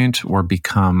point, or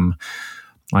become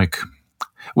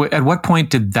at what point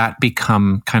did that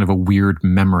become kind of a weird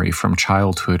memory from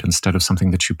childhood instead of something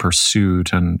that you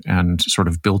pursued and sort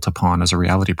of built upon as a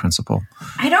reality principle?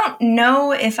 I don't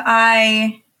know if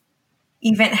I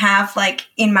even have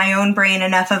in my own brain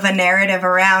enough of a narrative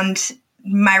around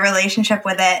my relationship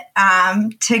with it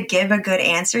to give a good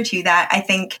answer to that. I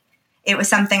think it was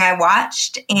something I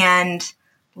watched and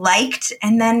liked,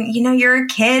 and then you're a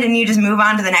kid and you just move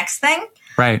on to the next thing.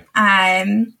 Right.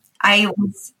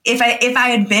 If I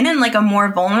had been in a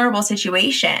more vulnerable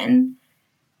situation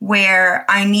where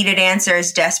I needed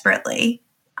answers desperately,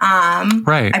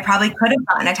 right, I probably could have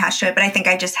gotten attached to it, but I think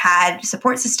I just had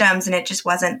support systems, and it just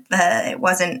wasn't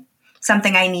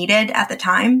something I needed at the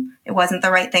time. It wasn't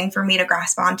the right thing for me to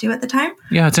grasp onto at the time.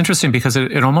 Yeah, it's interesting because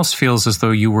it almost feels as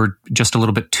though you were just a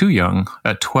little bit too young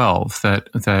at 12.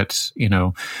 That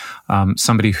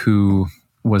somebody who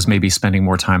was maybe spending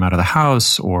more time out of the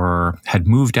house, or had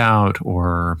moved out,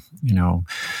 or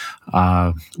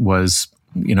was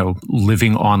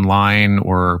living online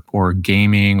or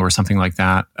gaming or something like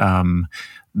that,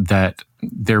 that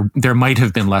there might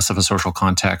have been less of a social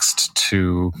context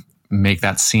to make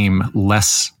that seem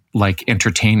less like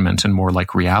entertainment and more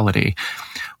like reality.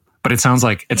 But it sounds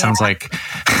like it's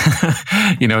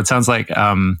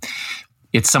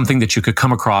something that you could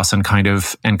come across and kind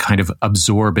of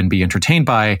absorb and be entertained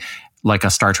by, like a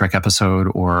Star Trek episode,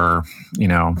 or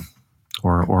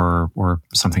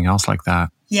something else like that.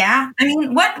 Yeah. I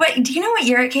mean, what do you know what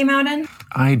year it came out in?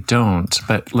 I don't,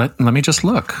 but let me just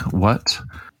look. What?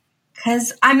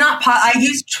 Because I'm not, I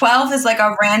used 12 as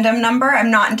a random number. I'm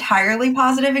not entirely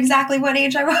positive exactly what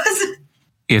age I was.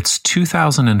 It's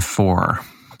 2004,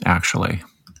 actually.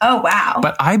 Oh, wow.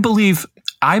 But I believe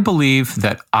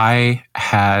that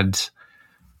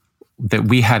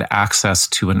we had access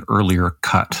to an earlier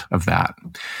cut of that.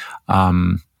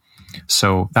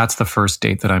 So that's the first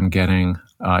date that I'm getting.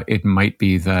 It might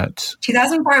be that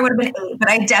 2004 I would have been 8, but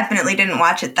I definitely didn't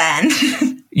watch it then.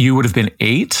 You would have been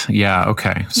 8? Yeah.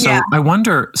 Okay. So yeah. I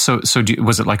wonder. So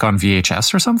was it on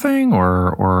VHS or something,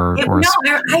 or? No,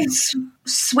 I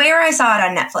swear I saw it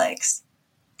on Netflix.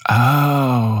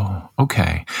 Oh,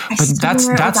 okay. But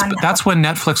that's when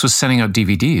Netflix was sending out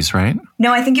DVDs, right?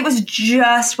 No, I think it was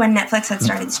just when Netflix had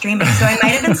started streaming. So I might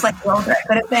have been slightly older. It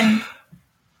could have been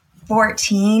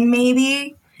 14,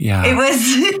 maybe. Yeah, it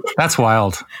was. That's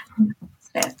wild.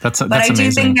 That's I do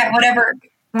amazing. think that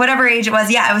whatever age it was,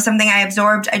 it was something I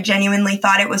absorbed. I genuinely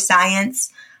thought it was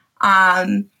science.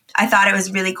 I thought it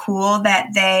was really cool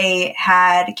that they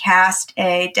had cast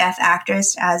a deaf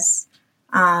actress as,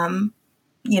 the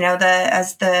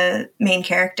main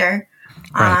character.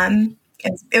 Right.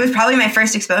 It was probably my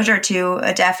first exposure to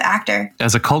a deaf actor.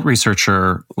 As a cult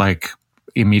researcher,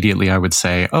 immediately I would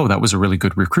say, oh, that was a really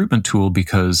good recruitment tool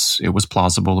because it was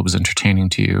plausible, it was entertaining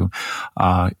to you.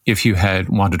 If you had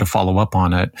wanted to follow up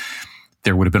on it,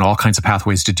 there would have been all kinds of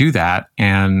pathways to do that.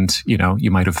 And,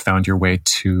 you might have found your way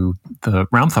to the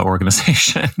Ramtha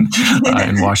organization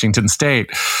in Washington State.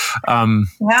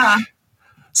 Yeah.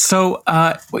 So,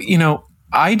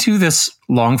 I do this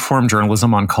long-form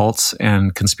journalism on cults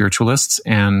and conspiritualists,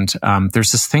 and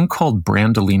there's this thing called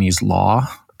Brandolini's Law.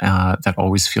 that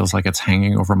always feels like it's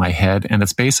hanging over my head. And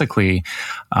it's basically,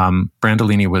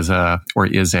 Brandolini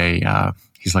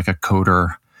he's like a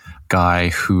coder guy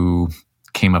who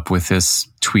came up with this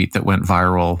tweet that went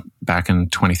viral back in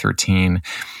 2013.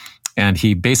 And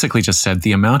he basically just said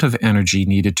the amount of energy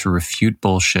needed to refute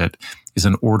bullshit is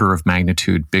an order of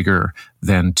magnitude bigger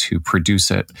than to produce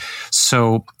it.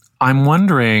 So I'm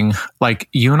wondering, like,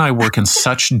 you and I work in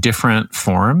such different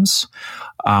forms.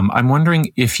 I'm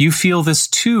wondering if you feel this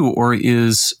too, or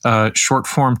is short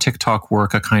form TikTok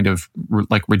work a kind of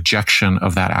rejection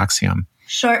of that axiom?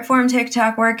 Short form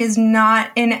TikTok work is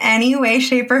not in any way,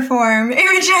 shape, or form a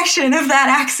rejection of that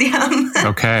axiom.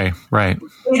 Okay, right.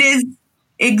 It is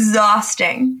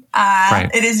exhausting. Right.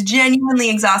 It is genuinely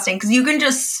exhausting because you can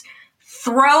just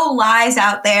throw lies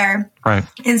out there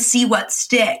and see what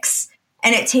sticks.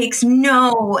 And it takes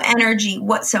no energy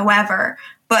whatsoever,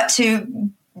 but to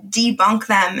debunk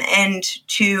them and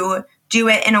to do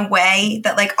it in a way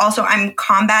that, like, also I'm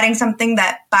combating something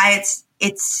that by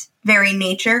its very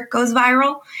nature goes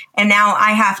viral. And now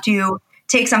I have to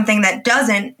take something that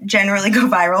doesn't generally go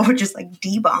viral, which is like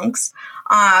debunks,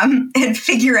 and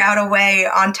figure out a way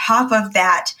on top of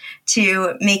that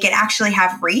to make it actually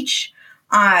have reach.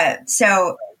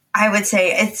 So I would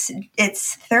say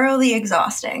it's thoroughly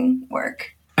exhausting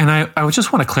work. And I would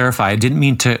just want to clarify, I didn't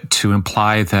mean to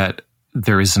imply that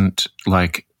there isn't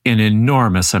like an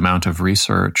enormous amount of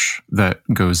research that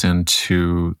goes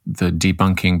into the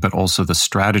debunking, but also the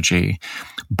strategy.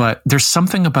 But there's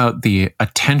something about the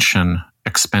attention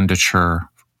expenditure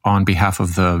on behalf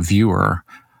of the viewer,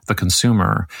 the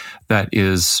consumer, that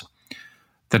is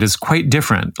quite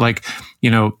different. Like,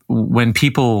 when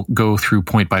people go through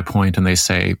point by point and they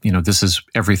say, this is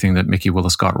everything that Mickey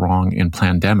Willis got wrong in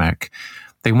Plandemic,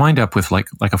 they wind up with like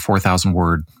a 4,000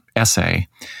 word essay.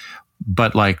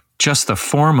 But like just the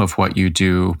form of what you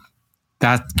do,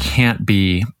 that can't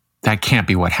be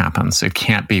what happens. It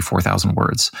can't be 4,000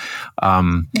 words.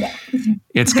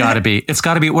 It's gotta be, is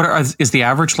the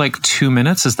average like 2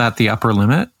 minutes? Is that the upper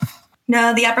limit?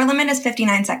 No, the upper limit is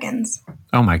 59 seconds.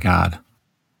 Oh my God.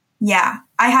 Yeah.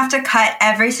 I have to cut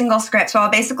every single script. So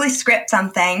I'll basically script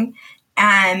something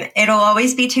and it'll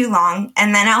always be too long.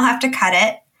 And then I'll have to cut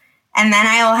it. And then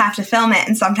I'll have to film it.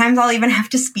 And sometimes I'll even have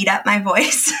to speed up my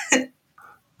voice.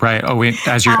 Right. Oh, wait,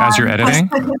 as you're editing?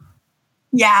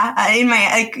 Yeah. In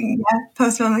my,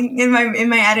 post-filming, in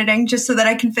my editing, just so that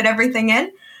I can fit everything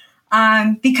in.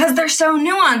 Because they're so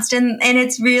nuanced and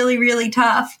it's really, really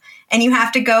tough. And you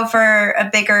have to go for a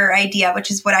bigger idea, which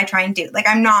is what I try and do. Like,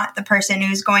 I'm not the person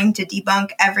who's going to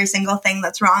debunk every single thing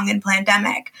that's wrong in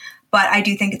Plandemic, but I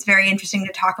do think it's very interesting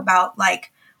to talk about,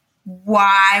 like,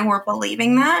 why we're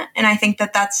believing that. And I think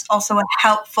that that's also a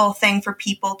helpful thing for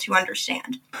people to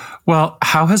understand. Well,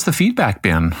 how has the feedback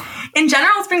been? In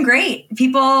general, it's been great.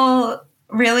 People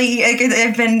really,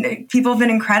 people have been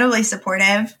incredibly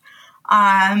supportive.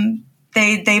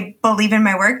 They believe in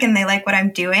my work and they like what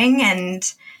I'm doing, and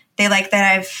they like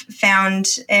that I've found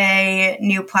a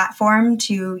new platform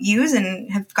to use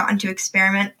and have gotten to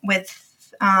experiment with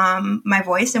my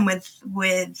voice and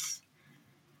with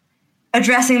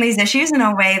addressing these issues in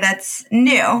a way that's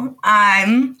new.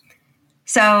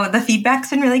 So the feedback's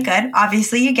been really good.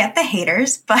 Obviously, you get the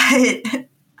haters, but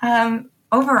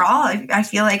overall, I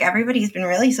feel like everybody's been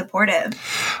really supportive.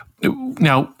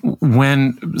 Now,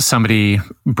 when somebody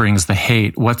brings the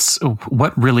hate,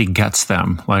 what really gets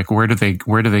them? Like, where do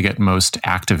they get most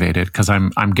activated? Because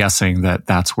I'm guessing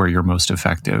that's where you're most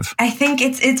effective. I think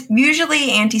it's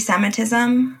usually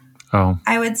anti-Semitism. Oh,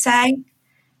 I would say.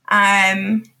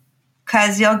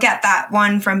 Because you'll get that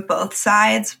one from both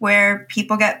sides where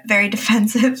people get very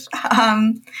defensive,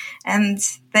 and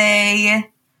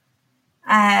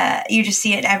you just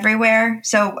see it everywhere.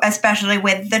 So especially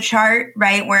with the chart,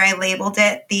 right, where I labeled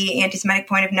it the anti-Semitic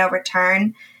point of no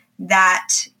return, that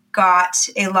got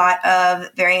a lot of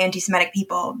very anti-Semitic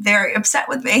people very upset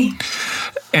with me.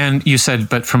 And you said,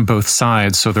 but from both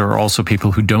sides. So there are also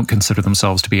people who don't consider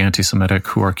themselves to be anti-Semitic,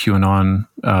 who are QAnon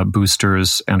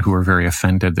boosters, and who are very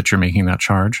offended that you're making that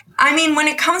charge. I mean, when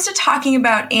it comes to talking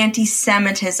about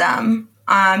anti-Semitism,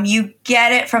 you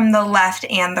get it from the left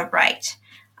and the right.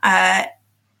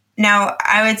 Now,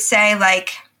 I would say,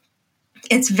 like,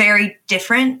 it's very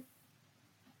different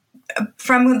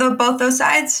from both those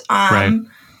sides. Right.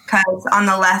 Because on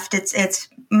the left, it's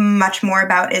much more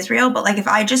about Israel. But, like, if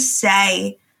I just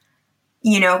say,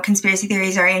 conspiracy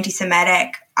theories are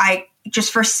anti-Semitic,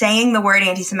 just for saying the word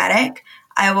anti-Semitic,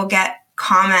 I will get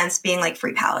comments being like,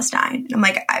 free Palestine. And I'm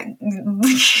like,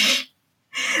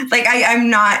 I'm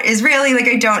not Israeli. Like,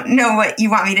 I don't know what you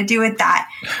want me to do with that.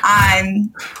 I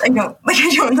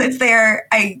don't live there.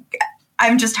 I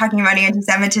I'm just talking about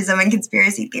anti-Semitism and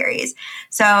conspiracy theories.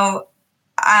 So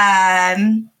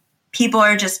people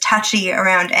are just touchy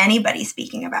around anybody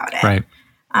speaking about it. Right.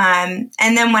 And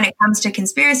then when it comes to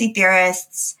conspiracy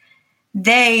theorists,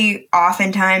 they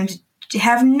oftentimes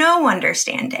have no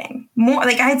understanding. More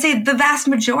like I'd say the vast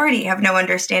majority have no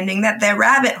understanding that the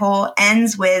rabbit hole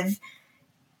ends with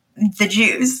the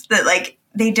Jews, that like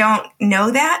they don't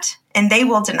know that and they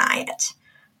will deny it.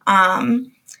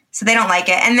 So they don't like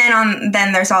it. And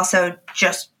then there's also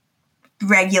just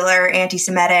regular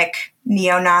anti-Semitic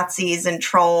neo-Nazis and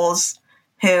trolls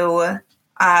who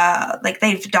like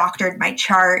they've doctored my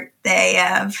chart. They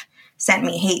have sent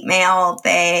me hate mail.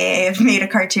 They've made a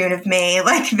cartoon of me.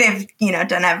 Like they've,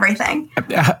 done everything.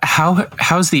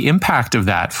 How's the impact of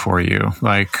that for you?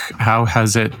 Like, how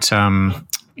has it, are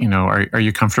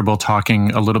you comfortable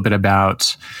talking a little bit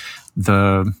about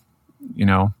the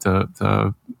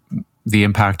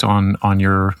impact on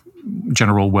your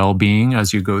general well-being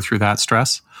as you go through that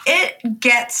stress? It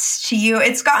gets to you.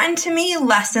 It's gotten to me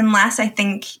less and less. I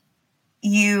think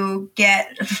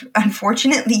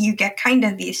unfortunately, you get kind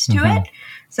of used to it.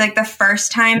 So like the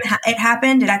first time it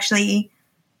happened, the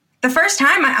first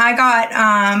time I got,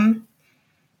 I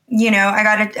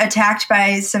got attacked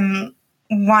by some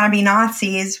wannabe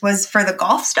Nazis was for the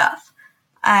golf stuff,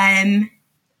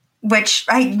 which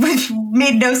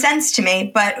made no sense to me,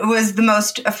 but was the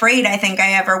most afraid I think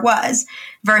I ever was,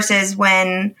 versus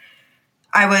when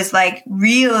I was like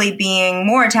really being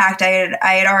more attacked. I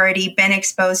had already been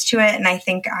exposed to it, and I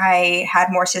think I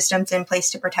had more systems in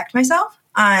place to protect myself.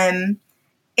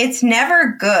 It's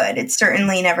never good. It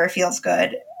certainly never feels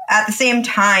good. At the same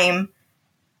time,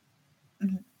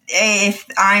 if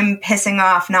I'm pissing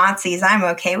off Nazis, I'm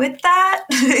okay with that.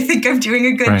 I think I'm doing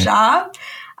a good job.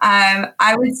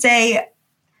 I would say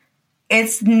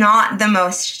it's not the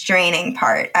most draining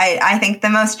part. I think the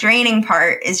most draining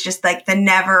part is just like the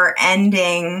never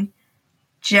ending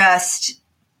just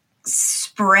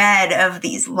spread of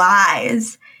these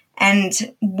lies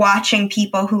and watching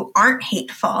people who aren't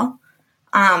hateful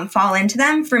fall into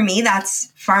them. For me,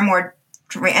 that's far more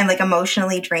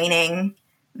emotionally draining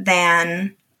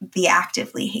than the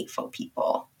actively hateful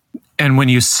people. And when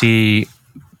you see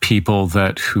people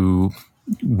who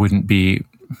wouldn't be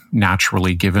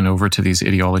naturally given over to these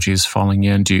ideologies falling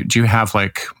in, do you have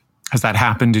has that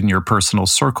happened in your personal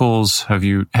circles? Have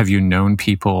you known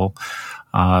people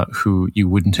who you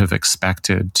wouldn't have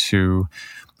expected to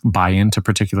buy into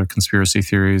particular conspiracy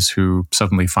theories who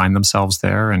suddenly find themselves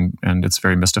there, and it's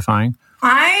very mystifying?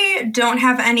 I don't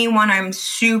have anyone I'm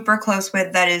super close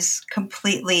with that is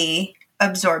completely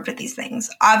absorbed with these things.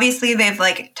 Obviously, they've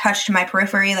touched my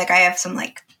periphery. I have some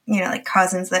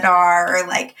cousins that are, or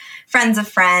friends of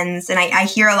friends, and I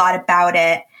hear a lot about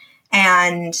it.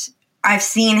 And I've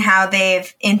seen how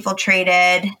they've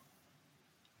infiltrated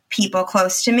people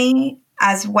close to me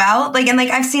as well.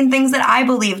 I've seen things that I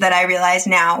believe that I realize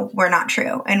now were not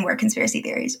true and were conspiracy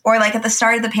theories. Or at the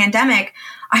start of the pandemic,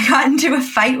 I got into a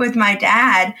fight with my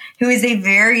dad, who is a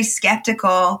very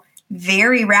skeptical,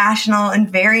 very rational, and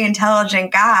very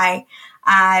intelligent guy,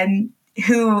 and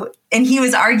he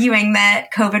was arguing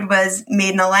that COVID was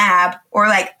made in a lab,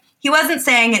 or he wasn't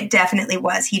saying it definitely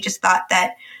was. He just thought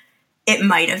that it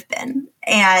might have been.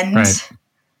 And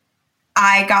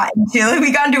we got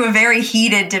into a very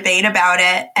heated debate about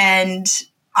it. And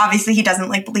obviously he doesn't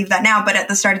believe that now, but at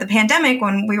the start of the pandemic,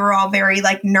 when we were all very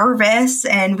nervous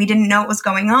and we didn't know what was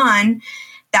going on,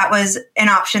 that was an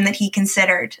option that he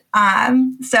considered.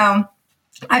 So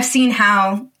I've seen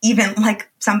how even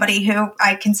somebody who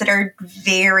I considered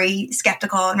very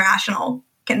skeptical and rational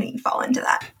can fall into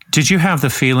that. Did you have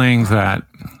the feeling that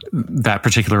that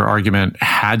particular argument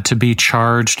had to be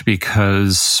charged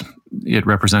because it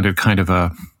represented kind of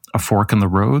a fork in the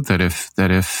road? That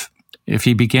if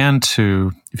he began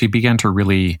to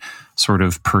really sort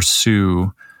of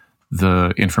pursue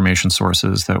the information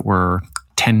sources that were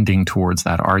tending towards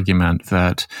that argument,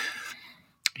 that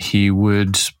he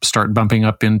would start bumping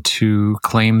up into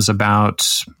claims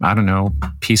about, I don't know,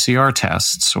 PCR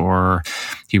tests, or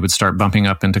he would start bumping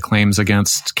up into claims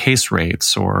against case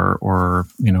rates, or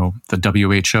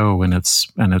the WHO and its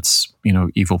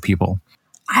evil people.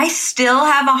 I still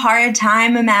have a hard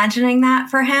time imagining that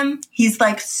for him. He's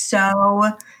so,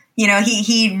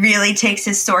 he really takes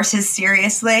his sources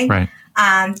seriously. Right.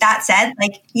 That said,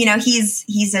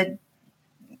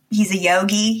 he's a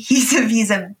yogi.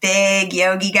 He's a big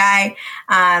yogi guy,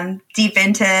 deep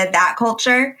into that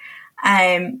culture.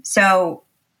 So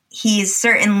he's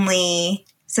certainly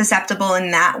susceptible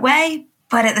in that way.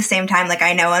 But at the same time,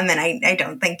 I know him, and I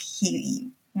don't think he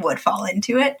would fall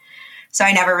into it. So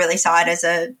I never really saw it as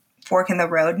a fork in the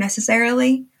road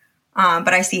necessarily.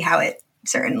 But I see how it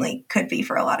certainly could be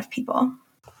for a lot of people.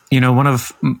 You know, one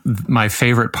of my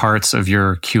favorite parts of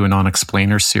your QAnon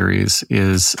Explainer series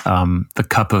is the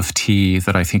cup of tea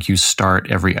that I think you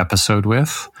start every episode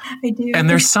with. I do. And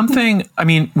there's something, I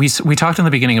mean, we talked in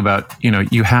the beginning about, you know,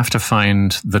 you have to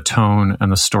find the tone and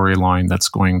the storyline that's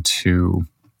going to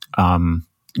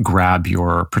grab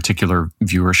your particular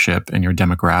viewership and your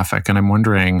demographic. And I'm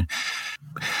wondering,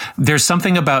 there's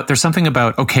something about,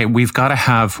 okay, we've got to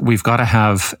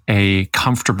have a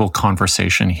comfortable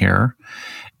conversation here.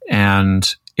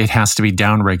 And it has to be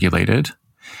downregulated,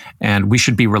 and we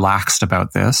should be relaxed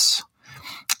about this,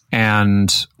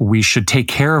 and we should take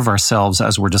care of ourselves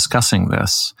as we're discussing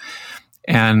this.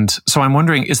 And so I'm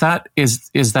wondering, is that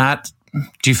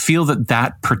do you feel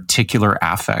that particular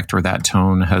affect or that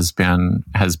tone has been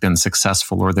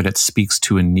successful, or that it speaks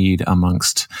to a need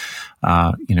amongst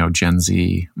Gen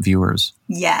Z viewers?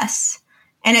 Yes.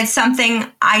 And it's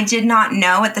something I did not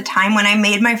know at the time when I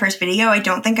made my first video. I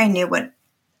don't think I knew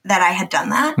that I had done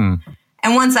that.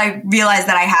 And once I realized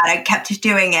that I kept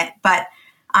doing it. But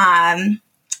I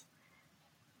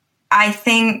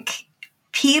think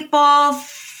people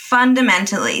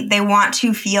fundamentally, they want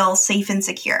to feel safe and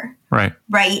secure. Right.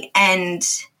 Right. And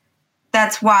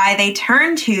that's why they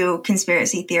turn to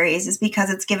conspiracy theories, is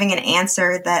because it's giving an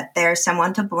answer that there's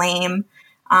someone to blame.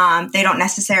 They don't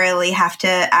necessarily have to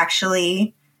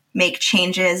actually make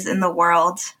changes in the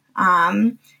world.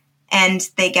 And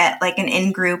they get like an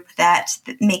in-group that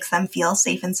makes them feel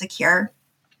safe and secure.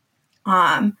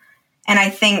 And I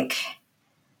think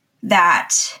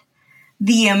that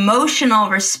the emotional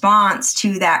response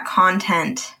to that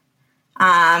content,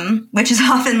 which is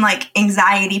often like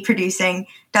anxiety producing,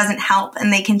 doesn't help.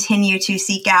 And they continue to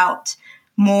seek out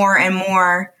more and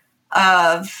more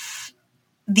of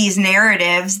these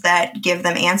narratives that give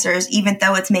them answers, even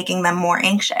though it's making them more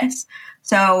anxious.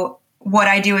 So what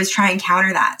I do is try and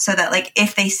counter that, so that like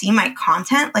if they see my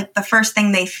content, like the first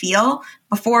thing they feel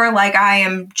before like I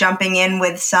am jumping in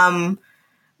with some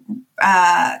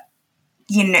like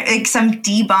some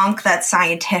debunk that's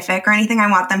scientific or anything, I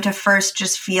want them to first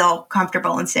just feel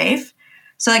comfortable and safe.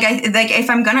 So like if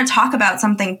I'm going to talk about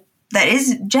something that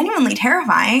is genuinely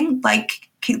terrifying, like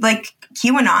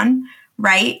QAnon,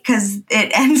 right? Because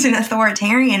it ends in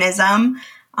authoritarianism,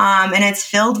 and it's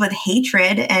filled with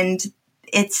hatred, and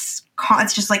it's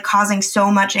just like causing so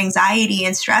much anxiety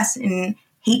and stress and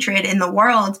hatred in the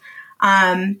world.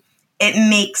 It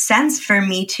makes sense for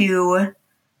me to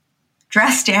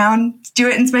dress down, do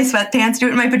it in my sweatpants, do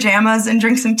it in my pajamas, and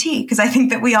drink some tea, because I think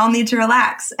that we all need to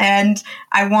relax. And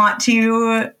I want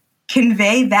to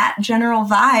convey that general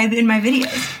vibe in my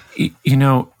videos. You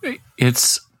know,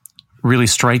 it's really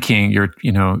striking.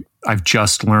 I've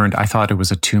just learned, I thought it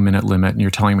was a 2-minute limit, and you're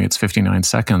telling me it's 59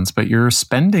 seconds, but you're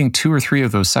spending 2 or 3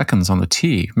 of those seconds on the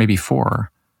tea, maybe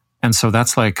 4. And so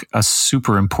that's like a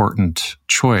super important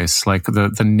choice. Like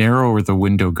the narrower the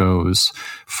window goes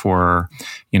for,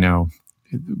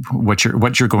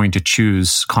 what you're going to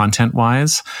choose content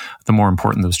wise, the more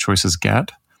important those choices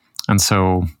get. And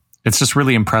so it's just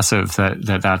really impressive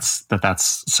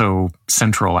that's so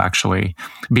central, actually,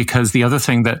 because the other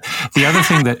thing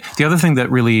that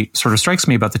really sort of strikes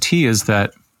me about the tea is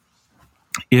that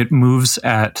it moves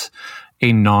at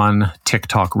a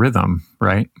non-TikTok rhythm,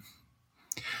 right?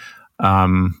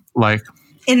 Like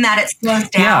in that it slows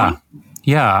down.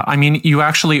 Yeah. I mean, you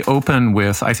actually open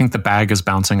with, I think the bag is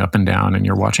bouncing up and down, and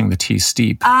you're watching the tea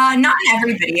steep. Not in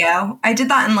every video. I did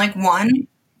that in like one.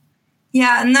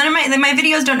 Yeah, none of my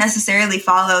videos don't necessarily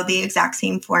follow the exact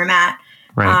same format.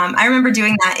 Right. I remember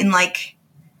doing that in like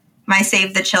my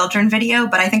Save the Children video,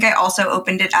 but I think I also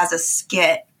opened it as a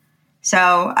skit.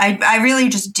 So I really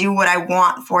just do what I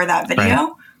want for that video,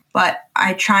 right. But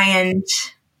I try and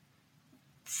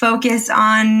focus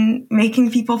on making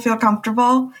people feel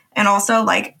comfortable, and also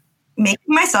like making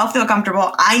myself feel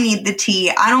comfortable. I need the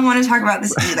tea. I don't want to talk about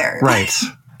this either. Right.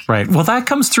 Right. Well, that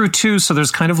comes through too. So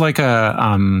there's kind of like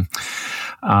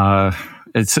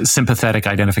it's a sympathetic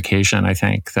identification, I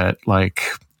think, that like,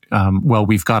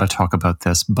 we've got to talk about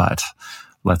this, but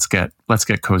let's get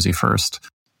cozy first.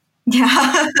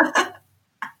 Yeah.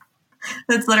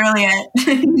 That's literally it.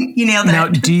 You nailed it. Now,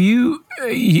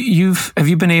 have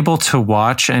you been able to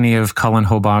watch any of Cullen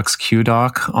Hobach's Q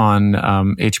Doc on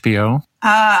HBO?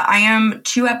 I am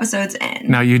 2 episodes in.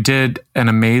 Now, you did an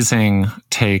amazing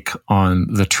take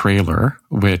on the trailer,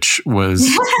 which was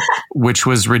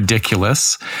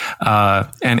ridiculous.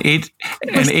 And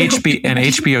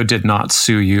HBO did not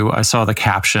sue you. I saw the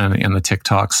caption in the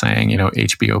TikTok saying,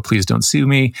 HBO, please don't sue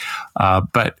me.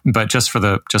 But just for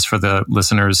the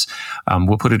listeners,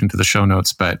 we'll put it into the show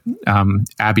notes. But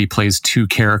Abbie plays 2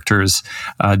 characters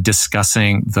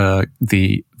discussing the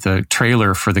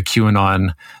trailer for the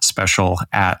QAnon special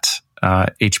at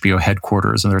HBO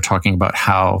headquarters, and they're talking about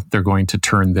how they're going to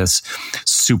turn this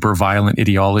super violent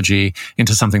ideology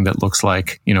into something that looks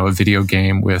like, a video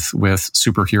game with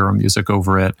superhero music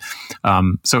over it.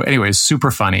 So anyways,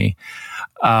 super funny.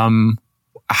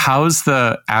 How's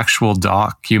the actual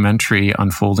documentary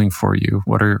unfolding for you?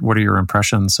 What are your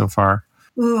impressions so far?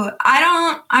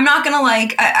 I'm not gonna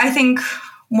I think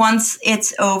once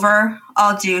it's over,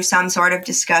 I'll do some sort of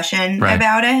discussion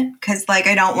about it, because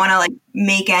I don't want to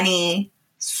make any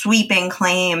sweeping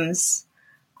claims,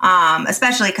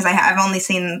 especially because I've only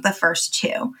seen the first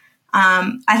 2.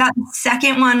 I thought the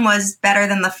second one was better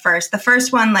than the first. The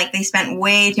first one, they spent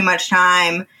way too much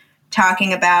time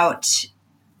talking about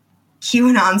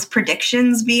QAnon's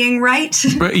predictions being right.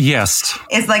 Yes.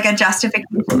 Is a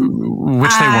justification.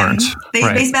 Which they weren't.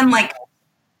 They spend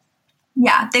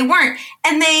yeah, they weren't.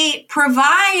 And they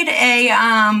provide a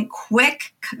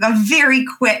very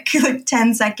quick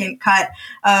 10-second cut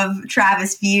of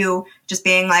Travis View just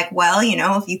being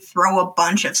if you throw a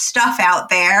bunch of stuff out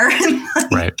there, and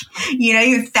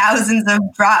you have thousands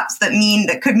of drops that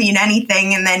could mean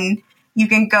anything, and then you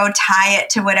can go tie it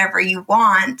to whatever you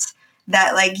want,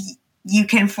 that you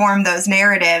can form those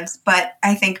narratives. But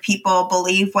I think people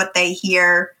believe what they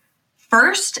hear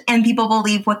first, and people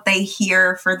believe what they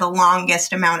hear for the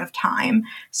longest amount of time.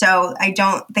 So I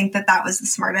don't think that was the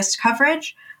smartest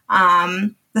coverage.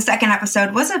 The second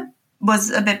episode was a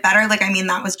bit better.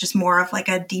 That was just more of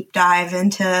a deep dive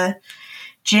into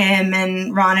Jim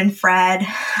and Ron and Fred.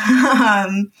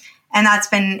 And that's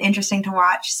been interesting to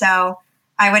watch. So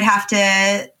I would have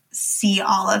to see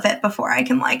all of it before I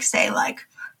can say thing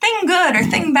good or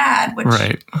thing bad, which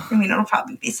it'll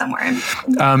probably be somewhere in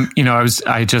between.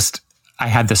 I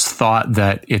had this thought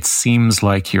that it seems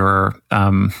like your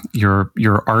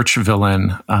arch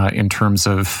villain in terms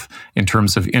of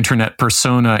internet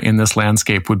persona in this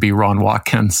landscape would be Ron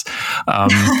Watkins,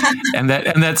 and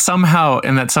that somehow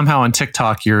on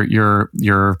TikTok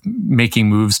you're making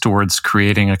moves towards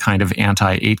creating a kind of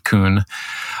anti-8kun,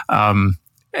 and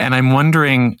I'm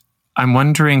wondering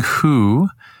who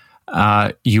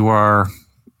you are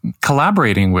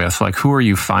collaborating with. Who are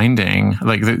you finding?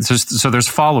 There's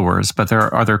followers, but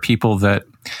are there people that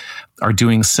are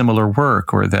doing similar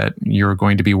work, or that you're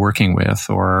going to be working with,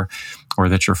 or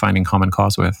that you're finding common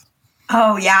cause with?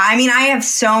 Oh yeah. I have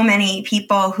so many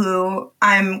people who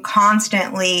I'm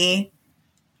constantly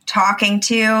talking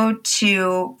to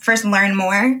first learn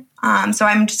more. So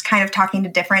I'm just kind of talking to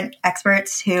different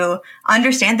experts who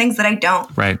understand things that I don't.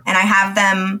 Right. And I have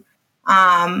them,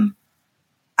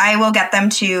 I will get them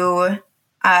to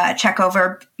check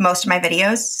over most of my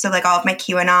videos. So all of my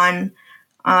QAnon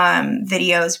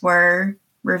videos were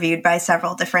reviewed by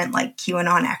several different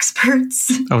QAnon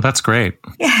experts. Oh, that's great.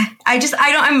 Yeah.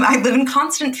 I live in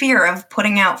constant fear of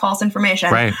putting out false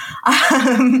information. Right.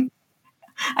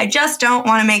 I just don't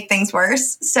want to make things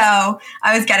worse. So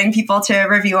I was getting people to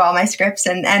review all my scripts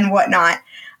and whatnot.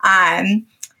 And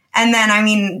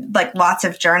then, lots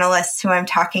of journalists who I'm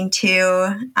talking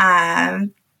to,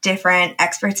 different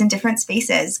experts in different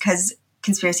spaces, because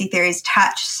conspiracy theories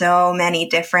touch so many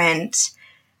different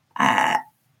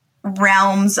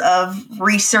realms of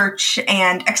research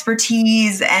and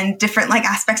expertise and different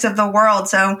aspects of the world.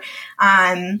 So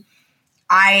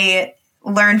I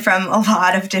learned from a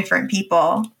lot of different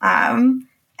people. And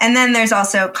then there's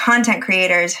also content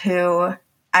creators who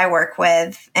I work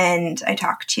with and I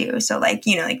talk to. So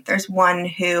there's one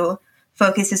who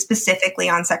focuses specifically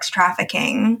on sex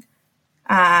trafficking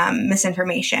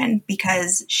misinformation,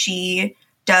 because she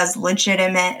does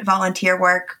legitimate volunteer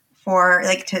work for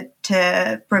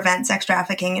to prevent sex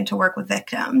trafficking and to work with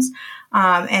victims.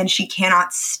 And she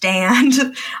cannot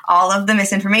stand all of the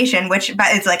misinformation, which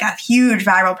is a huge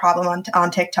viral problem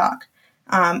on TikTok.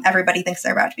 Everybody thinks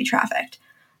they're about to be trafficked.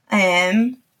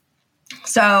 And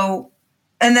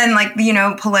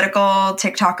then political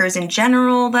TikTokers in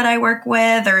general that I work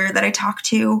with or that I talk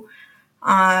to.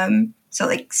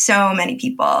 So many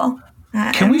people.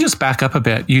 Can we just back up a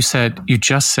bit? You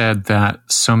just said that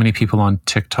so many people on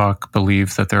TikTok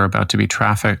believe that they're about to be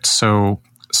trafficked. So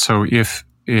if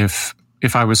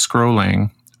I was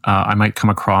scrolling, I might come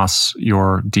across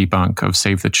your debunk of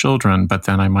Save the Children, but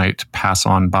then I might pass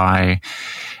on by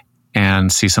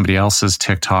and see somebody else's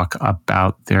TikTok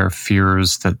about their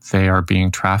fears that they are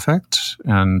being trafficked.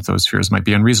 And those fears might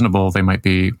be unreasonable. They might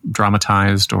be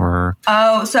dramatized or...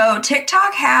 Oh, so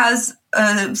TikTok has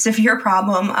a severe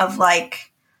problem of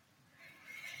like,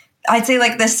 I'd say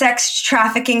like the sex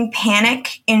trafficking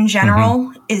panic in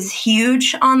general is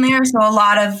huge on there. So a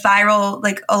lot of viral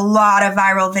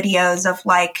videos of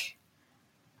like,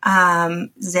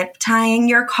 zip tying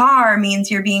your car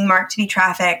means you're being marked to be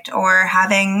trafficked, or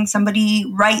having somebody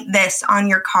write this on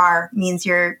your car means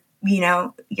you're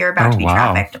about to be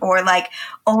trafficked, or like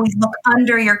always look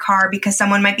under your car because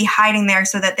someone might be hiding there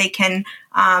so that they can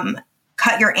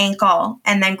cut your ankle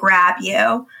and then grab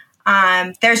you.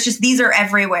 These are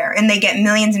everywhere, and they get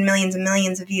millions and millions and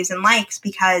millions of views and likes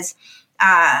because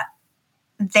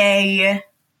they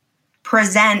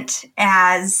present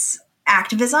as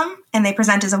activism and they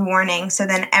present as a warning. So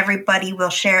then everybody will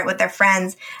share it with their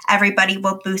friends. Everybody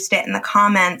will boost it in the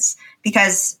comments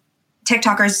because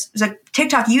TikTok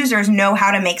users know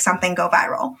how to make something go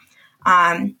viral.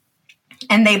 And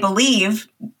they believe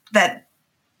that,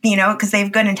 because they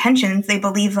have good intentions, they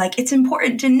believe like it's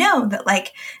important to know that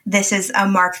like this is a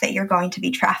mark that you're going to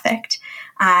be trafficked.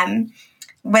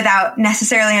 Without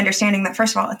necessarily understanding that,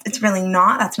 first of all, it's really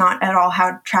not. That's not at all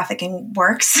how trafficking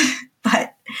works.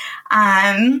 But,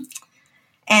 and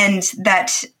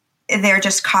that they're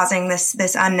just causing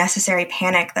this unnecessary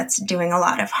panic that's doing a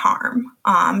lot of harm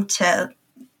to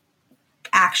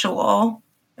actual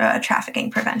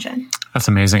trafficking prevention. That's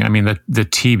amazing. I mean, the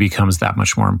T becomes that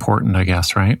much more important, I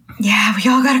guess, right? Yeah, we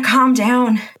all got to calm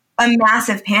down. A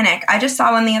massive panic. I just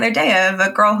saw one the other day of a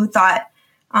girl who thought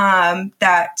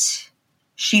that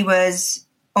she was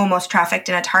almost trafficked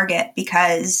in a Target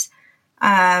because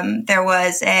there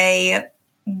was a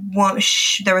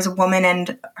woman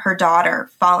and her daughter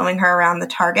following her around the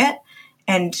Target,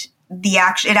 and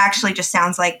it actually just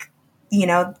sounds like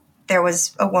there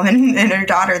was a woman and her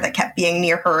daughter that kept being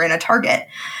near her in a Target,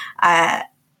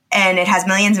 and it has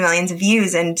millions and millions of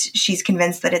views, and she's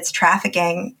convinced that it's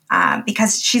trafficking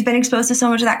because she's been exposed to so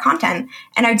much of that content.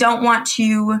 And I don't want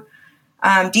to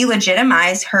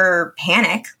delegitimize her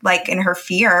panic, like in her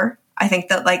fear. I think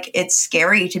that like it's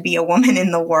scary to be a woman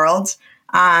in the world.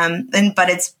 But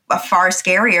it's far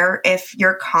scarier if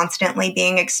you're constantly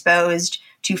being exposed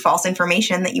to false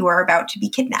information that you are about to be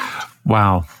kidnapped.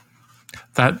 Wow.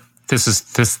 This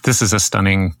is a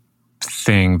stunning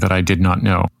thing that I did not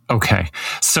know. Okay.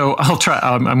 So I'll try,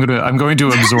 I'm going to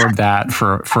absorb that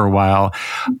for a while.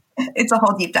 It's a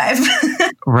whole deep dive.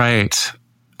 Right.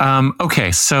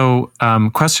 Okay, so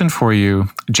question for you.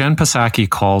 Jen Psaki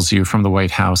calls you from the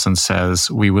White House and says,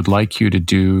 we would like you to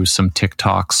do some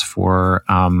TikToks for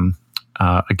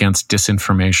against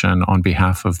disinformation on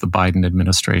behalf of the Biden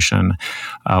administration.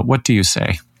 What do you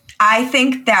say? I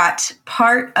think that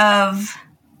part of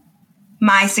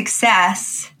my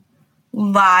success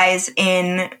lies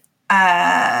in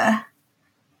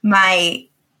my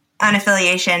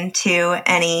unaffiliation to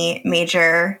any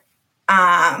major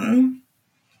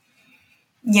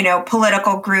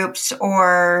political groups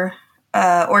or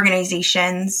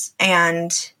organizations.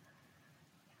 And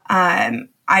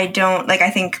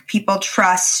I think people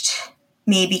trust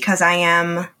me because I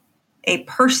am a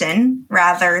person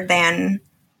rather than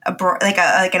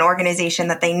an organization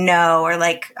that they know, or a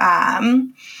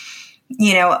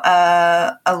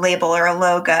label or a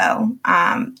logo.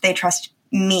 They trust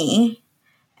me,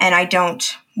 and I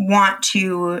don't want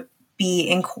to be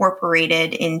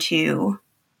incorporated into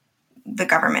the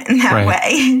government in that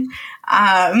way.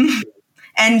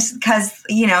 And because,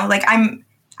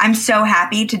 I'm so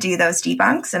happy to do those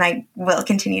debunks, and I will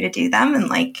continue to do them. And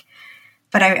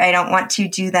but I don't want to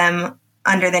do them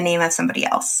under the name of somebody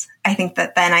else. I think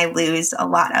that then I lose a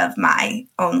lot of my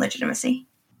own legitimacy.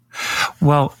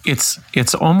 Well, it's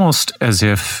almost as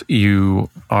if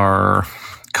you are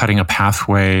cutting a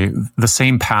pathway, the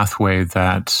same pathway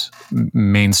that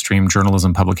mainstream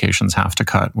journalism publications have to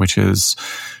cut, which is,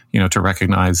 to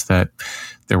recognize that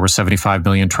there were 75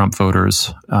 million Trump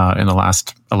voters in the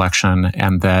last election,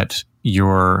 and that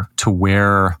to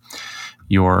wear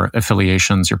your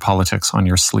affiliations, your politics on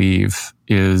your sleeve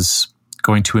is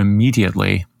going to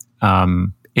immediately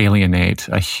alienate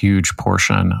a huge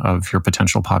portion of your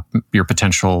potential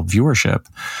viewership,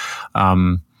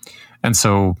 and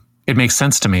so it makes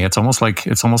sense to me. It's almost like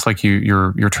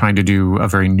you're trying to do a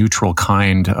very neutral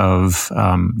kind of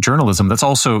journalism that's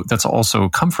also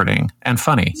comforting and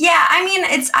funny. Yeah, I mean,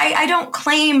 I don't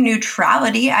claim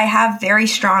neutrality. I have very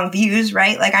strong views,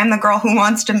 right? Like, I'm the girl who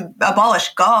wants to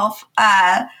abolish golf,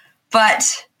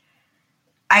 but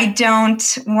I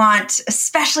don't want,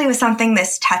 especially with something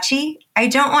this touchy, I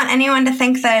don't want anyone to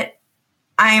think that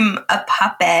I'm a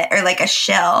puppet or like a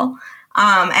shill.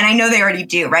 And I know they already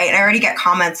do, right? I already get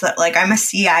comments that like I'm a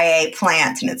CIA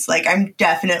plant, and it's like, I'm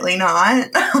definitely not.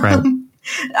 Right.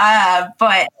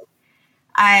 But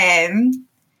I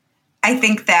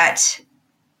think that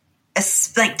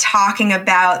like talking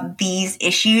about these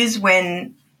issues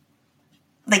when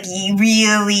like you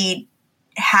really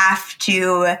have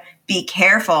to be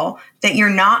careful that you're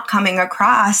not coming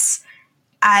across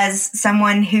as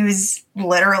someone who's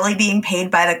literally being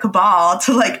paid by the cabal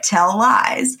to like tell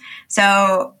lies.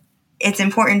 So it's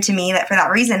important to me that for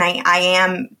that reason, I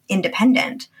am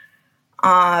independent.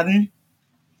 And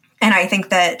I think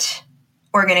that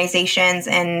organizations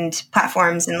and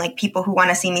platforms and like people who want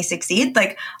to see me succeed,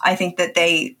 like I think that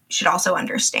they should also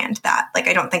understand that. Like,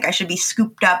 I don't think I should be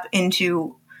scooped up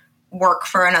into work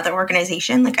for another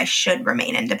organization. Like, I should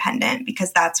remain independent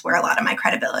because that's where a lot of my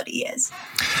credibility is.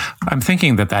 I'm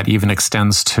thinking that even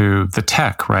extends to the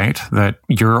tech, right? That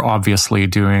you're obviously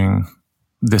doing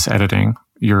this editing.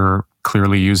 You're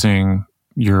clearly using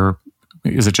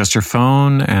is it just your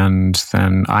phone and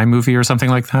then iMovie or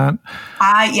something like that?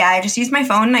 Yeah, I just use my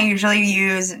phone. I usually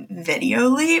use Video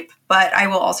Leap, but I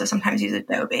will also sometimes use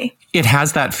Adobe. It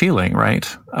has that feeling, right?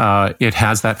 It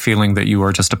has that feeling that you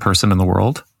are just a person in the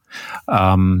world.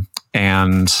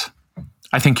 And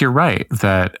I think you're right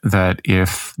that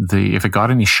if it got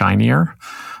any shinier,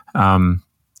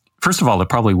 first of all, it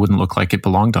probably wouldn't look like it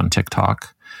belonged on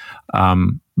TikTok.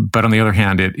 But on the other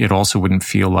hand, it also wouldn't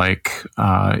feel like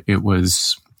it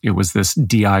was this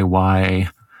DIY.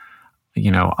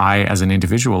 You know, I as an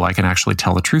individual, I can actually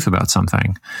tell the truth about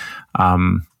something.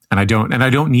 And I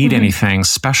don't need anything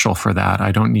special for that.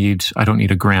 I don't need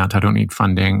a grant. I don't need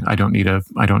funding. I don't need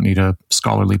a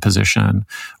scholarly position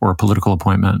or a political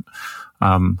appointment.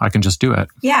 I can just do it.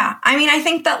 Yeah. I mean, I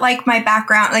think that like my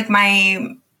background, like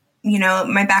my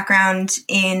background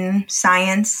in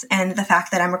science and the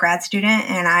fact that I'm a grad student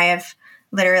and I have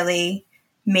literally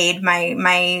made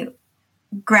my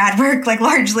grad work like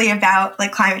largely about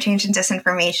like climate change and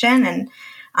disinformation, and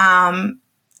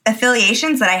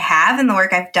affiliations that I have and the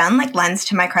work I've done like lends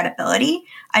to my credibility.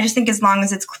 I just think as long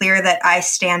as it's clear that I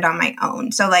stand on my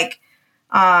own. So like,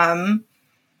 I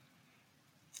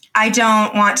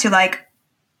don't want to like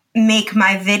make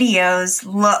my videos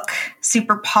look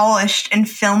super polished and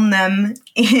film them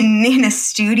in a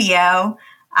studio,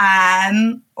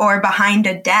 or behind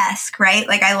a desk, right?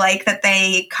 Like I like that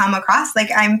they come across like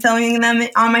I'm filming them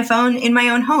on my phone in my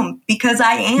own home because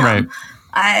I am. Right.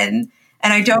 And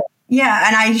I don't, yeah.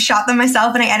 And I shot them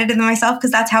myself and I edited them myself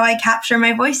because that's how I capture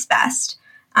my voice best.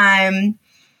 I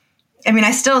mean,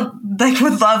 I still like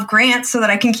would love grants so that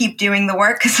I can keep doing the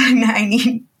work because I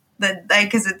need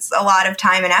because it's a lot of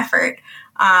time and effort.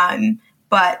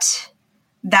 But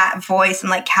that voice and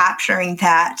like capturing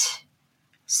that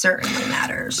certainly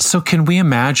matters. So can we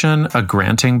imagine a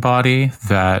granting body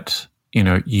that,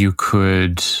 you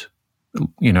could,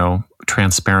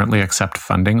 transparently accept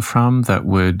funding from that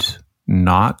would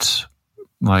not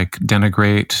like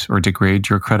denigrate or degrade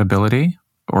your credibility?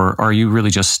 Or are you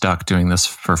really just stuck doing this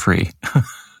for free? No,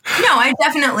 I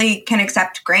definitely can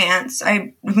accept grants.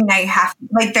 I mean, I have,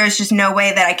 like, there's just no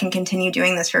way that I can continue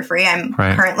doing this for free. I'm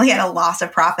currently at a loss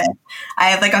of profit. I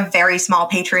have like a very small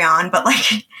Patreon, but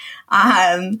like,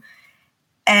 I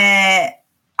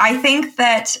think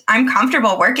that I'm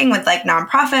comfortable working with like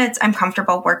nonprofits. I'm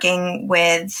comfortable working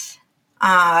with,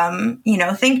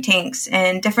 think tanks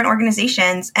and different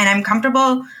organizations. And I'm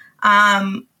comfortable,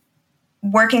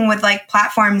 working with like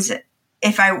platforms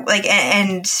if I like,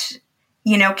 and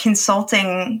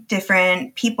consulting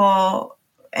different people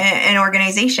and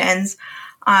organizations.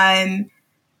 But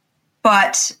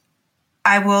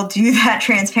I will do that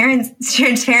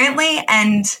transparently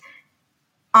and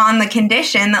on the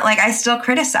condition that like I still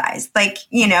criticize, like,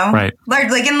 right.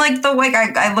 Like in like the like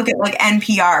I look at like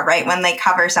NPR, right? When they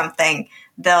cover something,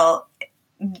 they'll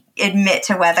admit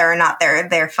to whether or not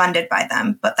they're funded by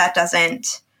them, but that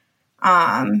doesn't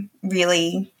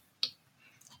really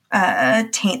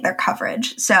taint their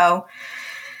coverage. So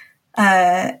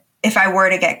if I were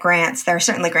to get grants, there are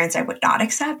certainly grants I would not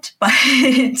accept. But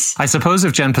I suppose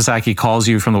if Jen Psaki calls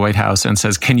you from the White House and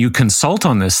says, "Can you consult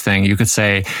on this thing?" You could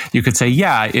say,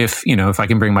 "Yeah, if I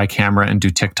can bring my camera and do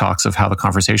TikToks of how the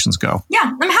conversations go." Yeah,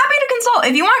 I'm happy to consult.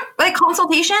 If you want like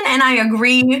consultation, and I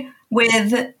agree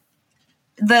with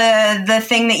the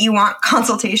thing that you want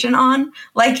consultation on,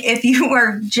 like if you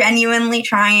are genuinely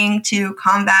trying to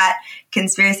combat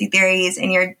conspiracy theories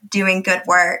and you're doing good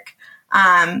work,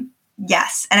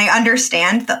 yes. And I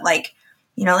understand that like,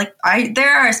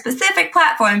 there are specific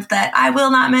platforms that I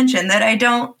will not mention that I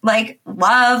don't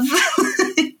love,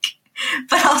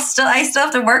 but I still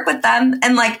have to work with them.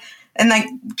 And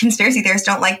conspiracy theorists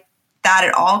don't like that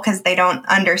at all because they don't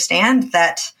understand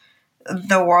that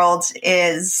the world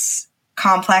is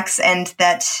complex and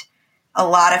that a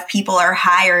lot of people are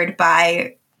hired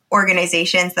by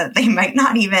organizations that they might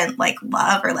not even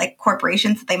love, or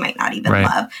corporations that they might not even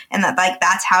love. And that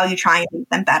that's how you try and make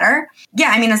them better. Yeah.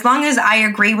 I mean, as long as I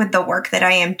agree with the work that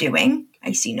I am doing,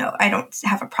 I don't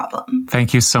have a problem.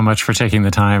 Thank you so much for taking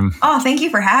the time. Oh, thank you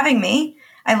for having me.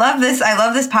 I love this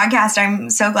podcast. I'm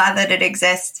so glad that it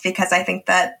exists because I think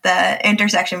that the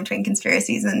intersection between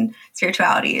conspiracies and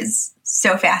spirituality is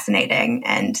so fascinating.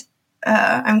 And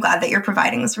I'm glad that you're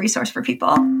providing this resource for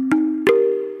people.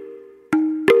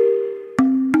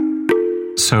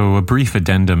 So a brief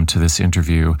addendum to this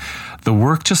interview. The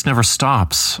work just never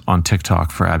stops on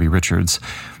TikTok for Abbie Richards.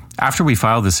 After we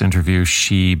filed this interview,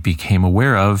 she became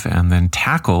aware of and then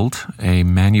tackled a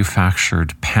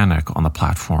manufactured panic on the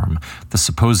platform. The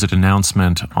supposed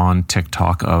announcement on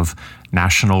TikTok of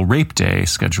National Rape Day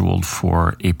scheduled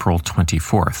for April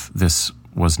 24th. This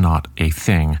was not a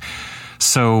thing.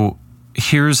 So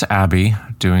here's Abbie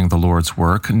doing the Lord's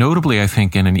work, notably, I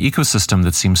think, in an ecosystem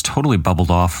that seems totally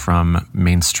bubbled off from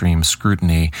mainstream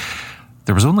scrutiny.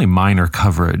 There was only minor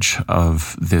coverage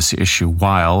of this issue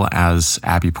while, as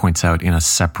Abbie points out in a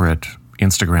separate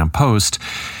Instagram post,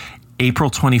 April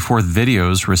 24th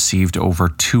videos received over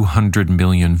 200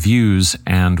 million views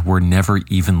and were never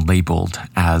even labeled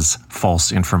as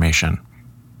false information.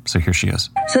 So here she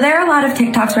is. So there are a lot of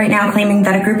TikToks right now claiming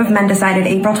that a group of men decided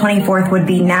April 24th would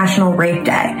be National Rape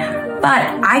Day.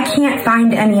 But I can't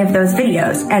find any of those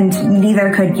videos, and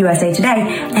neither could USA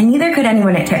Today, and neither could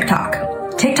anyone at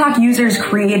TikTok. TikTok users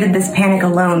created this panic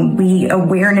alone. We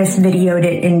awareness videoed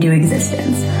it into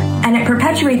existence. And it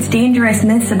perpetuates dangerous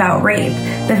myths about rape.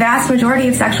 The vast majority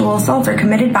of sexual assaults are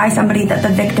committed by somebody that the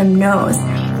victim knows,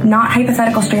 not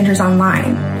hypothetical strangers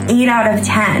online. 8 out of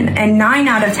 10, and 9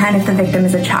 out of 10 if the victim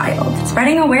is a child.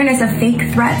 Spreading awareness of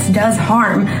fake threats does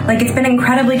harm. It's been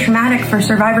incredibly traumatic for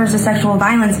survivors of sexual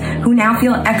violence who now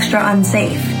feel extra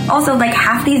unsafe. Also,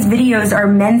 half these videos are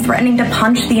men threatening to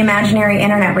punch the imaginary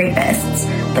internet rapists.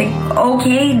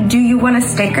 Okay, do you want a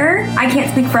sticker? I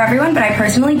can't speak for everyone, but I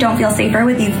personally don't feel safer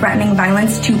with you threatening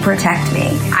violence to protect me.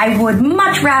 I would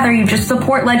much rather you just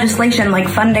support legislation like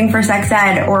funding for sex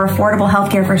ed or affordable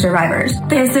healthcare for survivors.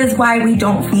 This is why we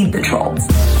don't feed the trolls.